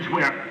regions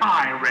where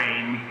I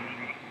reign.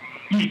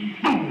 Ye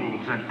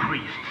fools and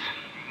priests,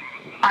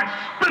 I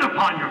spit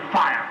upon your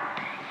fire.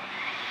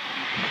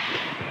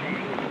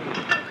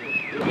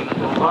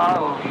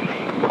 Thou,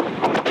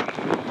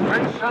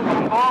 prince of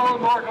all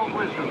mortal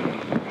wisdom,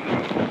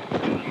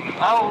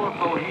 owl of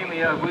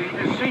Bohemia, we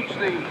beseech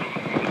thee,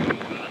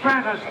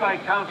 grant us thy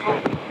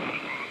counsel.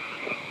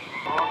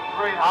 O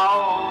great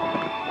owl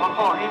of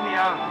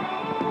Bohemia,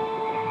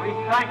 we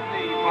thank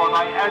thee for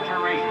thy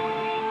adjuration.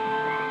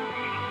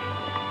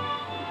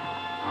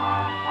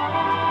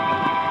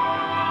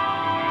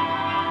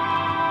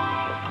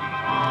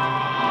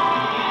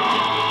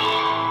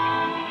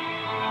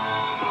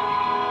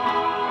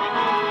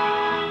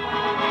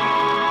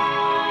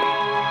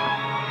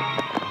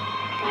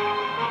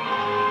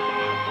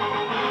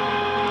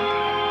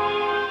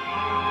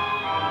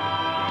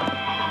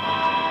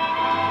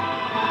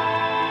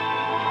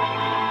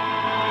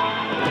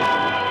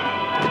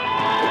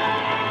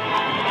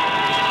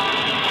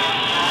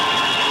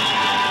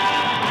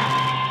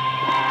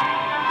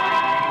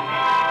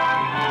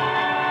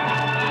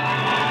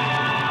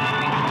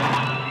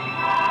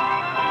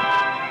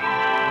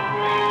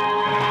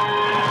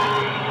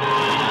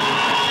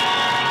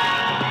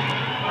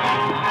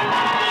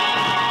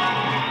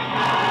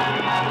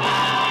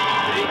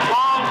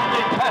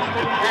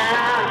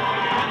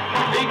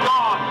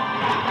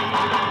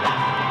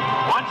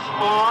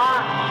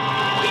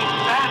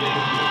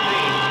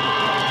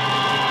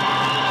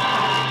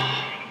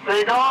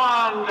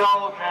 Begone,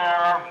 dull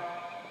care.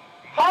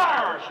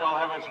 Fire shall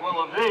have its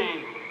will of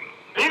thee.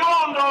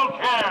 Begone, dull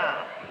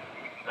care.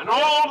 And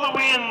all the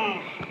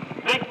winds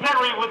make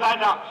merry with thy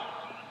dust.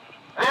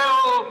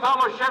 Hail,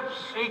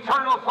 fellowship's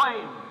eternal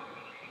flame.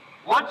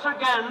 Once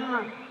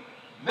again,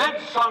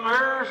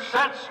 midsummer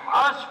sets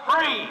us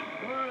free.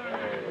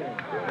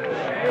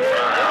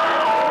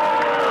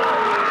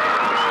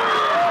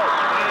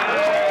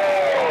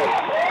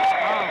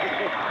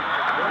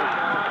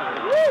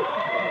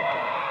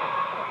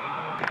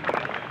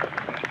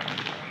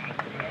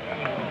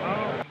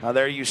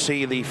 There you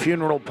see the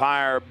funeral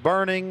pyre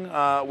burning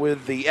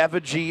with the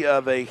effigy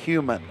of a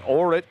human,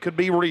 or it could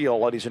be real,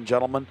 ladies and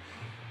gentlemen.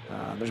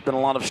 There's been a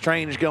lot of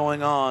strange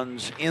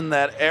going-ons in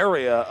that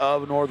area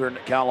of Northern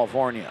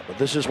California, but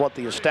this is what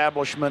the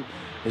establishment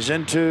is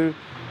into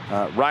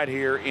right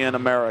here in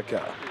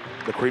America,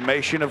 the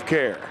cremation of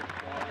care.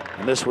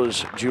 And this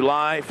was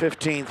July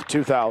 15th,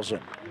 2000.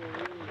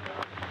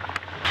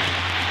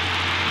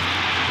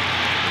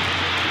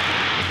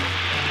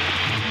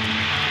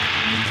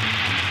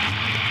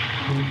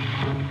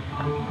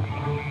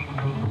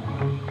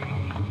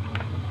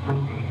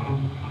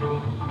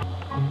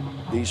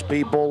 These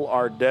people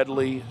are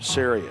deadly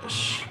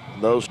serious,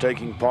 those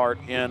taking part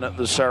in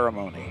the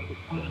ceremony.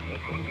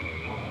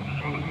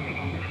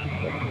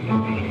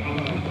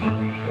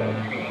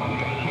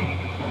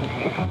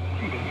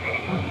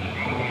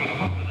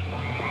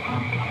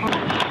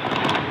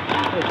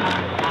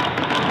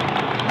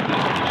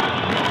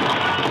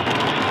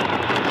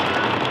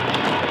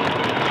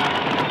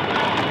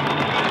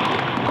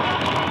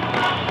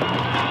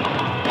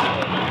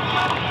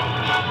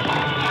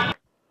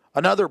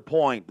 Another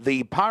point,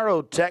 the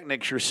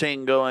pyrotechnics you're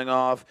seeing going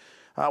off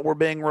were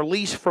being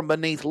released from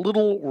beneath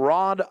little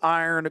wrought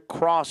iron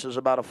crosses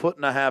about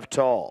 1.5 feet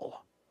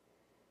tall.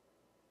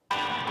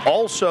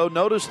 Also,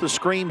 notice the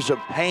screams of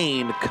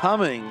pain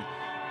coming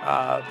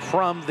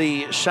from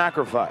the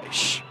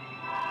sacrifice.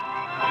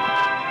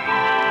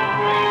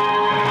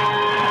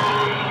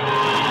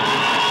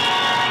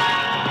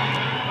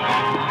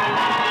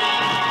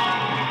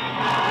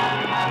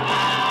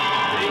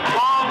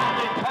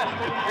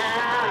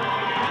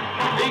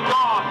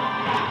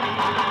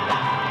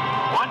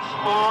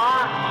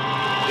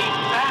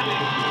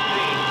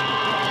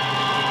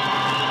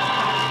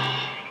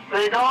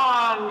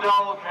 Begone,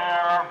 dull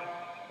care.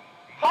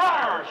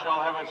 Fire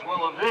shall have its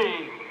will of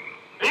thee.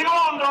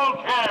 Begone,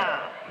 dull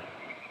care.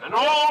 And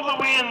all the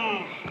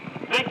winds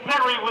make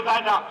merry with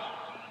thy dust.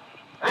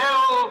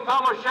 Hail,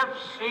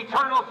 fellowship's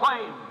eternal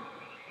flame.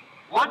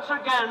 Once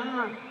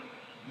again,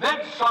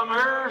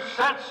 midsummer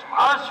sets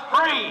us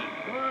free.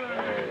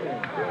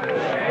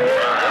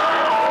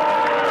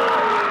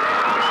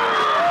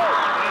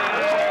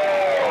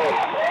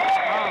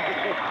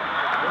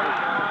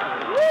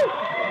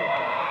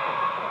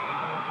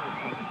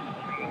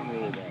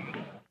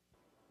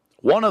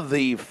 One of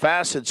the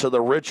facets of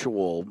the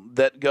ritual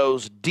that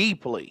goes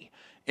deeply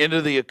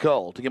into the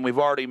occult, again, we've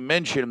already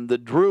mentioned the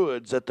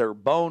Druids at their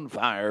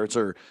bonfires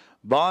or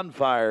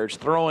bonfires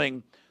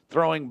throwing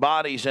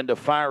bodies into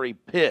fiery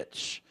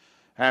pits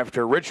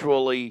after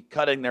ritually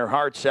cutting their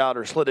hearts out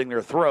or slitting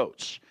their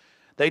throats.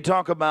 They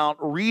talk about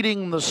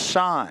reading the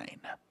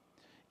sign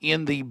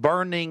in the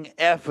burning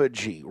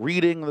effigy,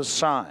 reading the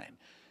sign.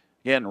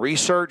 Again,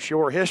 research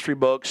your history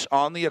books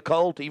on the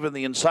occult, even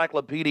the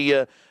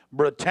Encyclopedia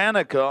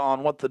Britannica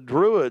on what the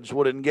Druids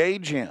would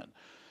engage in.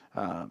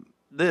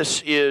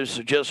 This is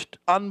just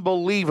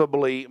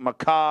unbelievably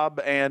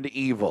macabre and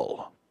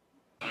evil.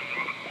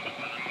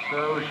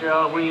 So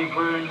shall we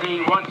burn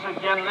thee once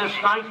again this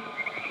night,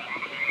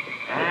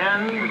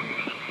 and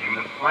in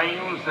the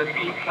flames that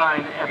eat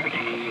thine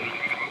effigy,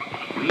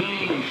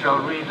 we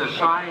shall read the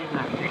sign.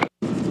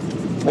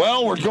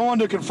 Well, we're going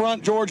to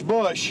confront George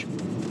Bush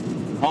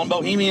on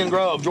Bohemian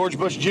Grove. George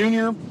Bush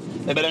Jr.,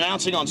 they've been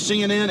announcing on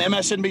CNN,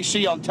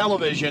 MSNBC, on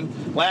television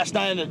last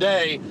night and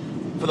today.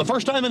 For the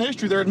first time in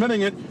history, they're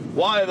admitting it,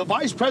 why the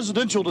vice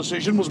presidential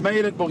decision was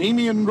made at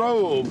Bohemian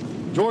Grove.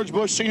 George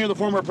Bush Sr., the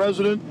former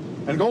president,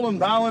 and Colin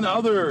Powell and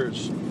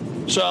others.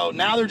 So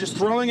now they're just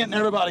throwing it in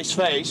everybody's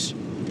face.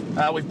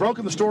 We've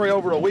broken the story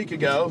over a week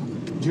ago.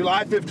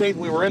 July 15th,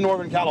 we were in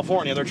Northern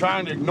California. They're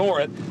trying to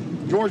ignore it.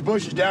 George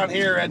Bush is down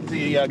here at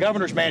the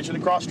governor's mansion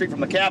across the street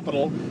from the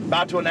Capitol,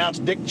 about to announce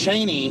Dick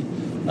Cheney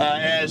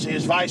as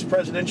his vice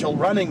presidential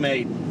running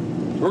mate.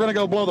 We're going to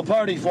go blow the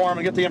party for him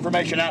and get the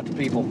information out to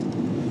people.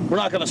 We're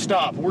not going to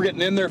stop. We're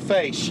getting in their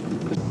face.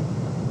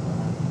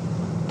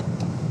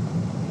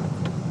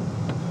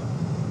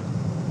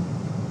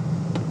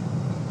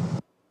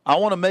 I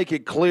want to make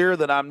it clear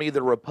that I'm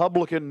neither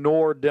Republican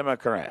nor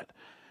Democrat.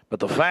 But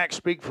the facts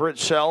speak for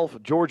itself.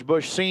 George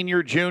Bush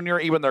Sr., Jr.,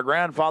 even their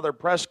grandfather,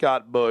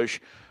 Prescott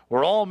Bush,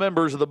 were all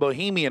members of the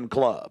Bohemian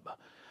Club.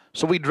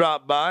 So we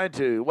dropped by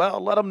to, well,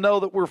 let them know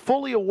that we're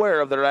fully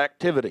aware of their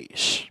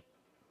activities.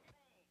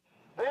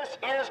 This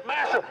is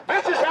massive.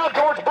 This is how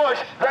George Bush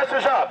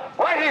dresses up,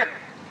 right here.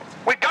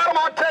 We got him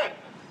on tape.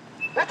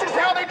 This is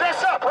how they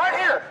dress up, right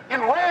here,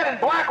 in red and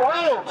black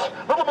robes.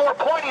 A little more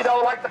pointy,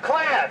 though, like the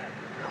Klan.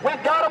 We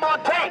got him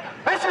on tape.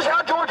 This is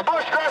how George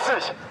Bush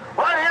dresses,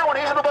 right here when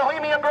he's in the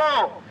Bohemian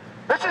Grove.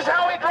 This is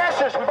how he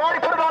dresses. We've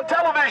already put it on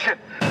television.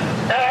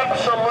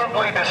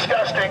 Absolutely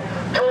disgusting.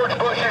 George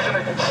Bush isn't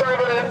a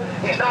conservative.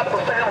 He's not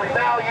for family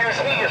values.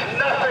 He is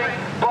nothing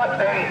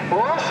but a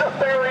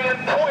Luciferian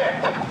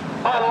twit.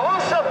 A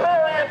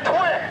Luciferian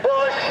twit,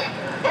 Bush.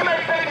 You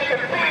may think you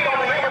can feed on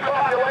the human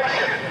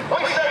population.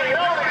 We say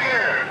no to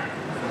you.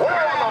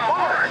 We're on the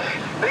march.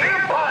 The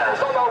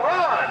empire's on the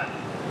run.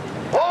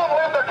 Long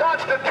live the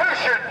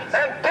Constitution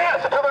and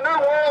death to the New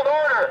World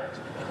Order.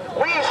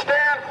 We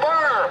stand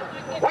firm.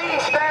 We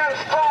stand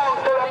strong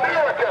for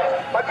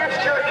America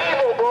against your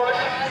evil, Bush.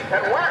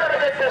 And we're going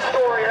to get this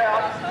story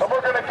out, and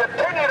we're going to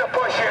continue to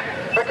push it,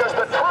 because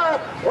the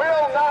truth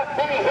will not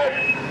be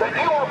hidden. That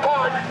you are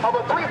part of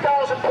a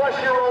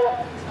 3,000-plus-year-old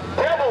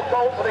devil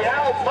cult for the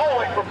owl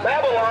Moloch from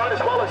Babylon, as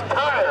well as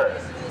Tyre.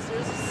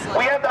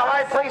 We have the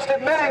high priest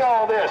admitting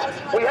all this.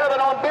 We have it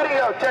on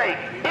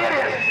videotape. It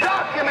is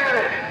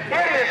documented.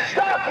 It is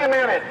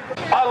documented.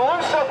 A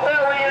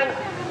Luciferian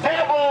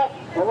devil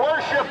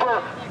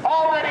worshiper.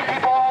 Already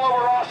people all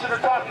over Austin are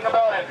talking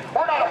about it.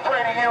 We're not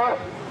afraid of you.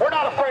 We're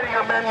not afraid of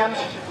your minions.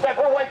 In fact,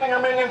 we're waking your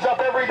minions up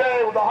every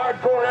day with the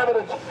hardcore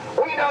evidence.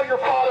 We know your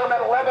father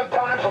met 11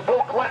 times with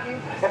Bill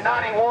Clinton in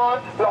 91.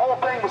 The whole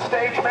thing was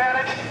stage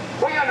managed.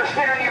 We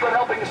understand you've been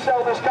helping to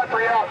sell this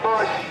country out,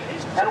 Bush.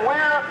 And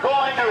we're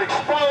going to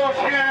expose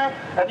you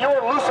and your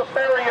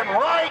Luciferian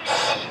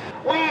rights.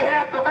 We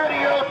have the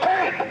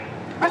videotape.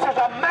 This is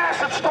a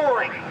massive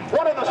story.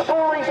 One of the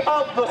stories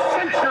of the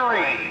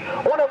century.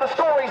 One of the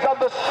stories of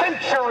the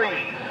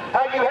century.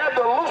 How you had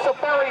the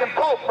Luciferian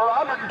Pope for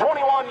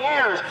 121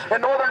 years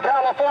in Northern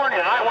California.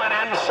 I went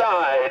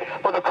inside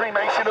for the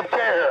cremation of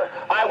care.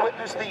 I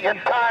witnessed the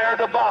entire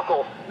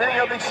debacle. Many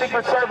of these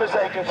Secret Service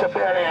agents have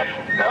been in,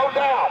 no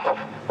doubt,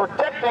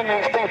 protecting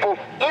these people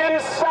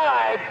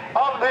inside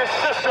of this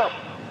system.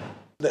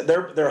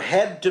 There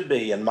had to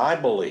be, in my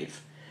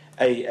belief,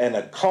 an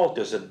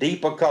occultist, a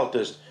deep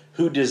occultist,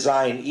 who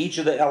designed each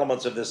of the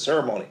elements of this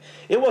ceremony.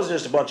 It wasn't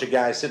just a bunch of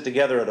guys sit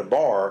together at a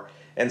bar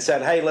and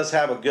said, hey, let's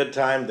have a good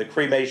time, the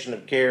cremation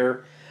of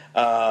care,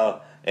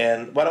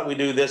 and why don't we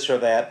do this or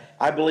that.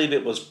 I believe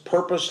it was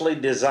purposely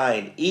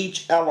designed,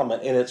 each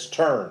element in its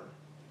turn,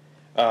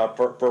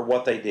 for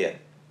what they did.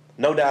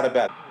 No doubt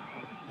about it.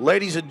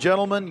 Ladies and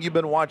gentlemen, you've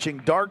been watching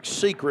Dark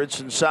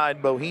Secrets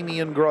inside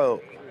Bohemian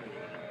Grove.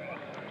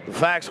 The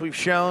facts we've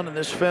shown in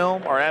this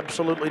film are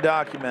absolutely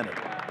documented.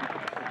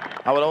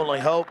 I would only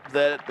hope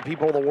that the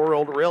people of the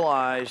world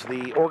realize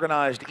the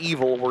organized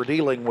evil we're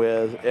dealing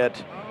with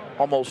at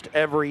almost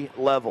every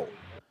level.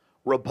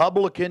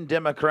 Republican,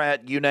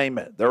 Democrat, you name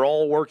it. They're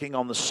all working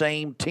on the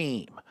same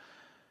team.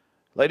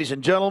 Ladies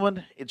and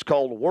gentlemen, it's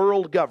called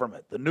world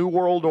government, the New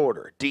World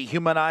Order,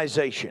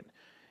 dehumanization.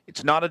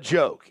 It's not a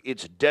joke.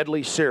 It's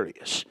deadly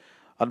serious.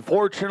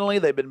 Unfortunately,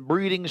 they've been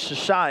breeding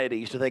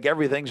societies to think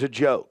everything's a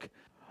joke.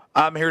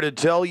 I'm here to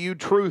tell you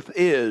truth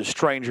is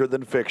stranger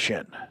than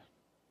fiction.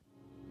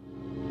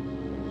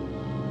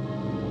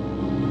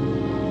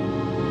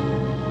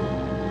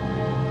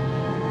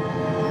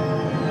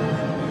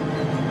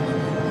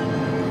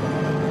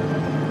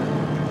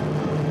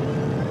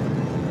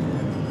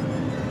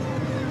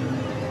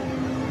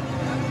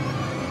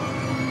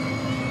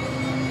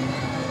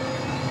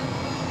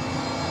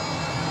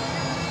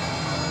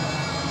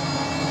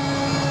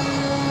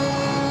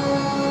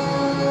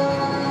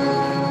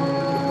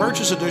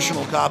 Purchase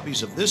additional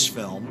copies of this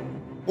film,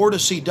 or to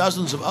see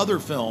dozens of other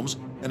films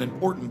and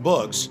important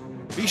books,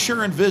 be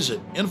sure and visit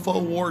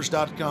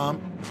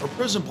Infowars.com or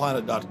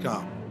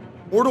PrisonPlanet.com.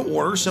 Or to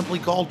order, simply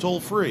call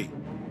toll-free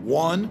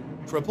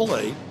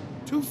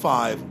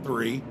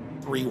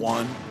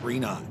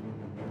 1-888-253-3139.